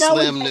 Iceberg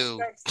Slim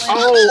knew.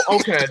 Oh,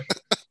 okay.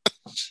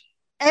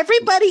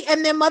 Everybody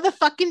and their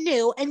motherfucking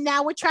knew, and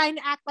now we're trying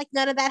to act like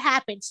none of that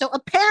happened. So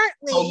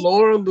apparently,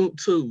 Laura knew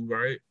too,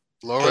 right?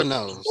 Laura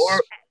knows.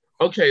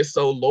 Okay,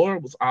 so Laura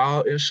was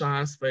all in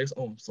Sean's face.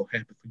 Oh, I'm so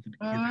happy for you to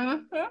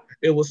get it.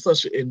 It was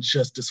such an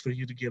injustice for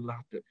you to get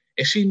locked up,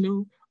 and she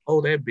knew. Oh,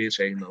 that bitch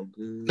ain't no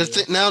good.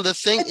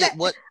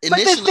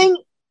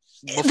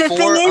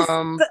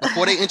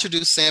 Before they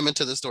introduced Sam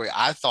into the story,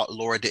 I thought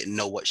Laura didn't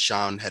know what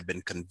Sean had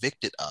been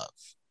convicted of.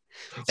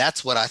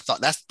 That's what I thought.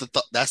 That's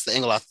the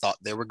angle I thought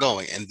they were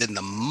going. And then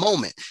the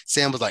moment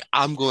Sam was like,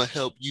 "I'm going to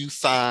help you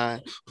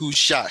find who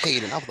shot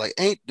Hayden," I was like,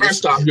 "Ain't this?"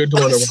 First off, you're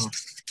doing it wrong.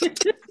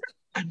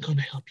 I'm going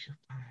to help you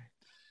find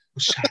who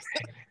shot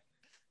Hayden.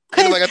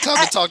 Ain't nobody got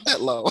time to talk that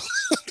low.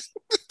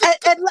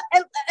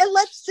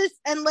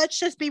 and let's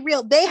just be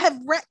real. They have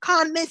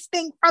retconned this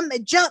thing from the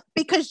jump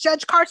because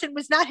Judge Carson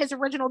was not his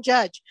original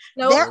judge.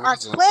 Nope. There are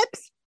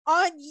clips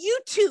on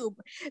YouTube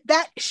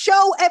that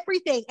show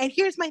everything. And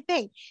here's my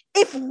thing: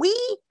 if we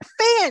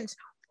fans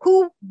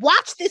who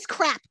watch this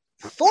crap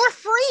for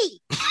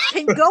free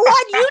can go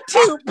on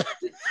YouTube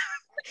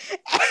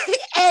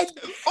and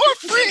for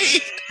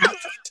free.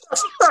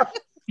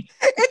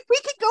 If we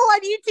can go on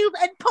YouTube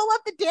and pull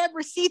up the damn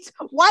receipts,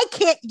 why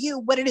can't you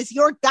when it is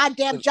your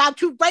goddamn job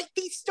to write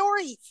these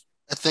stories?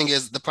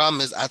 The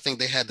problem is, I think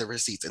they had the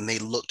receipts and they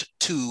looked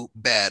too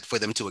bad for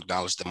them to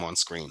acknowledge them on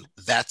screen.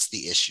 That's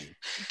the issue.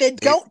 Then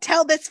don't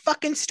tell this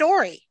fucking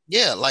story.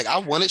 Yeah, like I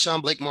wanted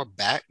Sean Blakemore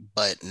back,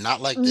 but not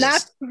like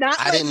this.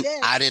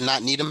 I did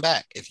not need him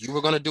back. If you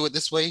were going to do it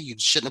this way, you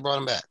shouldn't have brought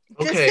him back.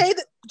 Okay.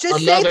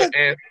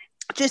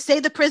 Just say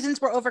the prisons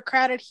were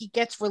overcrowded. He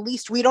gets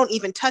released. We don't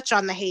even touch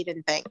on the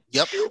Hayden thing.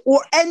 Yep.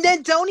 And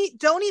then don't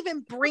even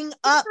bring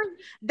up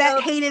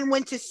that Hayden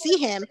went to see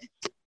him.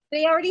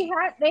 They already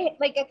had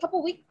a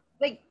couple weeks.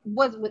 Like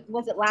was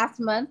it last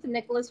month?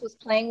 Nicholas was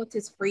playing with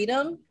his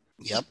freedom.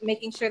 Yep.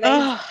 Making sure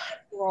that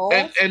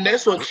and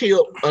that's what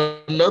killed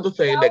another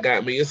thing that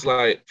got me. It's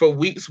like for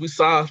weeks we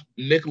saw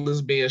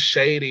Nicholas being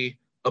shady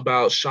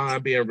about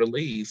Sean being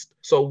released.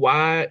 So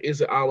why is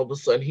it all of a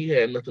sudden he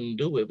had nothing to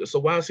do with it? So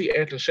why is he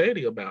acting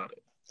shady about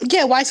it?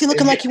 Yeah, why is he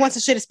looking like he wants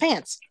to shit his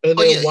pants? And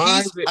then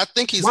why I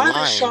think he's why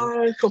lying. did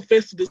Sean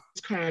confess to this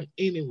crime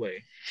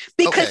anyway?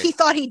 Because he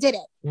thought he did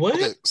it. What?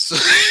 Okay, so,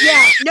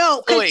 Yeah,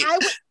 no, because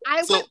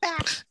I So- went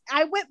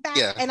back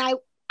Yeah. and I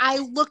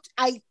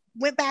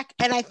went back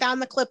and I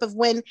found the clip of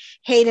when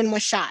Hayden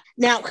was shot.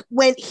 Now,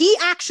 when he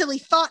actually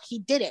thought he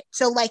did it,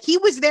 so like he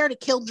was there to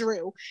kill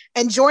Drew,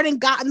 and Jordan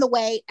got in the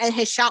way, and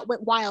his shot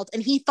went wild,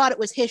 and he thought it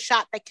was his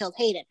shot that killed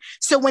Hayden.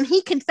 So when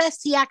he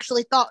confessed, he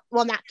actually thought,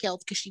 well, not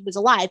killed because she was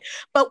alive,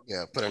 but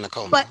put her in a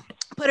coma. But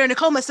put her in a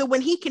coma. So when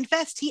he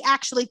confessed, he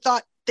actually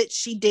thought that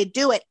she did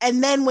do it.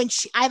 And then when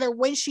she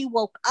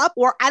woke up,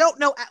 or I don't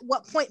know at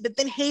what point, but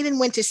then Hayden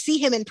went to see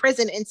him in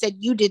prison and said,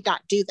 "You did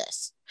not do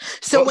this."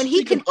 So when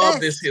he confessed,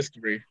 of this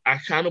history, I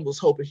kind of was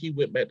hoping he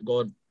went back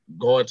to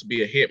going to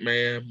be a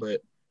hitman,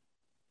 but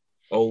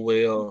oh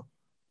well.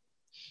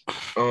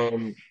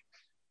 Him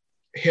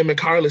and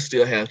Carly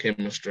still have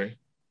chemistry.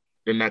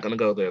 They're not gonna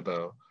go there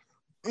though.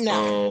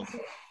 no.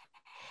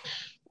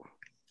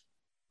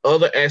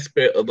 Other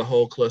aspect of the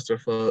whole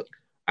clusterfuck,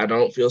 I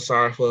don't feel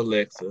sorry for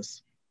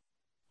Alexis.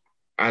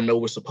 I know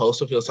we're supposed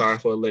to feel sorry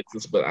for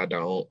Alexis, but I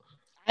don't.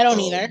 I don't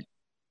either.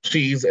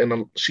 She's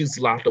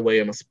locked away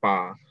in a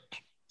spa.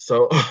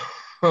 So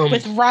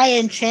with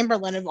Ryan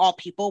Chamberlain of all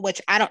people,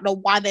 which I don't know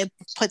why they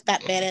put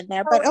that man in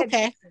there, but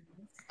okay.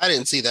 I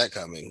didn't see that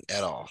coming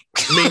at all.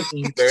 Me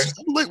either.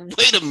 I'm like,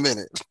 wait a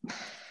minute.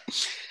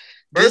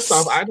 First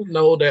off, I didn't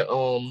know that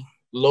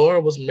Laura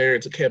was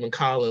married to Kevin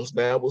Collins.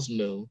 That was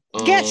new.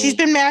 Yeah, she's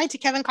been married to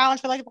Kevin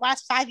Collins for like the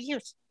last 5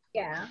 years.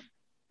 Yeah.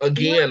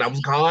 Again, I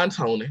was gone,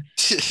 Tony.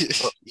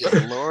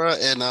 Yeah,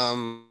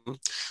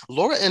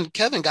 Laura and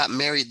Kevin got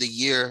married the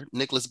year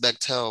Nicholas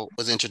Bechtel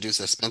was introduced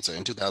as Spencer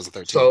in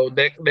 2013. So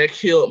that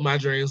killed my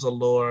dreams of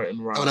Laura and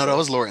Robert. Oh no, that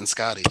was Laura and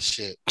Scotty.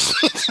 Shit.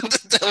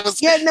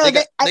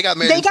 They got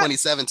married in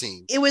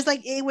 2017. It was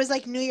like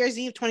New Year's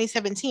Eve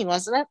 2017,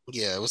 wasn't it?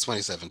 Yeah, it was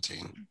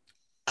 2017.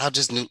 I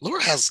just knew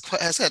Laura has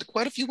had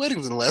quite a few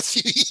weddings in the last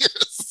few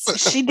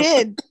years. She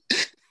did.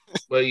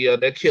 But yeah,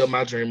 that killed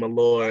my dream of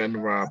Laura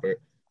and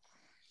Robert.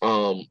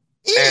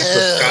 As for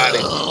Scotty,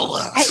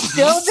 I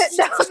know that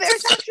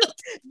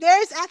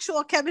there's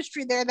actual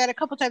chemistry there that a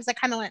couple times I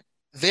kind of went.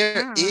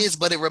 There is,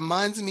 but it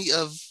reminds me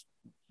of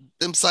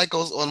them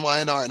psychos on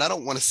YNR, and I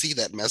don't want to see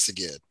that mess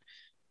again.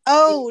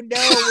 Oh no!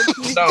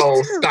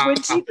 No, stop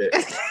it!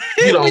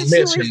 You don't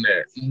mention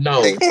that.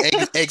 No,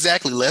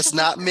 exactly. Let's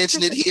not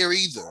mention it here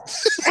either.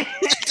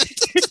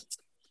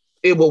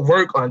 It will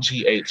work on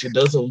GH. It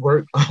doesn't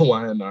work on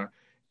YNR.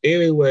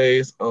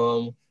 Anyways,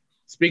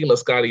 speaking of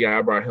Scotty,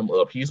 I brought him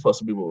up. He's supposed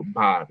to be with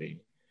Bobby,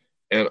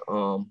 and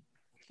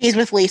he's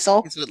with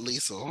Liesel. He's with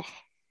Liesel.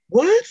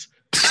 What?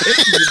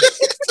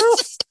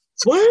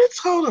 What?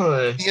 Hold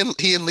on. He and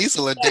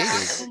Liesel are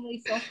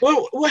dating.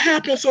 What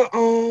happened to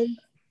Oh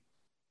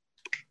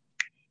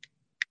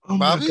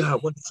Bobby? my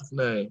God, what's his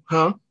name?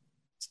 Huh?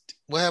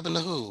 What happened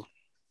to who?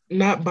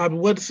 Not Bobby.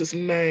 What is his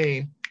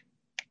name?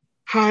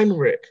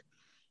 Heinrich.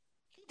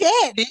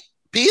 Dead.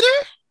 Peter?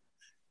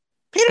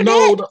 Peter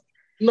no, dead.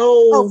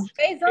 No,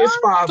 Faison? his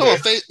father.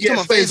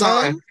 Yes,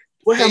 Faison.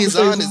 What happened to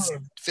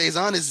Faison?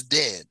 Faison is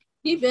dead.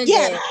 He been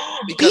dead.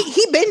 Because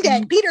he been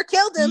dead. Peter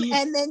killed him,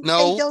 and then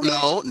no.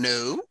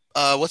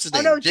 What's his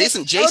name? No,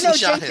 Jason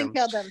shot him.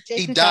 Killed him.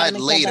 He died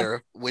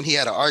later when he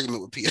had an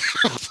argument with Peter.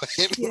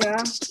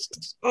 Yeah.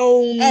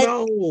 Oh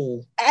no!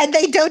 And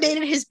they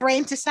donated his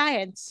brain to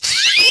science.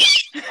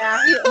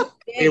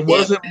 It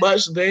wasn't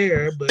much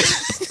there, but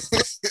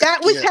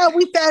that was how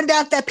we found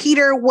out that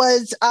Peter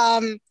was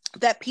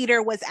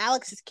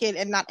Alex's kid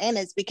and not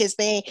Anna's, because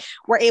they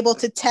were able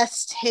to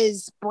test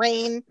his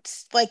brain.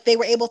 Like they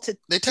were able to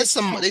test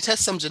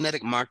some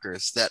genetic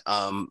markers that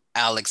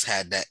Alex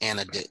had that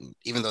Anna didn't,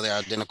 even though they're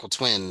identical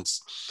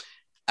twins.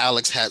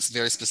 Alex has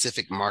very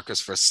specific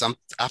markers for it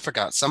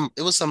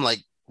was some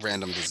like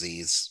random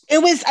disease.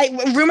 It was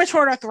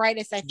rheumatoid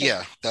arthritis, I think.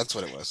 Yeah, that's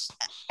what it was.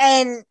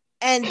 And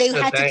they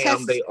had to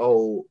test. They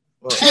old.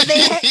 And they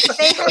had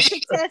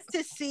to test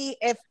to see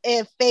if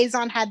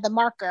Faison had the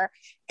marker,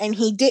 and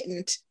he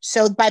didn't.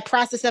 So by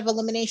process of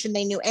elimination,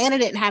 they knew Anna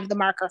didn't have the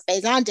marker,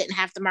 Faison didn't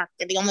have the marker.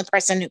 The only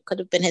person who could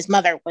have been his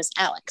mother was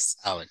Alex.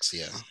 Alex,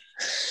 yeah.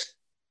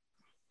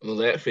 Well,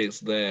 that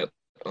fixed that.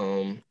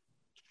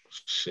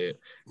 Shit.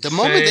 The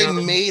moment they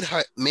made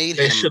him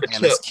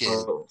Anna's kid.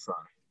 Oh, sorry.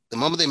 The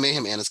moment they made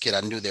him Anna's kid,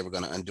 I knew they were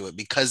going to undo it,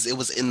 because it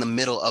was in the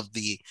middle of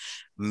the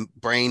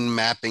brain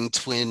mapping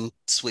twin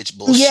switch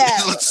bullshit. Yeah.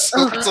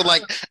 so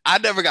like, I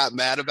never got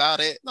mad about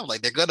it. I'm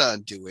like, they're going to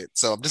undo it.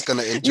 So I'm just going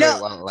to enjoy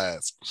it while it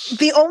lasts.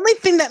 The only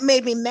thing that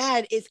made me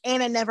mad is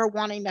Anna never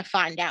wanting to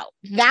find out.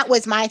 That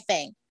was my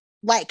thing.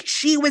 Like,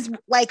 she was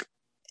like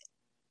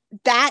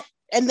that,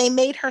 and they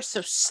made her so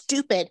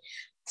stupid.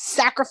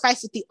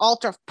 Sacrifice at the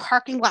altar of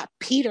parking lot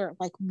Peter.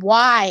 Like,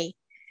 why?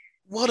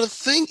 Well, the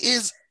thing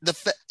is,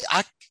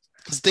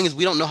 Because the thing is,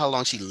 we don't know how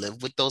long she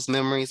lived with those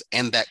memories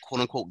and that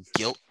quote unquote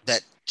guilt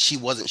that she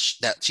wasn't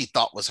that she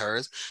thought was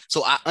hers.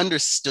 So I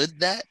understood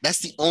that. That's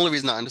the only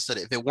reason I understood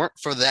it. If it weren't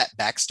for that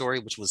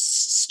backstory, which was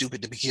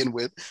stupid to begin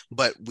with,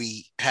 but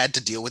we had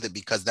to deal with it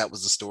because that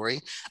was the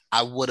story,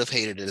 I would have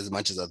hated it as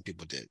much as other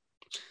people did.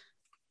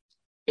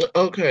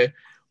 Okay.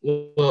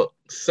 Well,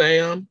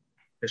 Sam,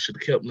 they should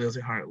have kept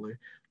Lindsay Hartley.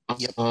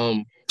 Yep.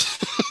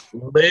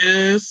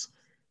 Liz,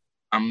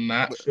 I'm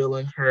not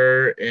feeling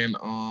her and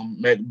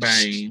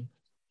McBain.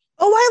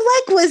 Oh,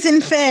 I like Liz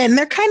and Finn.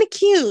 They're kind of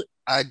cute.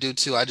 I do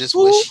too. I just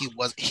wish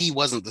he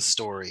wasn't the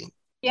story.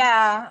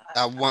 Yeah.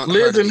 I want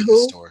Liz her to and be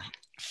who? the story.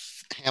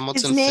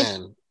 Hamilton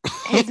Finn.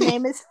 His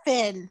name is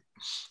Finn.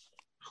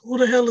 Who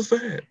the hell is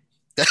that?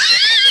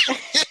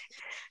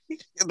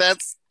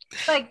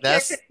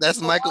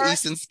 That's Michael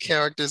Easton's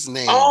character's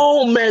name.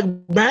 Oh,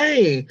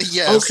 McBain.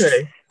 Yes.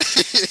 Okay.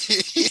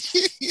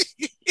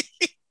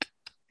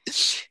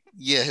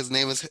 Yeah, his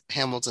name is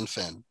Hamilton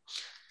Finn.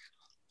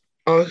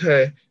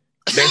 Okay.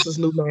 That's his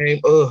new name.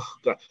 Oh,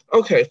 God.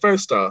 Okay,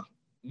 first off,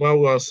 while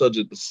we're on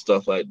subject of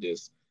stuff like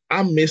this,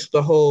 I missed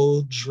the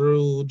whole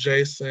Drew,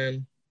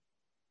 Jason,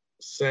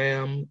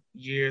 Sam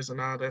years and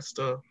all that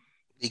stuff.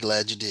 Be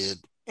glad you did.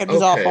 It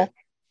was awful.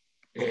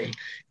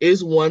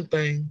 It's one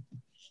thing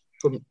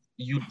for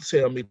you to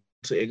tell me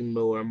to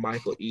ignore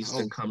Michael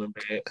Easton coming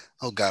back.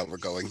 Oh, God, we're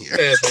going here.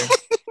 7,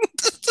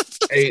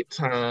 8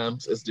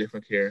 times as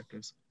different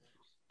characters.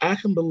 I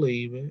can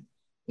believe it.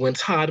 When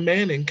Todd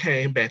Manning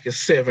came back as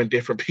 7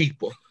 different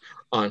people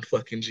on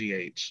fucking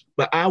GH.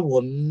 But I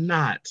will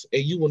not,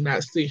 and you will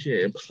not sit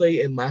here and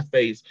play in my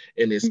face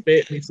and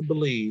expect me to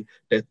believe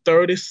that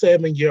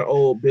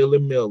 37-year-old Billy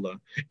Miller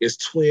is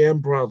twin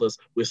brothers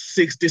with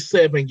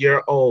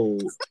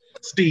 67-year-old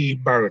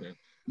Steve Burton.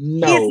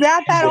 No. He's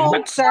not that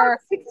old, sir.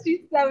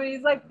 67,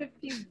 he's like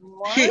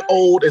 51. He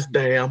old as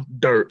damn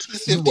dirt.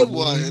 He's You will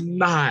 51.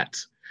 not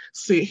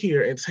sit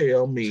here and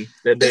tell me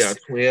that they are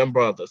twin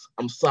brothers.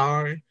 I'm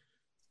sorry.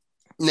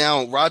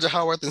 Now, Roger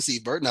Howarth and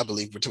Steve Burton, I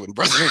believe, were twin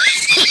brothers.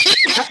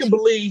 I can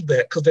believe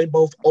that because they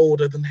both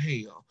older than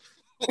hell.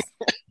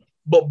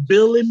 But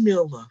Billy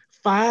Miller,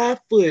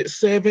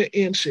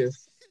 5'7"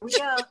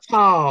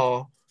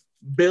 tall,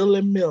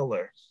 Billy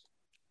Miller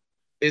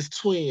is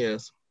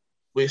twins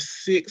with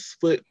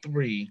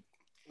 6'3".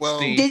 Well,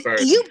 Steve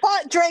Burton. You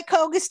bought Drake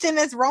Hogestyn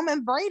as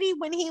Roman Brady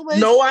when he was...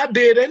 No, I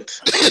didn't.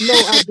 No,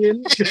 I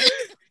didn't.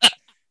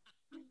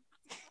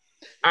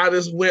 I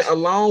just went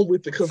along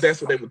with it because that's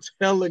what they were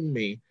telling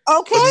me.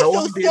 Okay,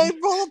 no, so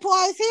same rule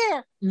applies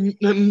here.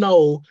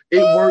 No,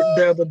 it worked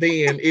better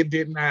then. It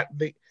did not.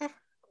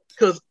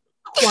 Because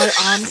quite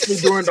honestly,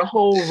 during the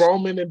whole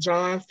Roman and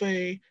John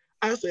thing,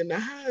 I said, now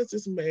how is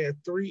this man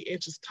 3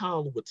 inches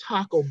taller with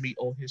taco meat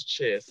on his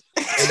chest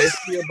and they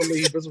still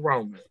believe it's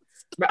Roman?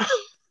 Now,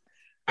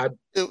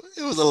 it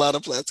was a lot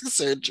of plastic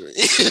surgery.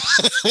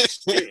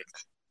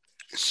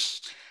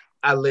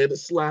 I let it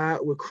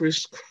slide with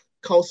Chris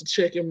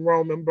Kosachek and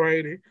Roman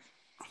Brady.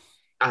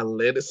 I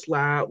let it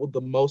slide with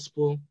the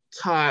multiple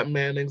Todd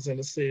Mannings in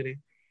the city,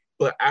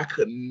 but I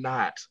could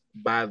not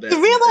buy that. You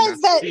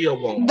realize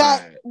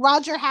that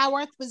Roger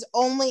Howarth was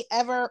only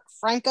ever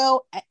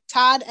Franco,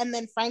 Todd, and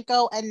then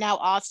Franco, and now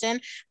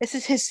Austin. This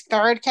is his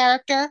 3rd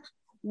character,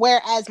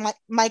 whereas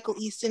Michael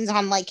Easton's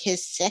on like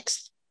his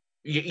 6th.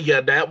 Yeah,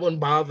 that one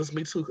bothers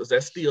me too because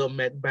that's still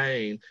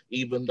McBain,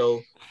 even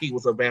though he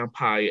was a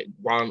vampire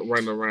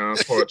running around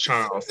Port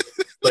Charles.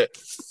 But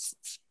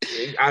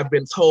I've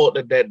been told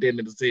that didn't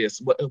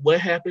exist.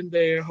 What happened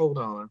there? Hold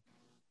on,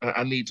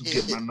 I need to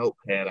get my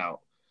notepad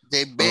out.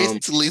 They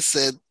basically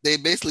said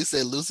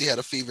Lucy had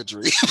a fever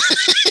dream,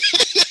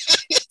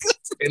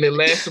 and it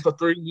lasted for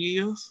 3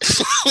 years.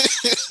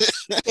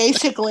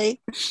 Basically,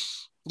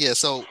 yeah.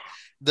 So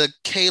the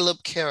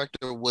Caleb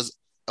character was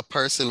a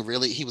person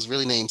he was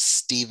really named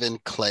Stephen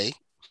Clay,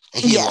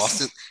 and he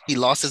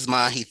lost his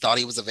mind. He thought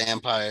he was a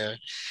vampire,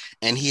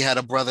 and he had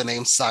a brother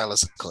named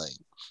Silas Clay,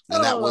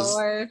 and that was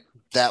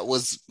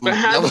But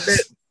how did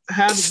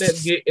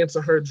that get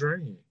into her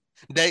dream?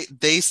 They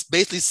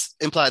basically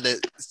implied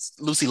that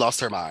Lucy lost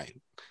her mind.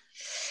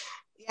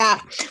 Yeah,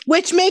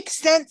 which makes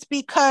sense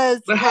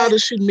because. But how did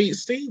she meet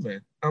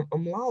Steven?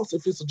 I'm lost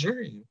if it's a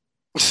dream.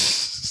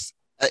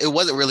 It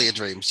wasn't really a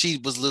dream. She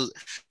was.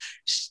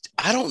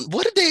 I don't.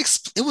 What did they?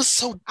 It was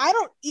so.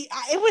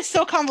 It was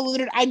so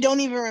convoluted. I don't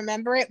even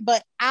remember it.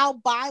 But I'll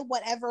buy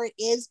whatever it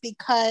is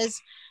because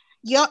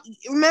you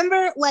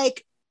remember,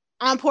 like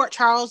on Port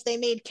Charles, they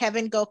made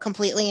Kevin go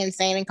completely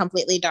insane and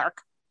completely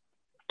dark,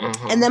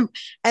 and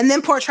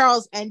then Port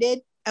Charles ended,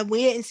 and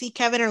we didn't see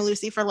Kevin or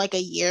Lucy for like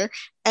a year,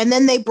 and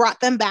then they brought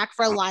them back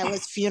for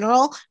Lila's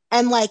funeral,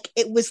 and like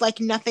it was like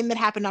nothing that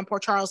happened on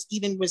Port Charles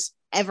even was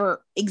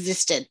ever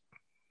existed.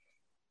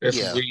 It's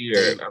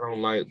weird. I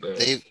don't like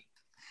that.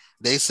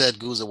 They said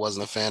Guza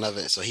wasn't a fan of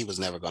it, so he was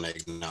never going to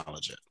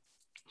acknowledge it.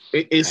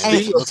 It's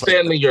still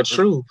standing your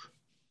truth.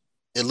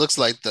 It looks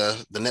like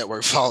the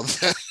network followed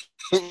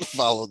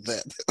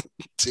that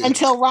too.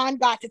 Until Ron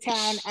got to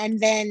town, and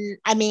then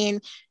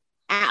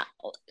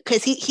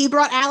because he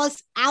brought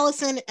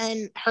Allison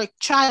and her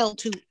child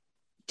to.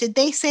 Did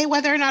they say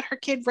whether or not her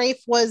kid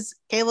Rafe was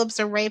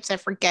Caleb's or Rafe's? I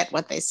forget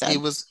what they said. He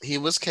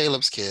was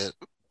Caleb's kid.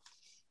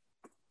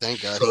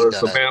 Thank God So he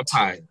it's died. a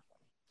vampire.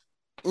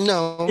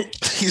 No,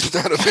 he's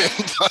not a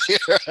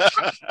vampire.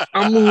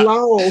 I'm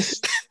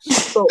lost.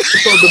 So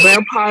the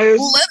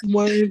vampires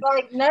went.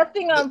 Like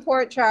nothing on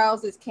Port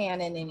Charles is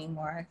canon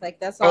anymore. Like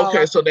that's all.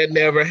 Okay, so that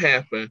never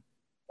happened.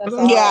 That's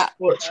all. Yeah.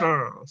 Port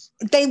Charles.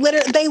 They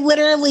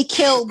literally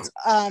killed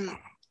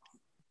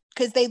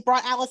because they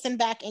brought Allison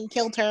back and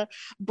killed her,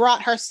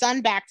 brought her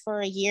son back for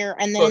a year,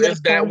 and then So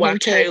is that why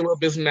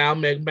Caleb is now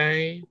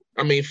McBain?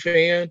 I mean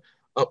Finn.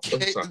 Oh,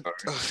 I'm sorry.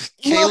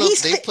 Caleb,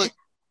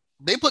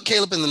 they put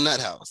Caleb in the nut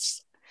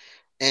house,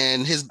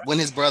 and when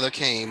his brother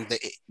came,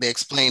 they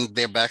explained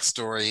their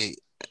backstory,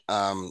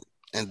 and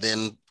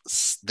then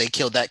they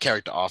killed that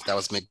character off. That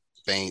was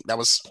McBain. That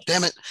was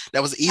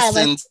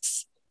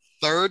Easton's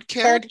third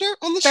character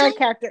on the show. Third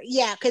character,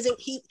 yeah, because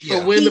he.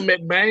 So when did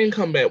McBain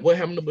come back? What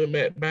happened to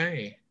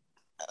McBain?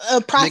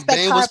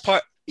 McBain was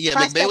part. Yeah,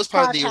 McBain was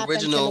part of the Park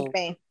original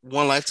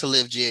One Life to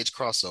Live GH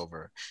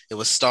crossover. It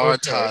was Star,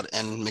 Todd,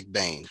 and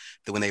McBain.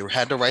 That when they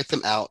had to write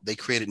them out, they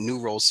created new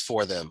roles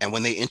for them. And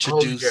when they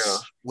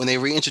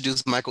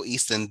reintroduced Michael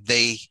Easton,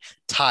 they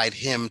tied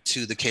him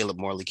to the Caleb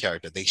Morley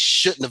character. They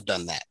shouldn't have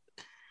done that.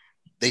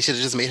 They should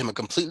have just made him a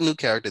completely new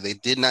character. They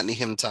did not need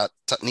him to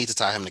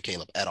tie him to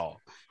Caleb at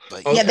all.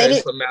 But yeah, they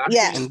did.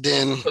 And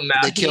then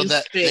they killed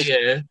that.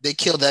 They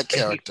killed that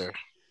character.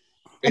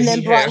 And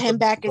then brought him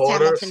back as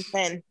Hamilton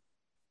Finn.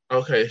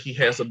 Okay, he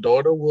has a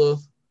daughter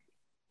with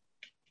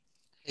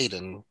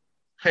Hayden.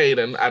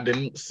 I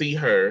didn't see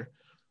her.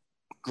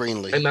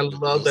 Greenlee. And I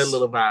love that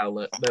little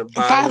Violet. That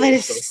Violet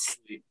is so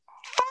sweet.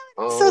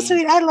 So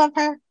sweet. I love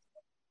her.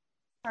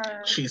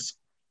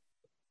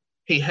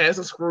 He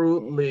hasn't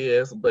screwed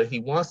Liz, but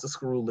he wants to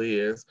screw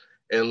Liz.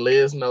 And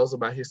Liz knows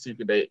about his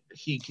secret that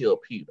he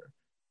killed Peter.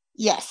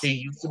 Yes. He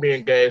used to be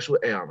engaged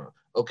with Anna.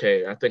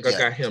 Okay, I think I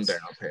got him down,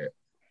 Pat.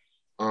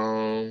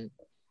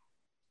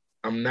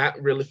 I'm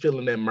not really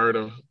feeling that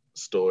murder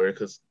story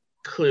because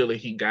clearly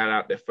he got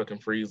out that fucking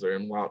freezer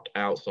and walked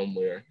out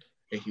somewhere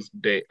and he's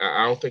dead.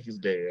 I don't think he's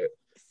dead.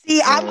 See,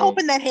 I'm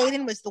hoping that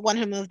Hayden was the one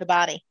who moved the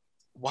body.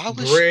 Why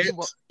was she?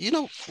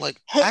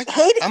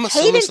 I'm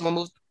assuming someone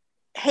moved.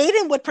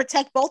 Hayden would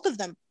protect both of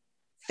them,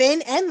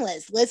 Finn and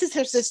Liz. Liz is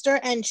her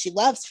sister and she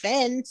loves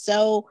Finn,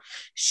 so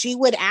she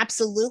would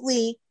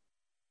absolutely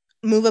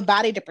move a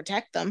body to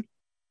protect them.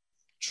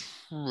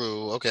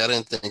 True. Okay, I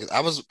didn't think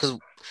because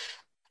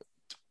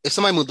if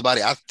somebody moved the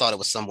body, I thought it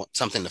was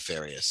something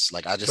nefarious.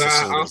 Like I just. But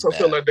I also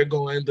feel like they're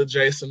going the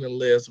Jason and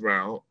Liz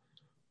route,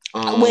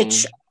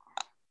 which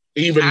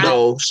even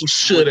though she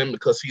shouldn't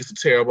because he's a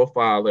terrible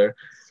father,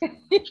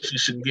 she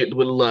should get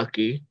with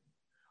Lucky.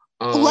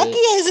 Lucky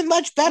isn't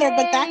much better,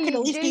 but that could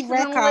at least be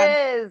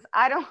retconned.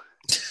 I don't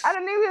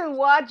even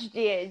watch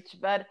GH,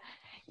 but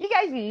you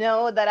guys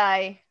know that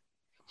I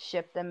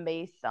ship them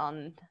based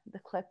on the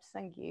clips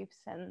and gifs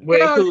and.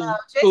 Wait,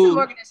 Jason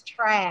Morgan is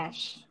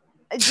trash.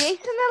 Jason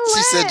and Liz.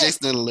 She said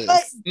Jason and Liz.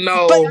 But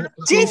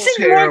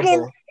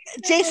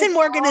Jason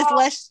Morgan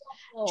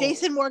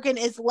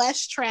is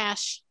less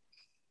trash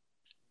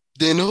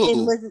than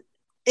who?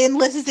 In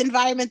Liz's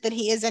environment than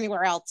he is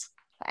anywhere else.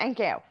 Thank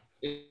you.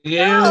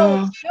 Yeah.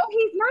 No,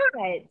 he's not.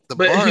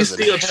 But he's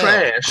still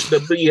trash.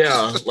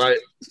 Again,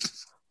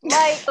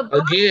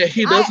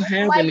 he doesn't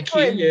have any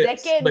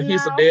kids, but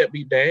he's a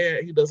deadbeat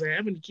dad. He doesn't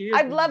have any kids.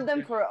 I've loved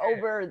them for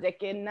over a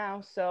decade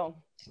now, so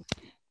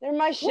they're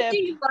my ship. What do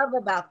you love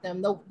about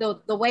them?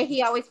 The way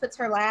he always puts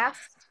her last.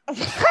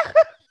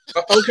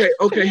 Okay.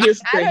 Here's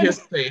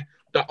the thing.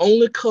 The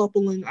only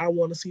coupling I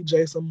want to see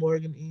Jason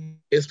Morgan in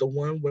is the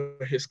one where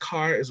his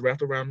car is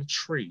wrapped around a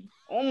tree.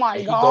 Oh my God!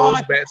 He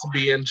goes back to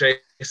being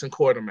Jason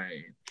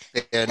Quartermain.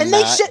 They're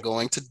not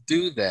going to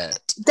do that.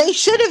 They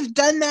should have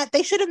done that.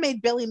 They should have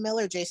made Billy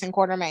Miller Jason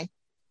Quartermain.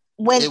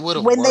 It would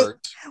have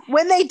worked.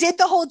 When they did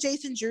the whole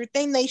Jason Drew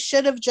thing, they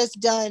should have just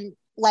done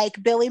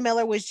like Billy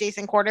Miller was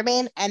Jason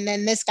Quartermain, and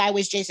then this guy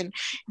was Jason,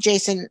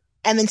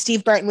 and then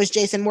Steve Burton was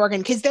Jason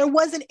Morgan, because there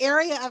was an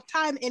area of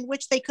time in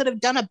which they could have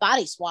done a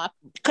body swap.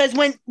 Because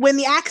when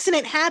the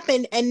accident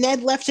happened and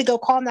Ned left to go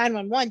call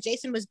 911,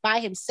 Jason was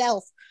by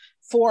himself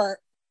for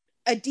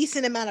a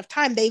decent amount of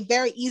time. They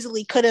very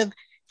easily could have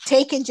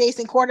taken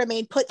Jason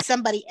Quartermain, put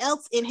somebody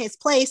else in his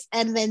place,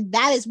 and then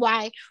that is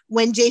why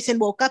when Jason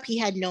woke up, he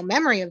had no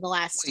memory of the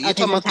last of his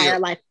entire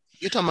life.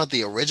 You're talking about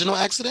the original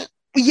accident?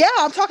 Yeah,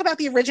 I'm talking about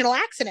the original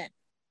accident.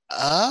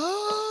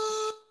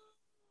 Oh,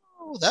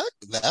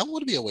 that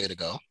would be a way to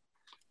go.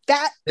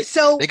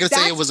 They could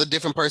say it was a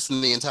different person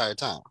the entire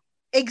time.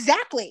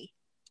 Exactly.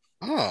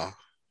 Oh,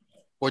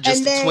 or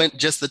just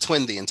the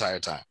twin the entire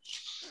time.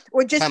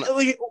 Or just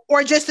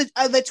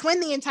the twin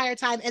the entire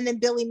time, and then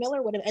Billy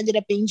Miller would have ended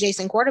up being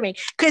Jason Quartermain.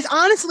 Because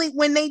honestly,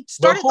 when they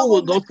started, but who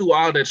would go through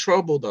all that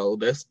trouble though?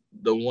 That's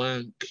the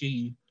one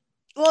key.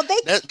 Well,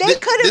 they could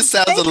have. This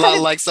sounds a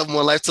lot like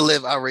Someone Life to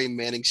Live, Irene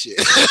Manning shit.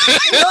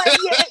 Well,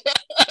 yeah.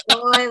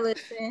 Boy,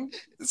 listen.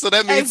 So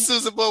that means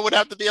Susan Boyle would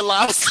have to be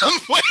alive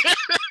somewhere.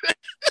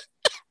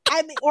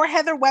 I mean, or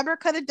Heather Weber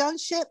could have done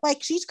shit.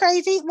 Like, she's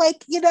crazy.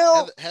 Like, you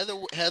know,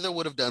 Heather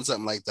would have done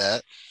something like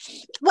that.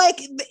 Like,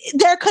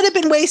 there could have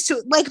been ways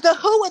to, like, the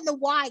who and the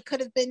why could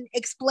have been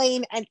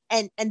explained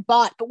and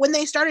bought. But when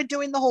they started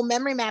doing the whole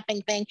memory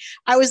mapping thing,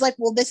 I was like,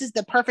 well, this is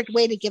the perfect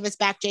way to give us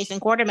back Jason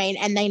Quartermaine,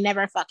 and they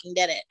never fucking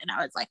did it. And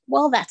I was like,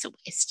 well, that's a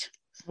waste.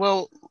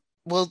 Well,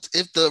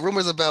 if the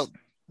rumors about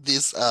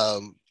this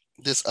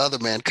other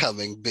man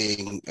coming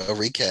being a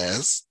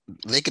recast,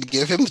 they could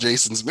give him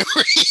Jason's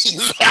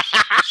memories.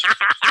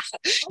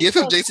 Give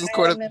him Jason's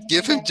Quartermain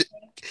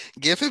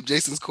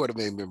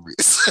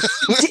memories.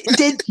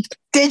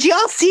 Did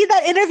y'all see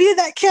that interview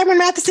that Cameron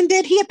Matheson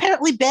did? He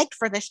apparently begged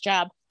for this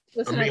job.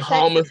 I mean,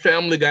 Home and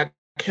Family got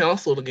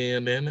canceled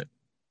again, didn't it?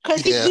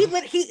 Because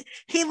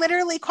he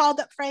literally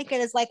called up Frank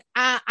and is like,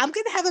 I'm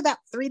going to have about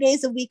 3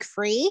 days a week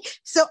free.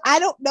 So I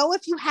don't know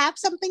if you have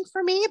something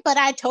for me, but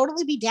I'd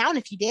totally be down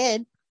if you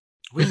did.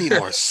 We need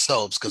more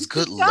soaps, because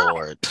good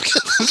Lord.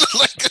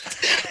 Like,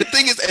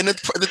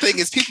 the thing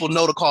is, people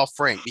know to call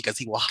Frank because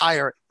he will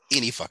hire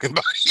any fucking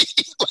body.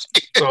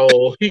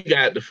 So he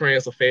got the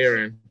Friends Affair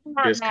and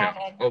discount.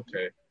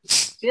 Okay.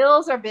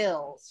 Bills are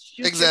bills.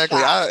 Shoot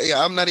exactly.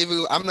 I'm not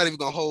even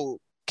gonna hold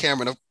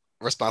Cameron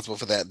responsible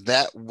for that.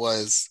 That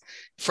was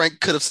Frank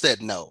could have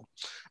said no,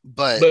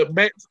 but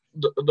back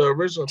to the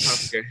original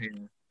topic at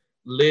hand.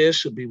 Liz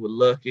should be with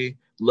Lucky.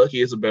 Lucky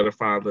is a better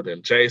father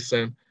than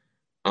Jason.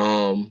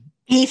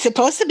 He's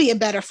supposed to be a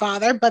better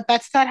father, but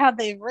that's not how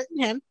they've written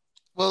him.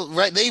 Well,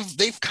 right,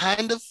 they've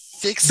kind of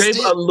fixed They've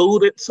it.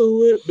 alluded to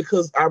it,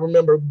 because I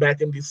remember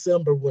back in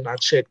December when I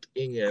checked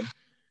in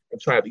and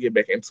tried to get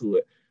back into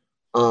it.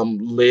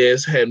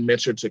 Liz had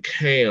mentioned to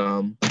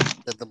Cam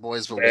that the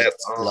boys were with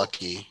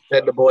Lucky.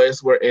 That the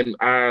boys were in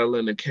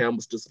Ireland, and Cam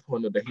was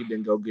disappointed that he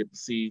didn't go get to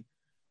see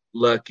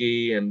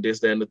Lucky and this,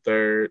 that, and the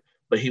third.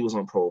 But he was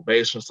on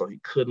probation, so he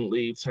couldn't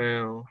leave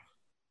town.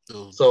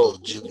 So,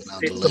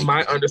 to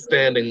my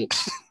understanding,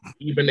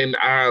 even in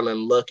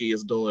Ireland, Lucky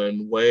is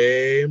doing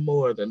way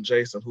more than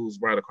Jason, who's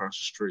right across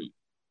the street.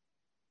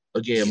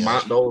 Again,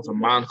 those are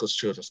Monica's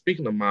children.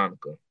 Speaking of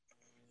Monica.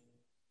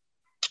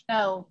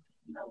 No.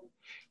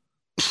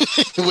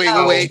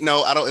 Wait.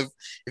 No, I don't.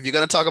 If you're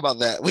gonna talk about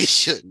that, we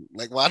shouldn't.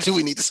 Like, why do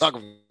we need to talk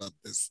about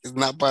this? It's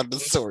not part of the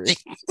story.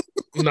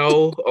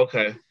 No.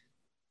 Okay.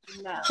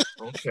 No.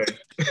 Okay.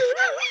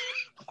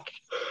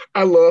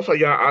 I love how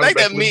y'all. Like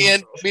that me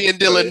and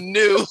Dylan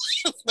knew.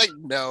 Like,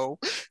 no.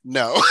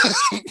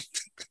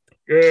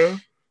 Yeah.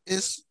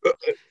 It's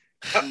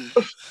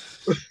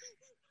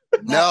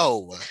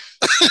no.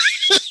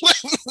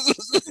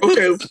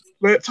 Okay,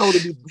 let Tony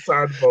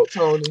decide to vote.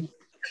 Tony.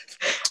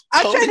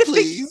 Tony,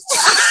 please.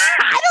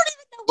 I don't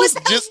even know what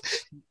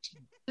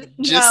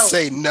just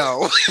say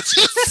no.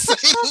 Just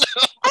say no.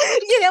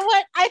 You know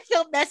what? I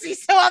feel messy,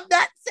 so I'm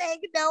not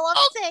saying no. I'm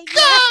saying God.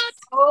 yes.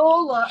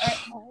 Oh, Lord.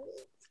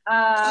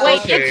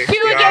 Wait, Okay, it's 2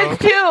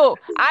 against 2.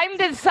 I'm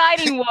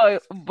deciding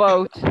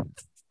vote.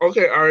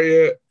 Okay,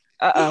 Aria.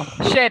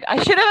 Shit,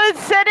 I should have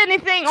said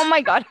anything. Oh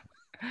my God.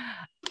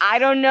 I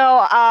don't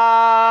know.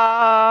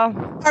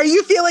 Are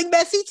you feeling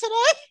messy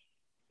today?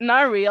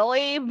 Not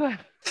really, but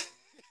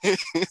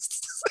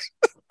Just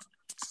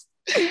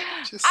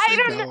I say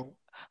don't no. know.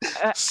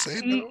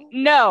 Say no.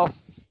 No.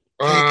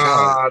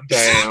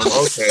 Damn.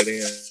 Okay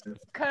then.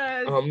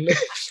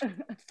 Cause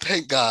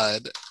Thank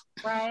God.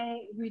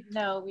 Right? We're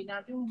not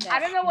doing that. I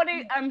don't know what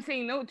I'm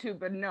saying no to,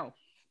 but no.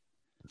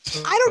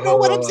 I don't know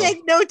what I'm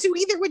saying no to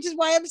either, which is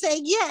why I'm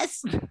saying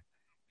yes.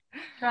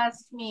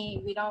 Trust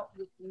me, we don't.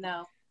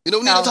 No. You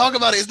don't need to talk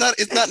about it.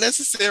 It's not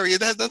necessary.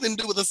 It has nothing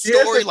to do with a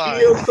Yes, storyline.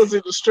 it is, because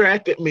it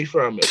distracted me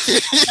from it.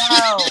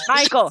 No.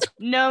 Michael,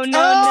 no. No.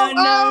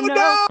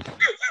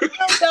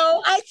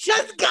 I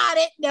just got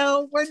it.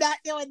 No, we're not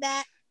doing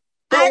that.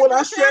 But when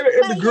I said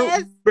it in the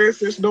group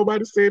message,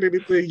 nobody said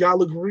anything.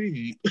 Y'all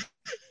agreed.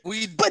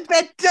 But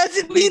that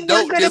doesn't mean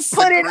we're going to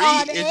put it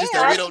on It's air. just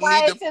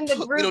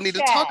that we don't need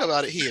to talk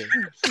about it here.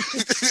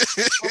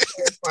 Okay,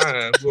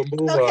 fine. We'll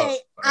move on. Okay,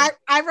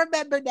 I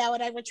remember now,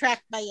 and I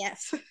retract my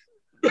yes.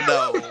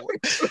 No.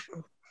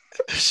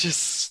 It's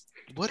just,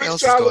 what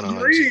else is Y'all going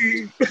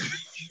agreed. on?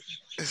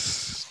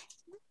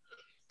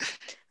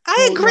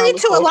 I agree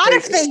to a lot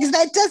of okay. things.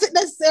 That doesn't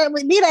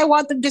necessarily mean I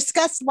want them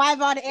discussed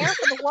live on air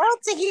for the world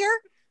to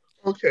hear.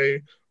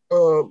 Okay.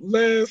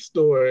 Last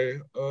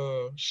story.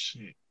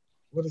 Shit.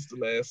 What is the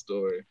last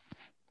story?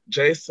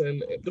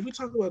 Jason. Did we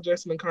talk about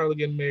Jason and Carla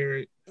getting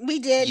married? We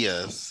did.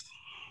 Yes.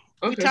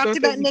 Okay, We talked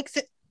about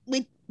Nixon.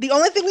 The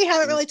only thing we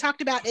haven't really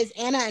talked about is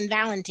Anna and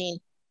Valentine.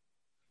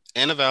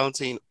 Anna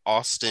Valentine,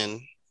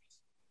 Austin.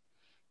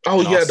 Oh,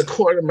 and yeah, Austin. the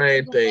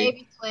Quartermain thing.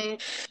 Baby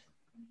switch.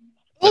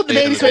 Oh, the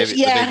baby switch,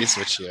 yeah. The baby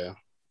switch, yeah.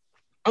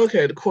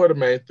 Okay, the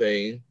Quartermain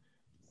thing.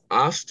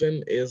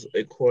 Austin is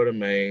a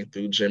Quartermain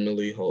through Jimmy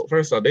Lee Holt.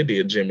 First off, they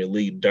did Jimmy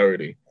Lee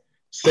dirty.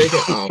 Second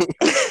off,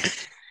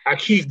 I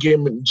keep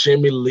getting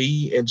Jimmy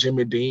Lee and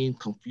Jimmy Dean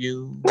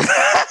confused.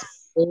 As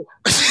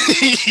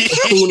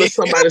soon as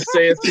somebody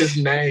says his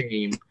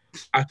name,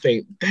 I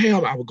think,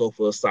 damn, I would go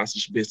for a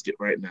sausage biscuit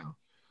right now.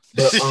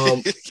 But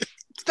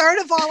third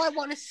of all, I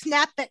want to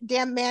snap that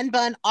damn man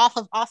bun off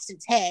of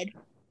Austin's head.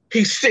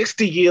 He's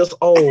 60 years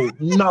old.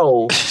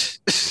 No.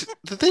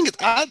 The thing is,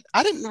 I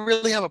didn't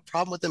really have a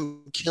problem with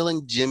them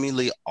killing Jimmy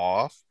Lee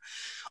off,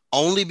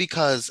 only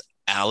because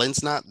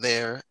Alan's not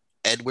there,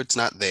 Edward's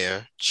not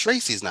there,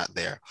 Tracy's not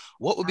there.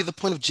 What would be the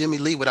point of Jimmy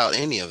Lee without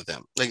any of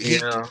them? Like,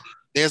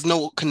 there's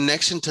no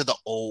connection to the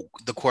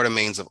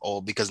Quartermaines of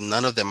old because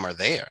none of them are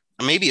there.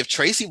 Maybe if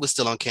Tracy was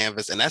still on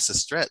canvas, and that's a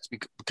stretch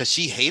because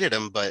she hated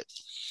him, but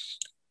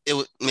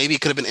maybe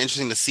it could have been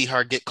interesting to see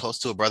her get close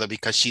to a brother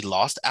because she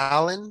lost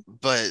Alan,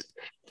 but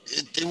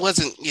it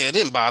wasn't. Yeah, it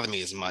didn't bother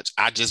me as much.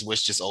 I just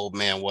wish this old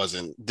man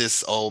wasn't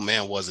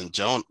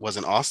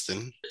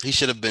Austin. He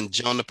should have been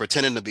Jonah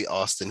pretending to be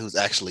Austin, who's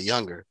actually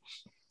younger.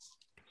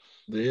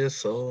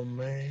 This old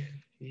man.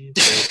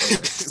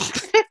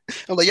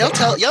 I'm like,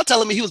 y'all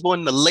telling me he was born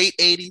in the late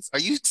 80s? Are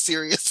you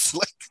serious?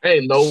 Like,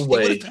 ain't no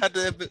way.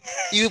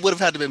 You would have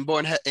had to have been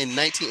born in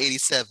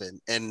 1987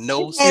 and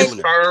no sooner. His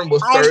sperm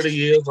was 30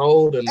 years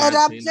old. And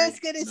I'm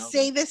just going to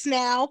say this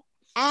now.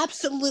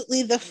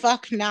 Absolutely the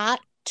fuck not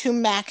to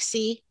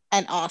Maxie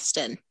and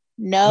Austin.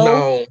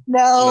 No.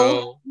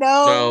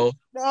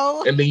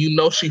 And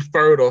then she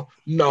fertile.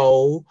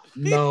 No.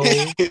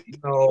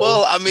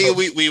 Well, I mean,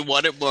 we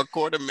wanted more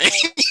Quartermaines.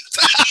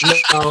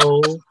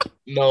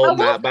 No,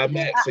 not by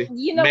Maxie.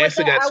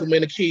 Maxie got too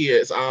many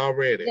kids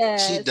already.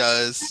 Yes. She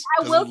does.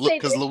 I will say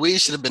because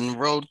Louise should have been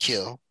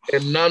roadkill.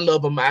 And none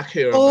of them I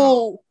care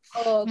about.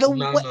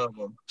 None of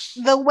them.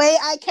 The way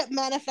I kept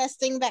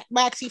manifesting that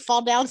Maxie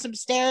fall down some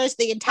stairs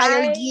the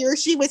entire year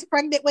she was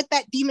pregnant with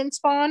that demon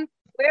spawn.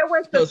 Where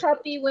was the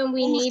puppy when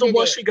we needed the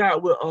one she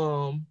got with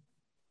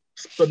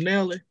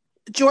Spinelli?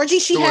 Georgie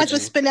has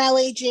with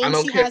Spinelli.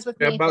 James she has with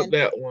Nathan. About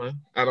that one.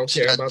 I don't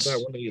care about that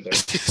one either.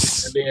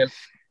 And then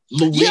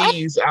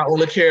Louise, I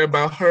only care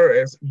about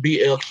her as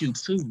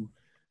BLQ2.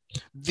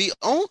 This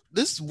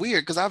is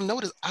weird because I've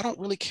noticed I don't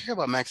really care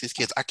about Maxie's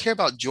kids. I care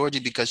about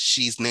Georgie because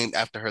she's named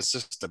after her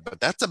sister, but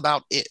that's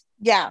about it.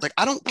 Yeah. Like,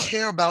 I don't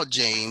care about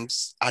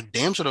James. I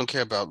damn sure don't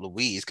care about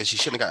Louise because she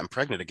shouldn't have gotten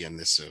pregnant again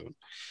this soon.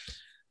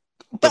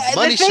 The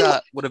money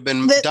shot would have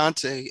been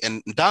Dante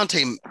and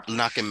Dante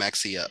knocking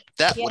Maxie up.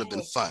 That would have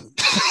been fun.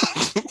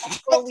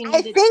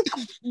 I think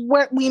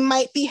we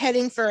might be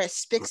heading for a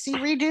Spixie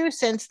redo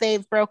since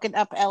they've broken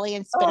up Ellie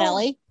and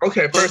Spinelli.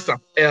 Okay, first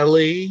off,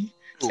 Ellie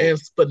and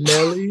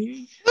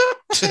Spinelli.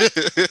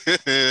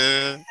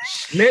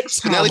 Next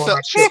time on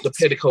our trip to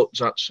Petticoat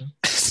Junction.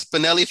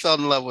 Spinelli fell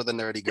in love with a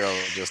nerdy girl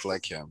just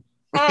like him.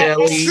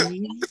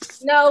 Ellie.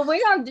 No,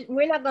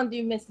 we're not gonna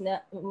do Miss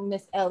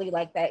Ellie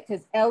like that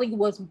because Ellie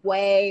was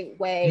way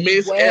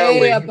Miss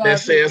Ellie. That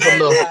says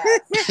enough.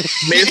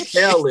 Miss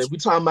Ellie. We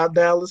talking about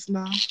Dallas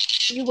now?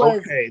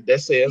 Okay, that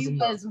says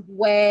enough. Was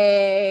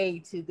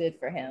way too good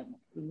for him.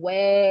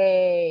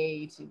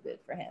 Way too good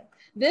for him.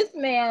 This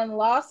man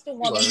lost a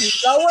woman who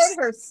lowered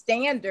her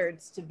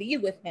standards to be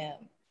with him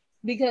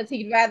because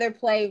he'd rather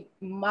play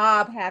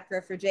mob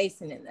hacker for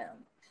Jason and them.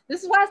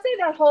 This is why I say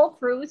that whole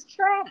crew is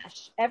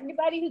trash.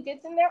 Everybody who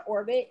gets in their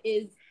orbit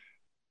is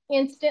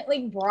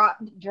instantly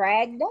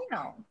dragged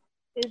down.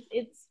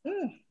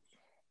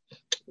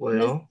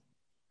 Well,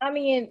 I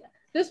mean,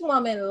 this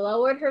woman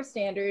lowered her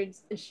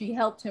standards. She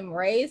helped him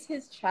raise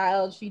his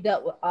child. She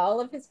dealt with all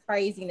of his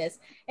craziness.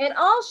 And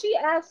all she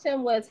asked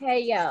him was, hey,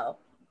 yo,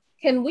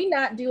 can we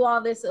not do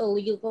all this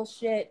illegal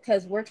shit?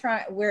 Because we're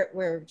trying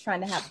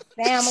to have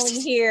a family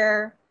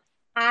here.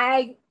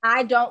 I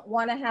don't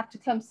want to have to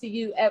come see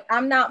you.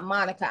 I'm not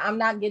Monica. I'm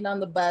not getting on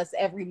the bus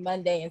every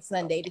Monday and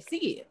Sunday to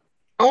see you.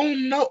 Oh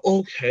no.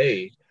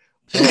 Okay.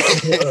 She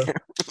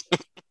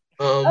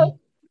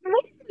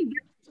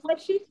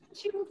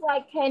was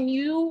like, can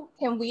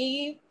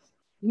we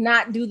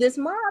not do this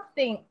mob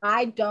thing?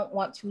 I don't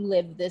want to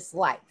live this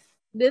life.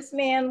 This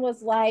man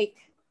was like,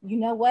 you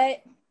know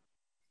what?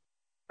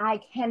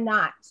 I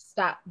cannot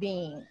stop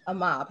being a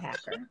mob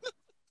hacker.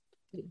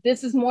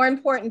 This is more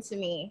important to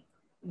me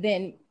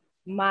than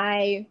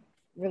my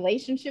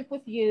relationship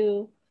with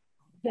you,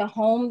 the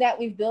home that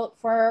we've built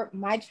for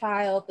my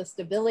child, the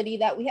stability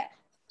that we have.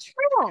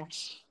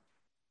 Trash.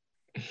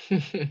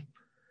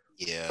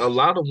 Yeah. A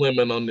lot of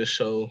women on this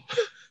show,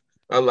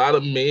 a lot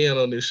of men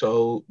on this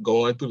show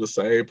going through the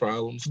same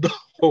problems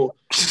though.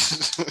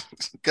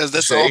 Because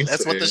that's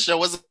what the show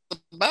was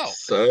about.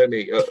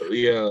 Sonny,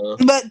 yeah.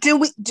 But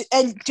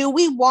do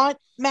we want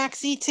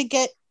Maxie to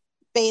get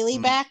Bailey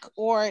back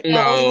or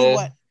no?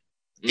 What?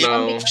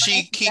 No.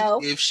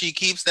 If she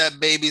keeps that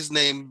baby's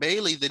name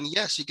Bailey, then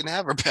yes, she can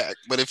have her back.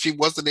 But if she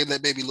wants to name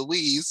that baby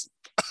Louise,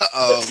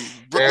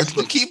 Brooke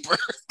can keep her.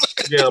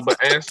 Yeah, but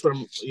as for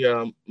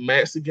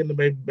Maxie getting the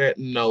baby back,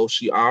 no,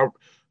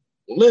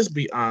 let's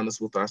be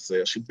honest with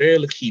ourselves. She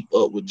barely keep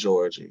up with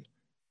Georgie.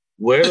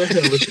 Where the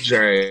hell is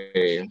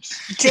James?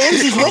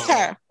 James is with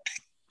her.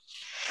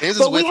 James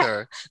is with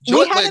her.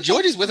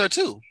 Georgie's with her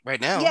too,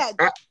 right now. Yeah.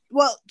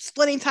 Well,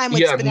 splitting time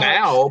with Spinelli.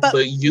 Now,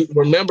 but you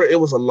remember it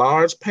was a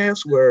large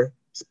patch where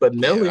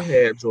Spinelli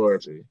had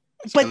Georgie.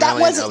 But that Nelly and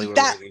wasn't Ellie were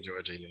that. raising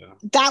Georgia, yeah.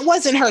 That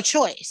wasn't her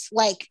choice.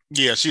 Like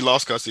Yeah, she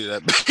lost custody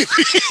of that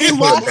she baby.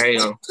 lost.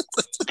 Damn.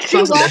 She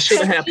Something that lost should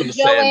have her. happened to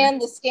Sammy. Joanne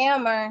the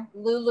scammer,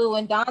 Lulu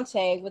and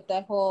Dante with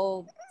that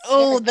whole.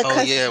 Oh, the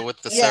Oh yeah,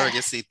 with the yeah.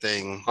 surrogacy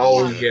thing.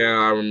 Oh Yeah. yeah,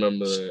 I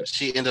remember that.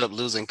 She ended up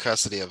losing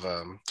custody of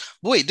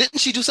Wait, didn't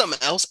she do something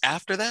else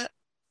after that?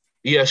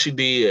 Yeah, she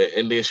did,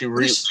 and then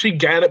she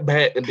got it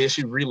back, and then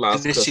she And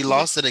realized then she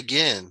lost it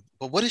again.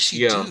 But what did she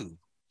Yeah. do?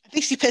 I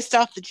think she pissed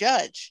off the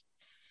judge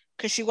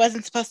because she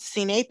wasn't supposed to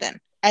see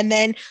Nathan. And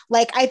then,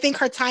 like, I think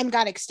her time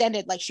got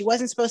extended. Like, she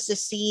wasn't supposed to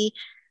see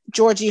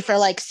Georgie for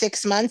like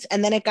 6 months,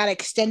 and then it got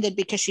extended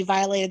because she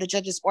violated the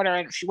judge's order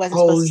and she wasn't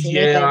Oh supposed to see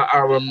Nathan. yeah, I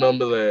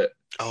remember that.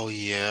 Oh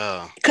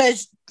yeah.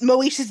 Because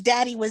Moesha's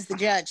daddy was the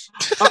judge.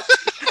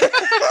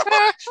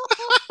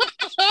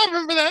 I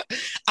remember that.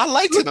 I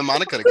liked him and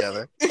Monica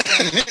together.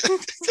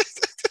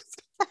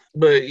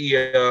 But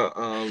yeah,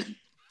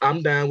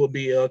 I'm down with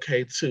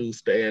BLK too,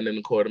 staying in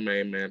the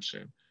Quartermain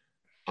Mansion.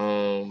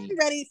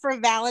 Ready for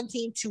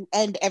Valentine to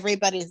end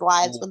everybody's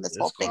lives when this It's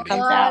whole thing gonna be-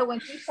 comes out. When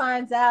she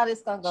finds out,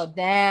 it's gonna go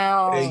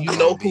down. And you Oh,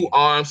 know be- who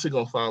arms she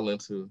gonna fall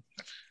into?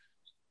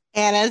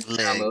 Anna's.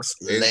 Legs.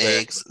 Gonna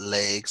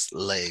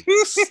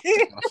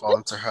fall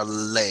into her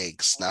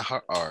legs, not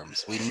her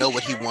arms. We know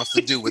what he wants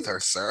to do with her,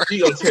 sir. She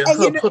gonna tell And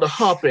her you know- put a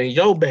hump in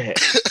your back.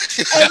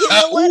 And you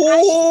know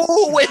what?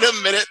 Ooh, wait a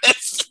minute.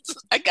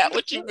 I got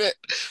what you meant.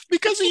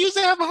 Because he used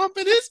to have a hump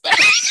in his back.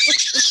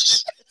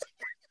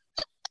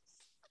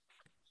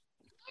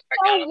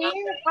 So weird.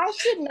 I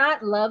should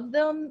not love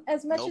them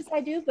as much Nope. as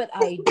I do, but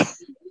I do.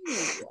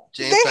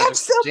 James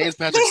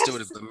Patrick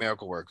Stewart is the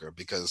miracle worker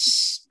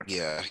because They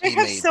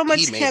have so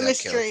much that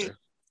chemistry. character.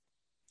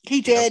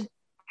 He did.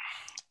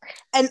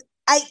 And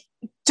I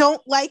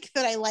don't like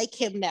that I like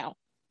him now.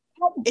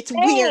 It's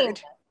Same.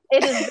 weird.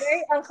 It is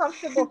very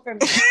uncomfortable for me.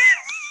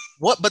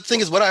 But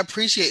thing is, what I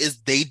appreciate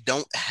is they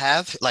don't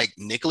have, like,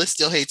 Nicholas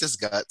still hates his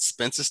guts.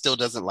 Spencer still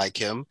doesn't like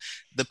him.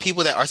 The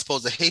people that are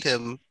supposed to hate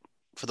him,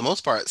 for the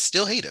most part,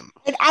 still hate him.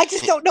 And I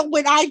just don't know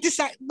when I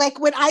decide, like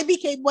when I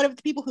became one of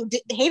the people who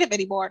didn't hate him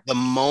anymore. The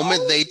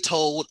moment they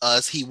told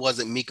us he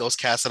wasn't Mikos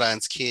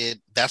Cassidyne's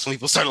kid, that's when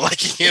people started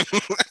liking him.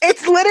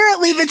 It's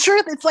literally the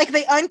truth. It's like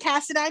they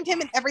uncassidined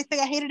him and everything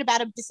I hated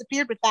about him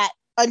disappeared with that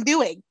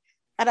undoing.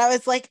 And I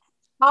was like,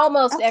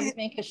 Almost Okay.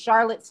 everything, because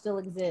Charlotte still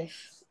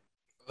exists.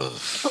 Ugh,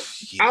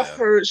 I've yeah.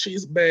 heard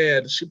she's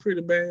bad. Is she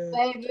pretty bad?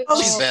 Baby,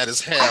 She's bad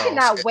as I hell.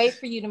 cannot wait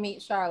for you to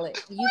meet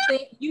Charlotte. You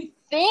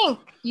think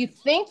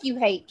you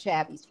hate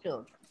Chabby's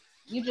children.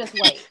 You just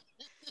wait.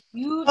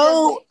 You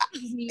just wait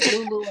till you meet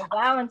Lulu and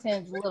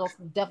Valentine's little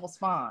devil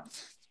spawn.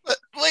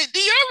 Wait, do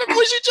you remember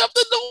when she jumped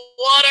in the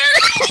water?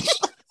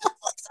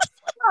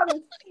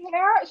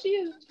 She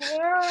is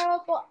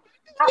terrible.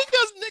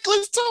 Because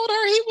Nicholas told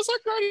her he was her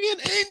guardian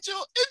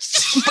angel. And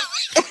she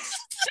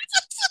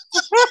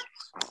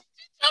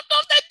jumped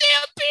off that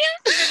damn pier.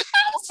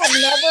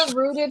 I've never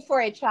rooted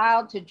for a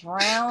child to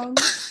drown.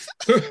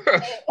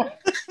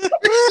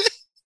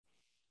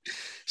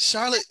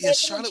 Charlotte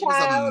was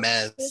a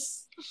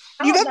mess.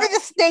 you remember the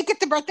snake at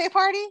the birthday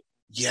party?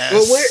 Yes.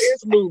 Well, where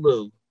is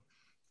Lulu?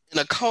 In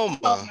a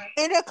coma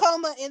In a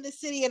coma in the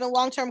city in a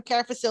long-term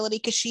care facility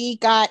because she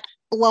got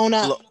blown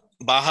up.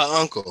 by her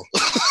uncle.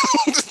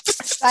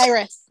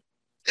 Cyrus,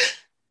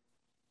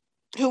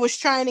 who was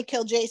trying to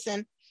kill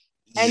Jason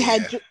and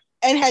Yeah.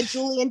 had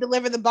Julian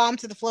deliver the bomb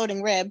to the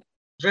floating rib.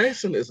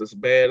 Jason is as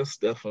bad as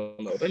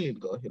Stefano. They need to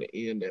go ahead and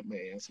end that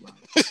man's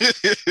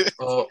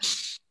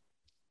life.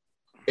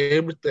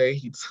 Everything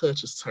he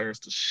touches turns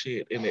to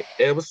shit, and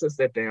ever since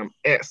that damn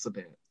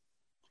accident.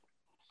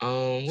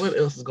 What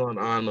else is going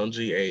on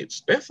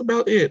GH? That's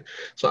about it.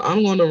 So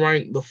I'm going to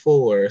rank the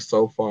 4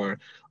 so far.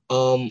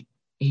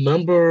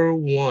 Number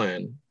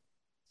 1,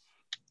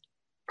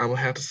 I would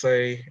have to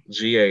say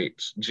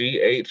GH.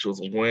 GH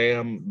was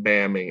wham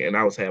bamming, and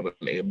I was having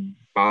a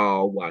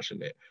ball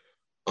watching it.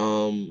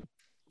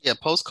 Yeah,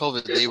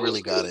 post-COVID, they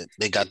really got it.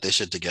 They got this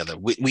shit together.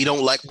 We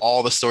don't like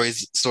all the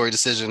story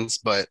decisions,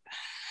 but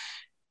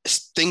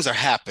things are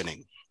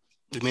happening.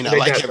 We may not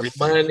like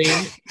everything.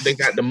 They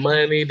got the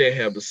money. They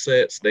have the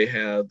sets. They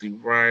have the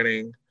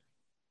writing.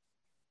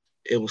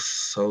 It was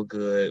so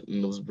good,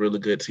 and it was really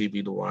good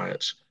TV to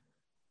watch.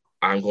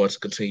 I'm going to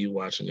continue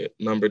watching it.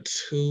 Number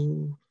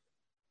 2,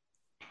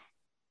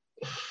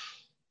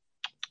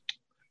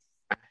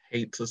 I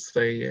hate to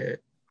say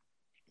it,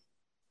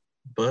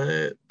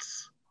 but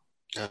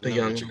The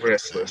Young and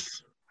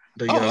Restless.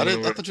 I thought you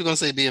were going to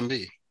say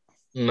B&B.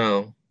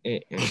 No.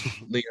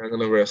 The Young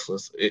and the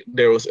Restless.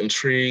 There was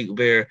intrigue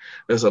there.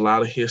 There's a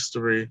lot of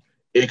history.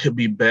 It could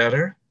be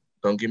better.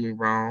 Don't get me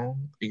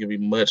wrong. It could be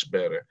much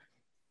better.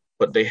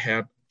 But they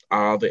have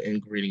all the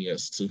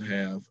ingredients to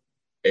have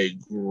a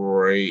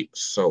great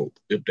soap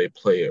if they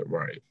play it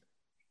right.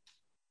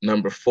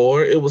 Number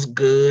 4, it was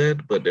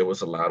good, but there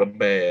was a lot of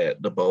bad.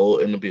 The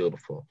Bold and the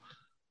Beautiful.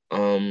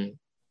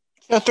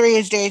 So 3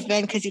 is Days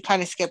then because you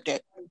kind of skipped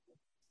it.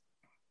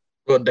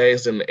 Well,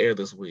 Days in the air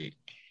this week.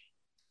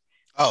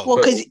 Oh, Well,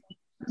 because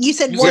you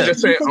said We're one.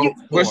 just saying,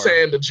 we're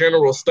saying the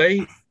general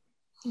state.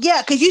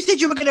 Yeah, because you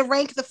said you were going to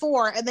rank the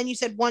 4, and then you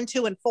said 1,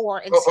 2, and 4,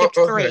 and skipped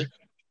 3.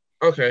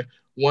 Okay.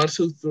 1,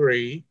 2,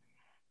 3.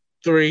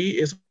 3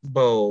 is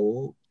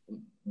bold.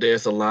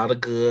 There's a lot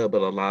of good,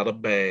 but a lot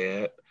of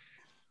bad.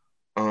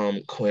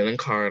 Quinn and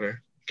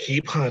Carter,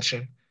 keep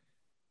punching.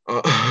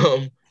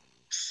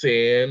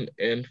 Sin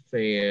and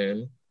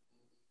Finn,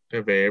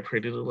 they're very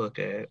pretty to look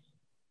at.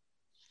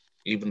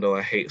 Even though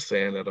I hate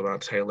saying that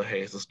about Taylor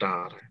Hayes'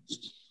 daughter.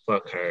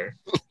 Fuck her.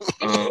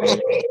 I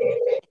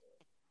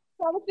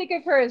would think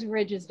of her as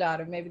Ridge's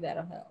daughter. Maybe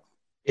that'll help.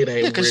 It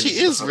ain't because she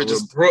is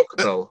Ridge's Brooke,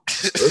 though.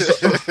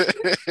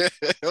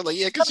 I'm like,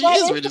 yeah, because she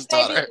is Ridge's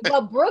daughter.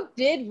 But Brooke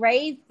did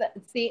raise.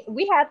 See,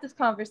 we had this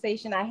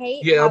conversation. I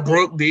hate. Yeah,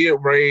 Brooke did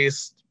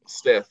raise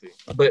Steffi,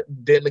 but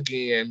then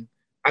again,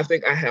 I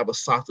think I have a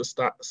softer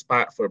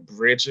spot for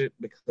Bridget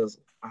because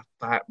I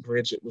thought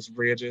Bridget was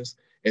Ridge's,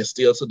 and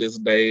still to this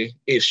day,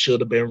 it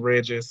should have been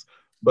Ridge's.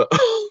 But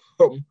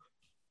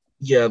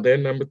yeah, they're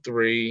number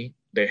 3.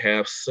 They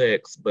have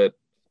sex, but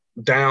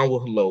down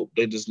with Lope.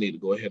 They just need to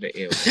go ahead and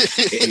end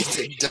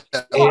it.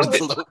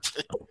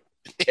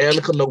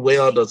 Annika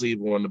Noel doesn't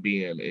even want to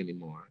be in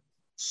anymore.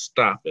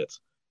 Stop it.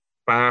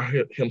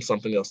 Find him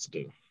something else to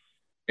do.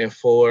 And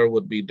 4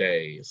 would be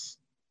Days.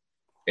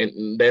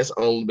 And that's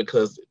only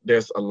because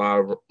there's a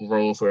lot of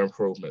room for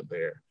improvement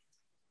there.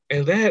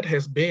 And that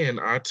has been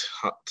our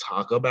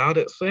Talk About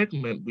It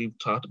segment. We've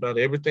talked about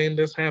everything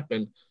that's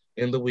happened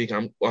in the week.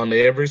 I'm on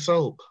every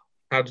soap.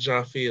 How did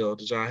y'all feel?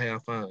 Did y'all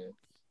have fun?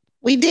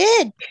 We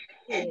did.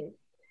 Yeah,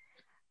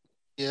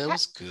 it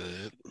was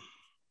good.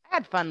 I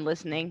had fun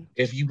listening.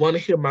 If you want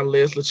to hear my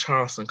Leslie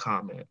Charleston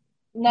comment,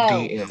 No,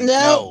 DM.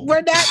 No,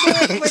 we're not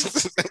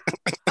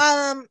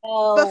doing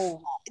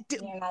no.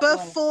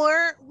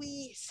 Before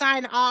we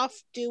sign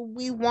off, do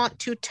we want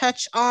to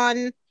touch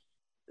on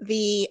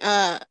the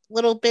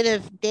little bit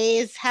of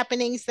Days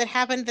happenings that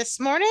happened this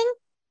morning?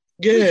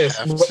 Yes.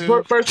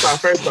 First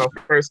off, we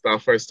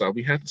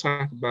have to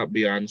talk about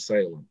Beyond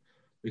Salem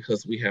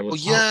because we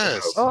haven't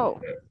talked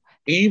about it.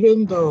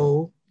 Even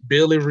though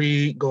Billy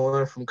Reed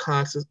going from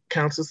Countess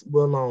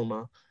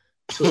Willoma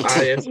to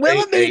ISA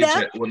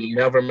agent will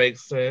never make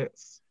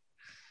sense.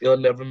 It'll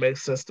never make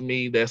sense to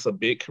me. That's a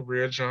big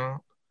career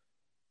jump.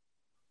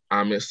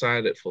 I'm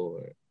excited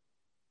for it.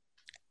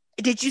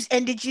 Did you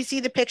see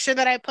the picture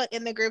that I put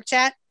in the group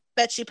chat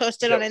that she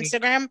posted on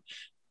Instagram?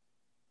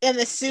 In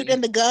the suit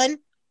and the gun?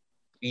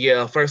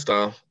 Yeah, first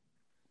off,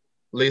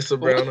 Lisa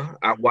Brenner.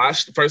 I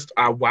watched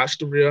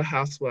the Real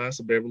Housewives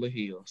of Beverly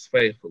Hills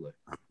faithfully.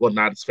 Well,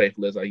 not as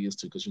faithfully as I used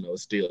to, because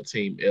it's still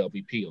Team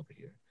LVP over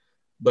here.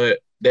 But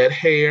that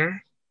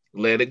hair,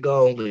 let it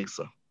go,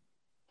 Lisa.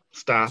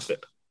 Stop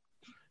it.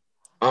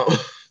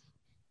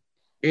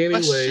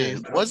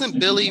 Anyways, wasn't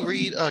Billy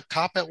Reed a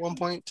cop at one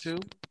point too?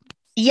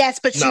 Yes,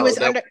 but she was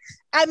under.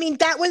 I mean,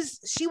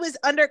 she was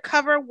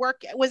undercover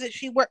work. Was it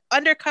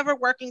undercover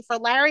working for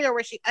Larry, or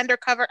was she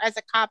undercover as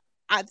a cop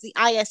at the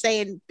ISA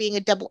and being a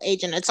double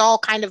agent? It's all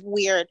kind of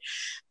weird.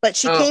 But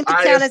she came to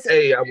town as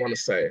I want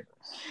to say,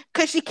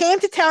 because she came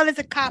to town as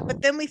a cop,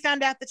 but then we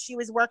found out that she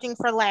was working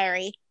for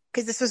Larry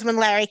because this was when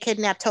Larry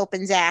kidnapped Hope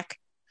and Zach.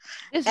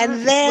 This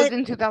was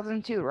in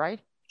 2002, right?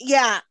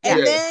 Yeah,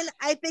 and then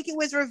I think it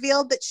was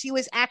revealed that she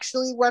was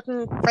actually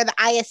working for the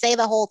ISA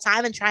the whole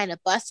time and trying to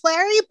bust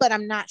Larry, but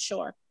I'm not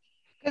sure.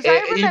 Because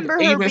I remember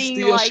her being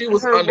still, like she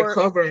was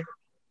undercover.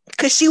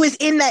 Because she was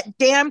in that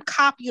damn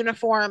cop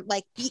uniform,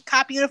 like beat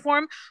cop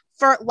uniform,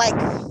 for like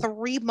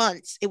 3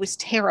 months. It was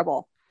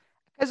terrible.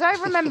 Because I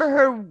remember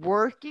her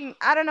working.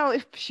 I don't know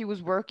if she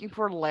was working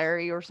for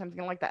Larry or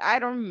something like that. I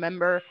don't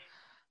remember.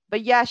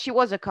 But yeah, she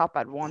was a cop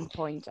at one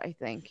point, I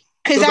think.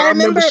 Because I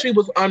remember she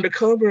was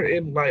undercover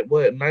in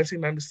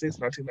 1996,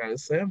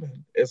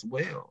 1997 as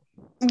well.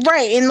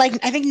 Right, and I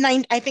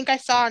think I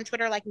saw on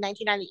Twitter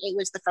 1998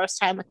 was the first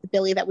time with the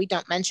Billy that we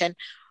don't mention,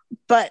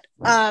 but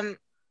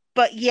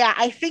yeah,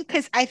 I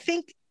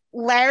think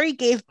Larry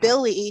gave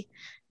Billy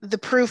the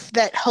proof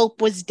that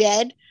Hope was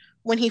dead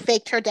when he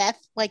faked her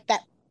death, like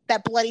that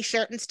bloody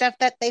shirt and stuff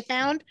that they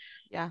found.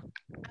 Yeah,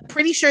 I'm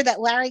pretty sure that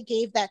Larry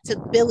gave that to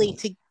Billy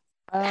to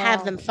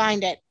have them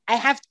find it.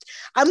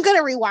 I'm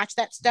gonna rewatch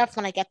that stuff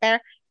when I get there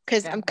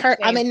because I'm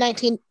in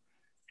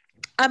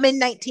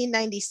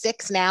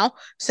 1996 now,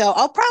 so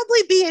I'll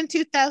probably be in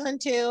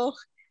 2002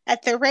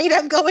 at the rate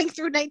I'm going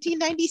through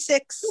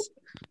 1996,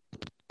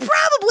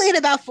 probably in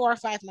about 4 or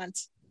 5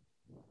 months.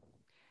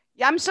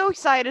 Yeah, I'm so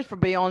excited for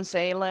Beyond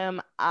Salem.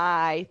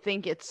 I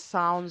think it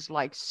sounds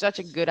like such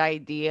a good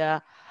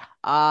idea,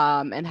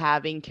 and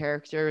having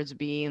characters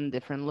be in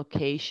different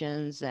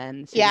locations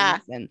and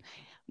cities and.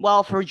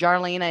 Well, for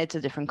Jarlena, it's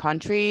a different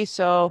country,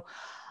 so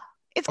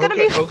it's going to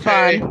be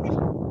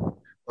fun.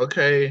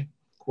 Okay,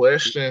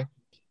 question.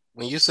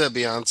 When you said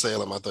Beyond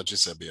Salem, I thought you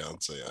said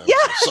Beyonce. Me too.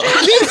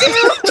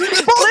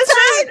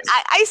 Listen,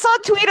 I saw a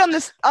tweet on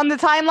the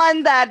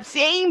timeline that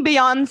saying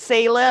Beyond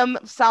Salem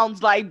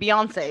sounds like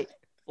Beyonce,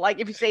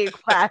 like if you say it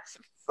fast.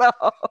 So,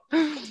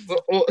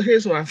 well,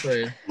 here's what I'm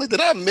saying. Wait,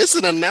 did I miss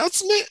an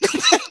announcement?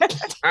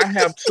 I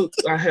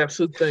have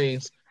two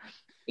things.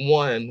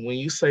 One, when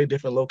you say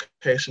different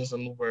locations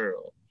in the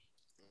world,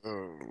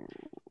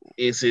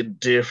 Is it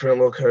different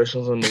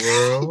locations in the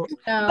world?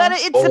 No. But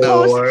it's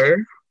supposed.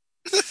 Or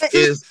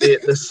is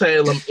it the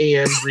Salem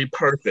Inn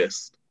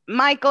repurposed?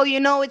 Michael, you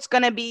know it's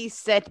gonna be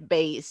set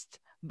based,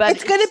 but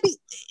It's gonna be,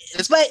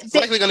 It's but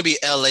likely going to be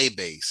LA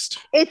based.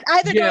 it's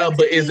either Yeah, going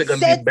but to is be it going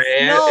to be sets-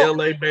 bad No.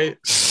 LA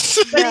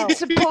based? but No. it's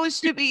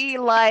supposed to be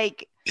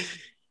like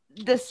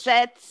the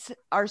sets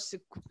are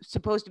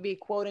supposed to be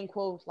quote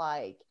unquote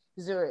like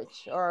Zurich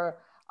or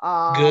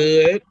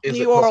Good. Is New it supposed to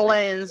be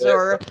Orleans good?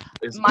 or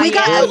Is it We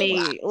got- good?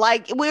 Miami.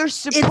 Like we're gonna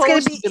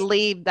supposed be- to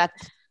believe that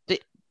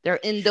they're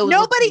in those.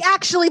 Nobody locations.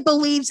 actually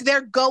believes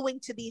they're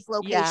going to these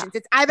locations.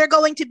 It's either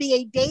going to be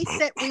a day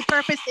set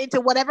repurposed into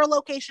whatever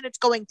location it's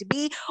going to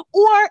be,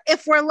 or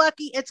if we're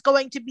lucky, it's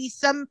going to be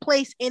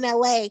someplace in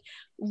LA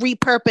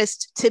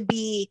repurposed to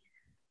be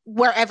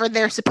wherever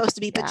they're supposed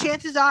to be. But Yeah.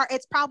 chances are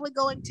it's probably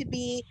going to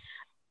be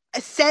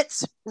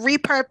sets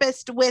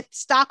repurposed with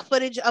stock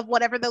footage of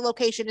whatever the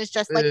location is,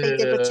 just like they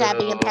did with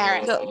Chabby in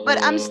Paris. So, but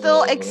I'm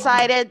still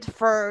excited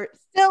for.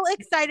 Still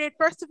excited.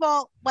 First of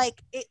all, like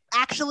it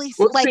actually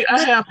Well, like see,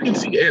 I have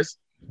PTSD.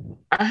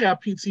 I have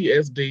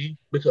PTSD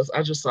because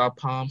I just saw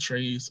palm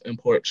trees in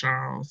Port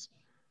Charles.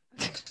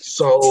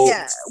 So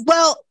yeah.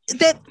 Well,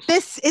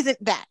 this isn't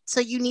that, so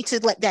you need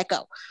to let that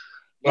go.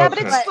 Yeah, but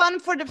okay. it's fun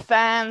for the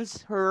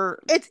fans.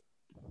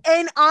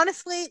 And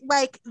honestly,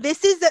 like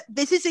this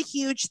is a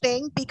huge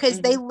thing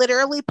because they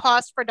literally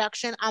paused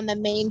production on the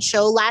main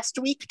show last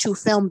week to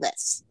film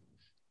this.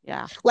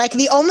 Yeah. Like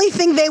the only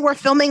thing they were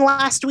filming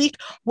last week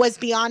was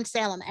Beyond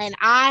Salem, and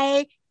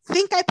I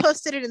think I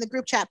posted it in the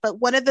group chat. But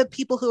one of the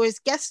people who is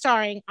guest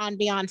starring on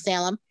Beyond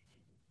Salem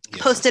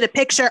posted a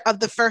picture of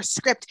the first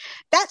script.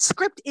 That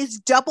script is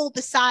double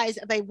the size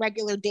of a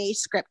regular day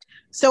script.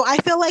 So I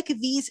feel like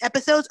these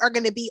episodes are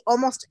going to be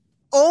almost,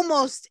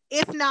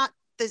 if not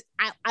this,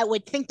 I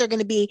would think they're going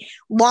to be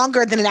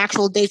longer than an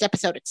actual day's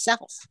episode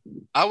itself.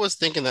 I was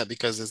thinking that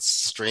because it's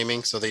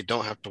streaming, so they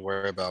don't have to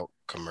worry about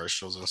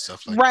commercials and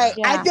stuff like Right. that.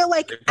 Yeah. I feel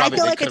like They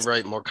could it's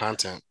write more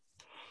content.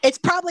 it's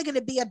probably going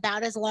to be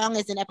about as long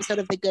as an episode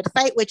of The Good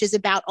Fight, which is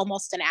about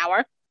almost an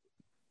hour.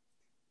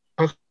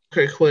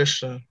 Okay,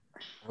 question.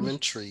 I'm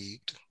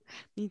intrigued.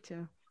 Me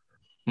too.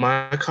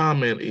 My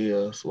comment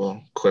is,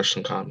 well,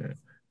 question comment.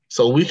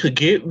 So we could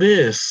get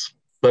this,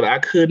 but I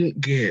couldn't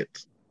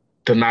get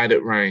The Night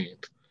It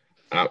Rained.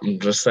 I'm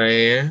just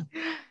saying.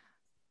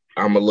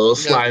 I'm a little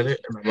slighted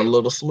and I'm a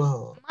little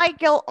slow.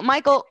 Michael,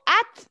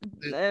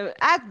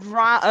 at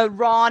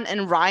Ron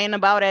and Ryan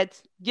about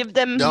it. Give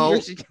them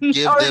Don't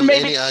give or them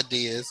maybe- any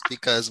ideas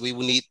because we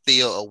will need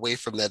Theo away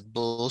from that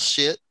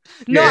bullshit.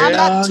 No, I'm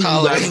not. you got a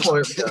tolerating-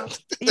 point there.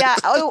 Yeah.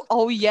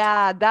 Oh,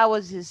 yeah. That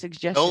was his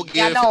suggestion. Don't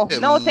Yeah. give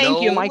No. him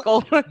Thank you, no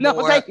Michael. No,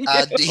 More thank you.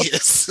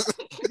 ideas.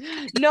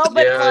 No,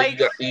 but Yeah, like,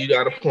 you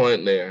got a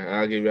point there.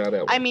 I'll give you that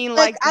one. I mean,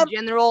 Like, like the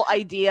general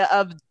idea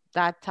of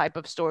that type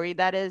of story.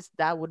 That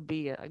would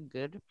be a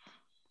good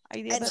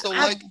idea. And But So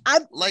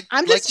I'm like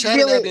just Chad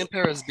really- and Abby in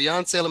Paris,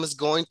 Beyond Salem is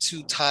going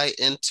to tie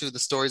into the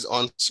stories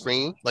on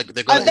screen. Like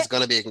it's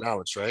gonna be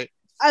acknowledged, right?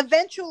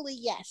 eventually,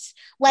 yes.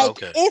 Like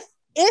Okay.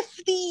 if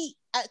the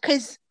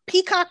because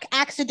Peacock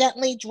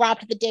accidentally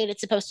dropped the date it's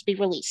supposed to be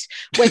released,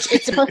 which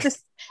it's supposed to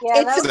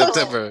Yeah, It's that's supposed-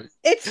 September.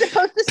 it's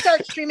supposed to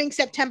start streaming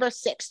September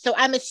 6th. So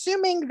I'm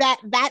assuming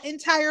that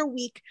entire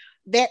week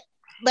they're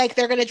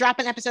going to drop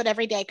an episode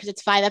every day because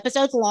it's 5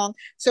 episodes long.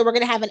 So we're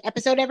going to have an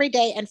episode every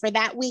day, and for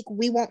that week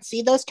we won't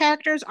see those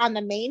characters on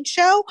the main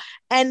show,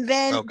 and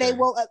then Okay.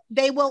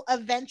 they will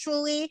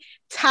eventually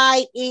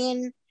tie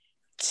in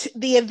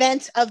the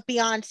events of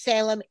Beyond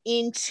Salem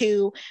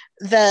into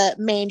the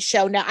main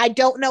show. Now, I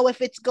don't know if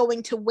it's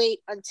going to wait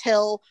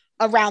until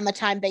around the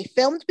time they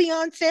filmed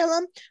Beyond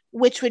Salem,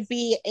 which would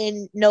be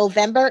in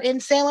November in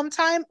Salem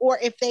time, or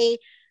if they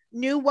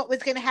knew what was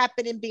going to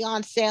happen in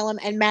Beyond Salem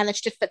and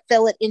managed to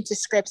fill it into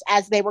scripts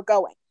as they were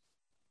going.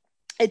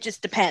 It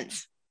just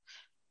depends.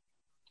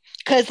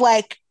 Because,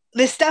 like,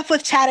 the stuff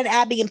with Chad and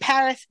Abby in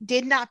Paris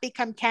did not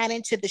become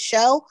canon to the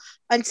show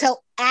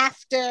until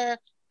after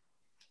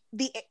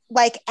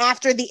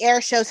the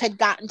air shows had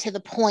gotten to the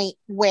point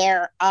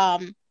where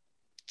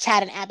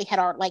Chad and Abby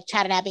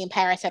in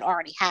Paris had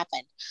already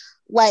happened.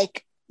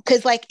 Like,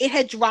 because like it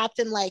had dropped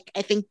in like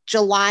I think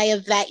July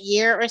of that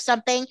year or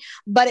something,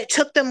 but it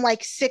took them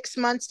like 6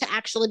 months to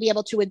actually be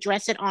able to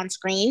address it on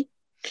screen,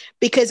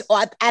 because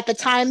at the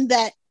time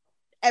that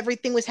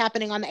everything was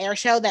happening on the air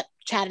show, that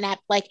Chad and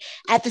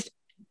Abby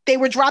they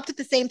were dropped at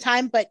the same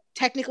time, but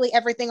technically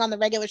everything on the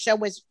regular show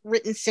was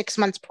written 6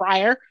 months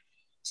prior.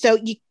 So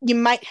you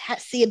might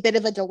see a bit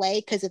of a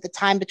delay because of the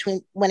time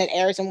between when it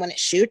airs and when it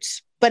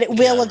shoots, but it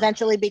will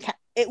eventually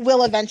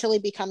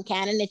become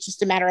canon. It's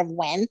just a matter of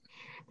when.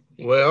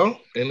 Well,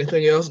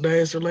 anything else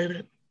Days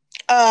related?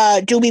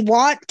 Do we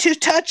want to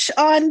touch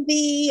on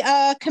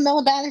the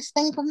Camilla Bannis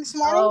thing from this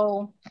morning?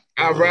 Oh,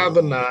 I'd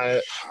rather not.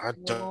 I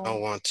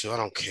don't want to. I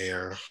don't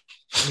care.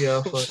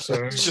 Yeah, fuck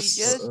her. He Just-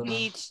 just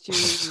needs to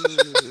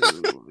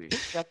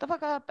shut the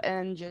fuck up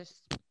and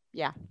just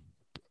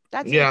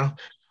that's it. Yeah.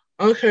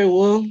 Okay,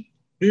 well,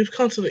 we've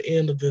come to the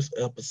end of this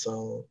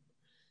episode.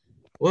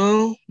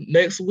 Well,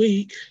 next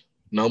week,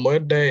 no more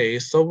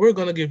days. So we're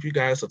gonna give you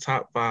guys a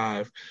top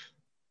 5.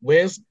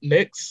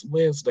 Next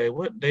Wednesday,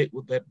 what date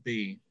would that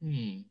be?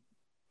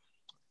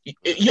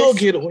 You'll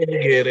get it when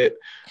you get it.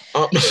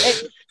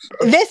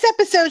 This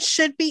episode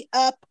should be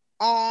up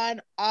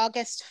on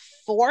August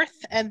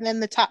 4th, and then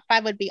the top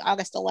 5 would be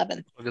August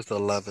 11th. August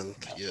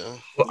 11th, yeah.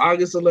 Well,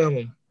 August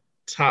 11th,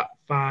 top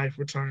 5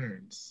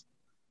 returns.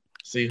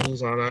 See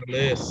who's on our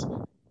list.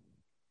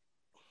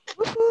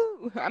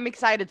 Woo-hoo. I'm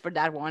excited for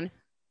that one.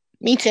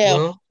 Me too.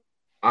 Well,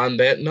 on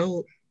that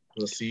note,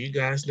 we'll see you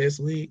guys next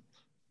week.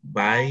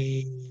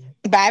 Bye.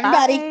 Bye,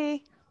 everybody.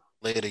 Bye.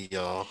 Later,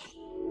 y'all.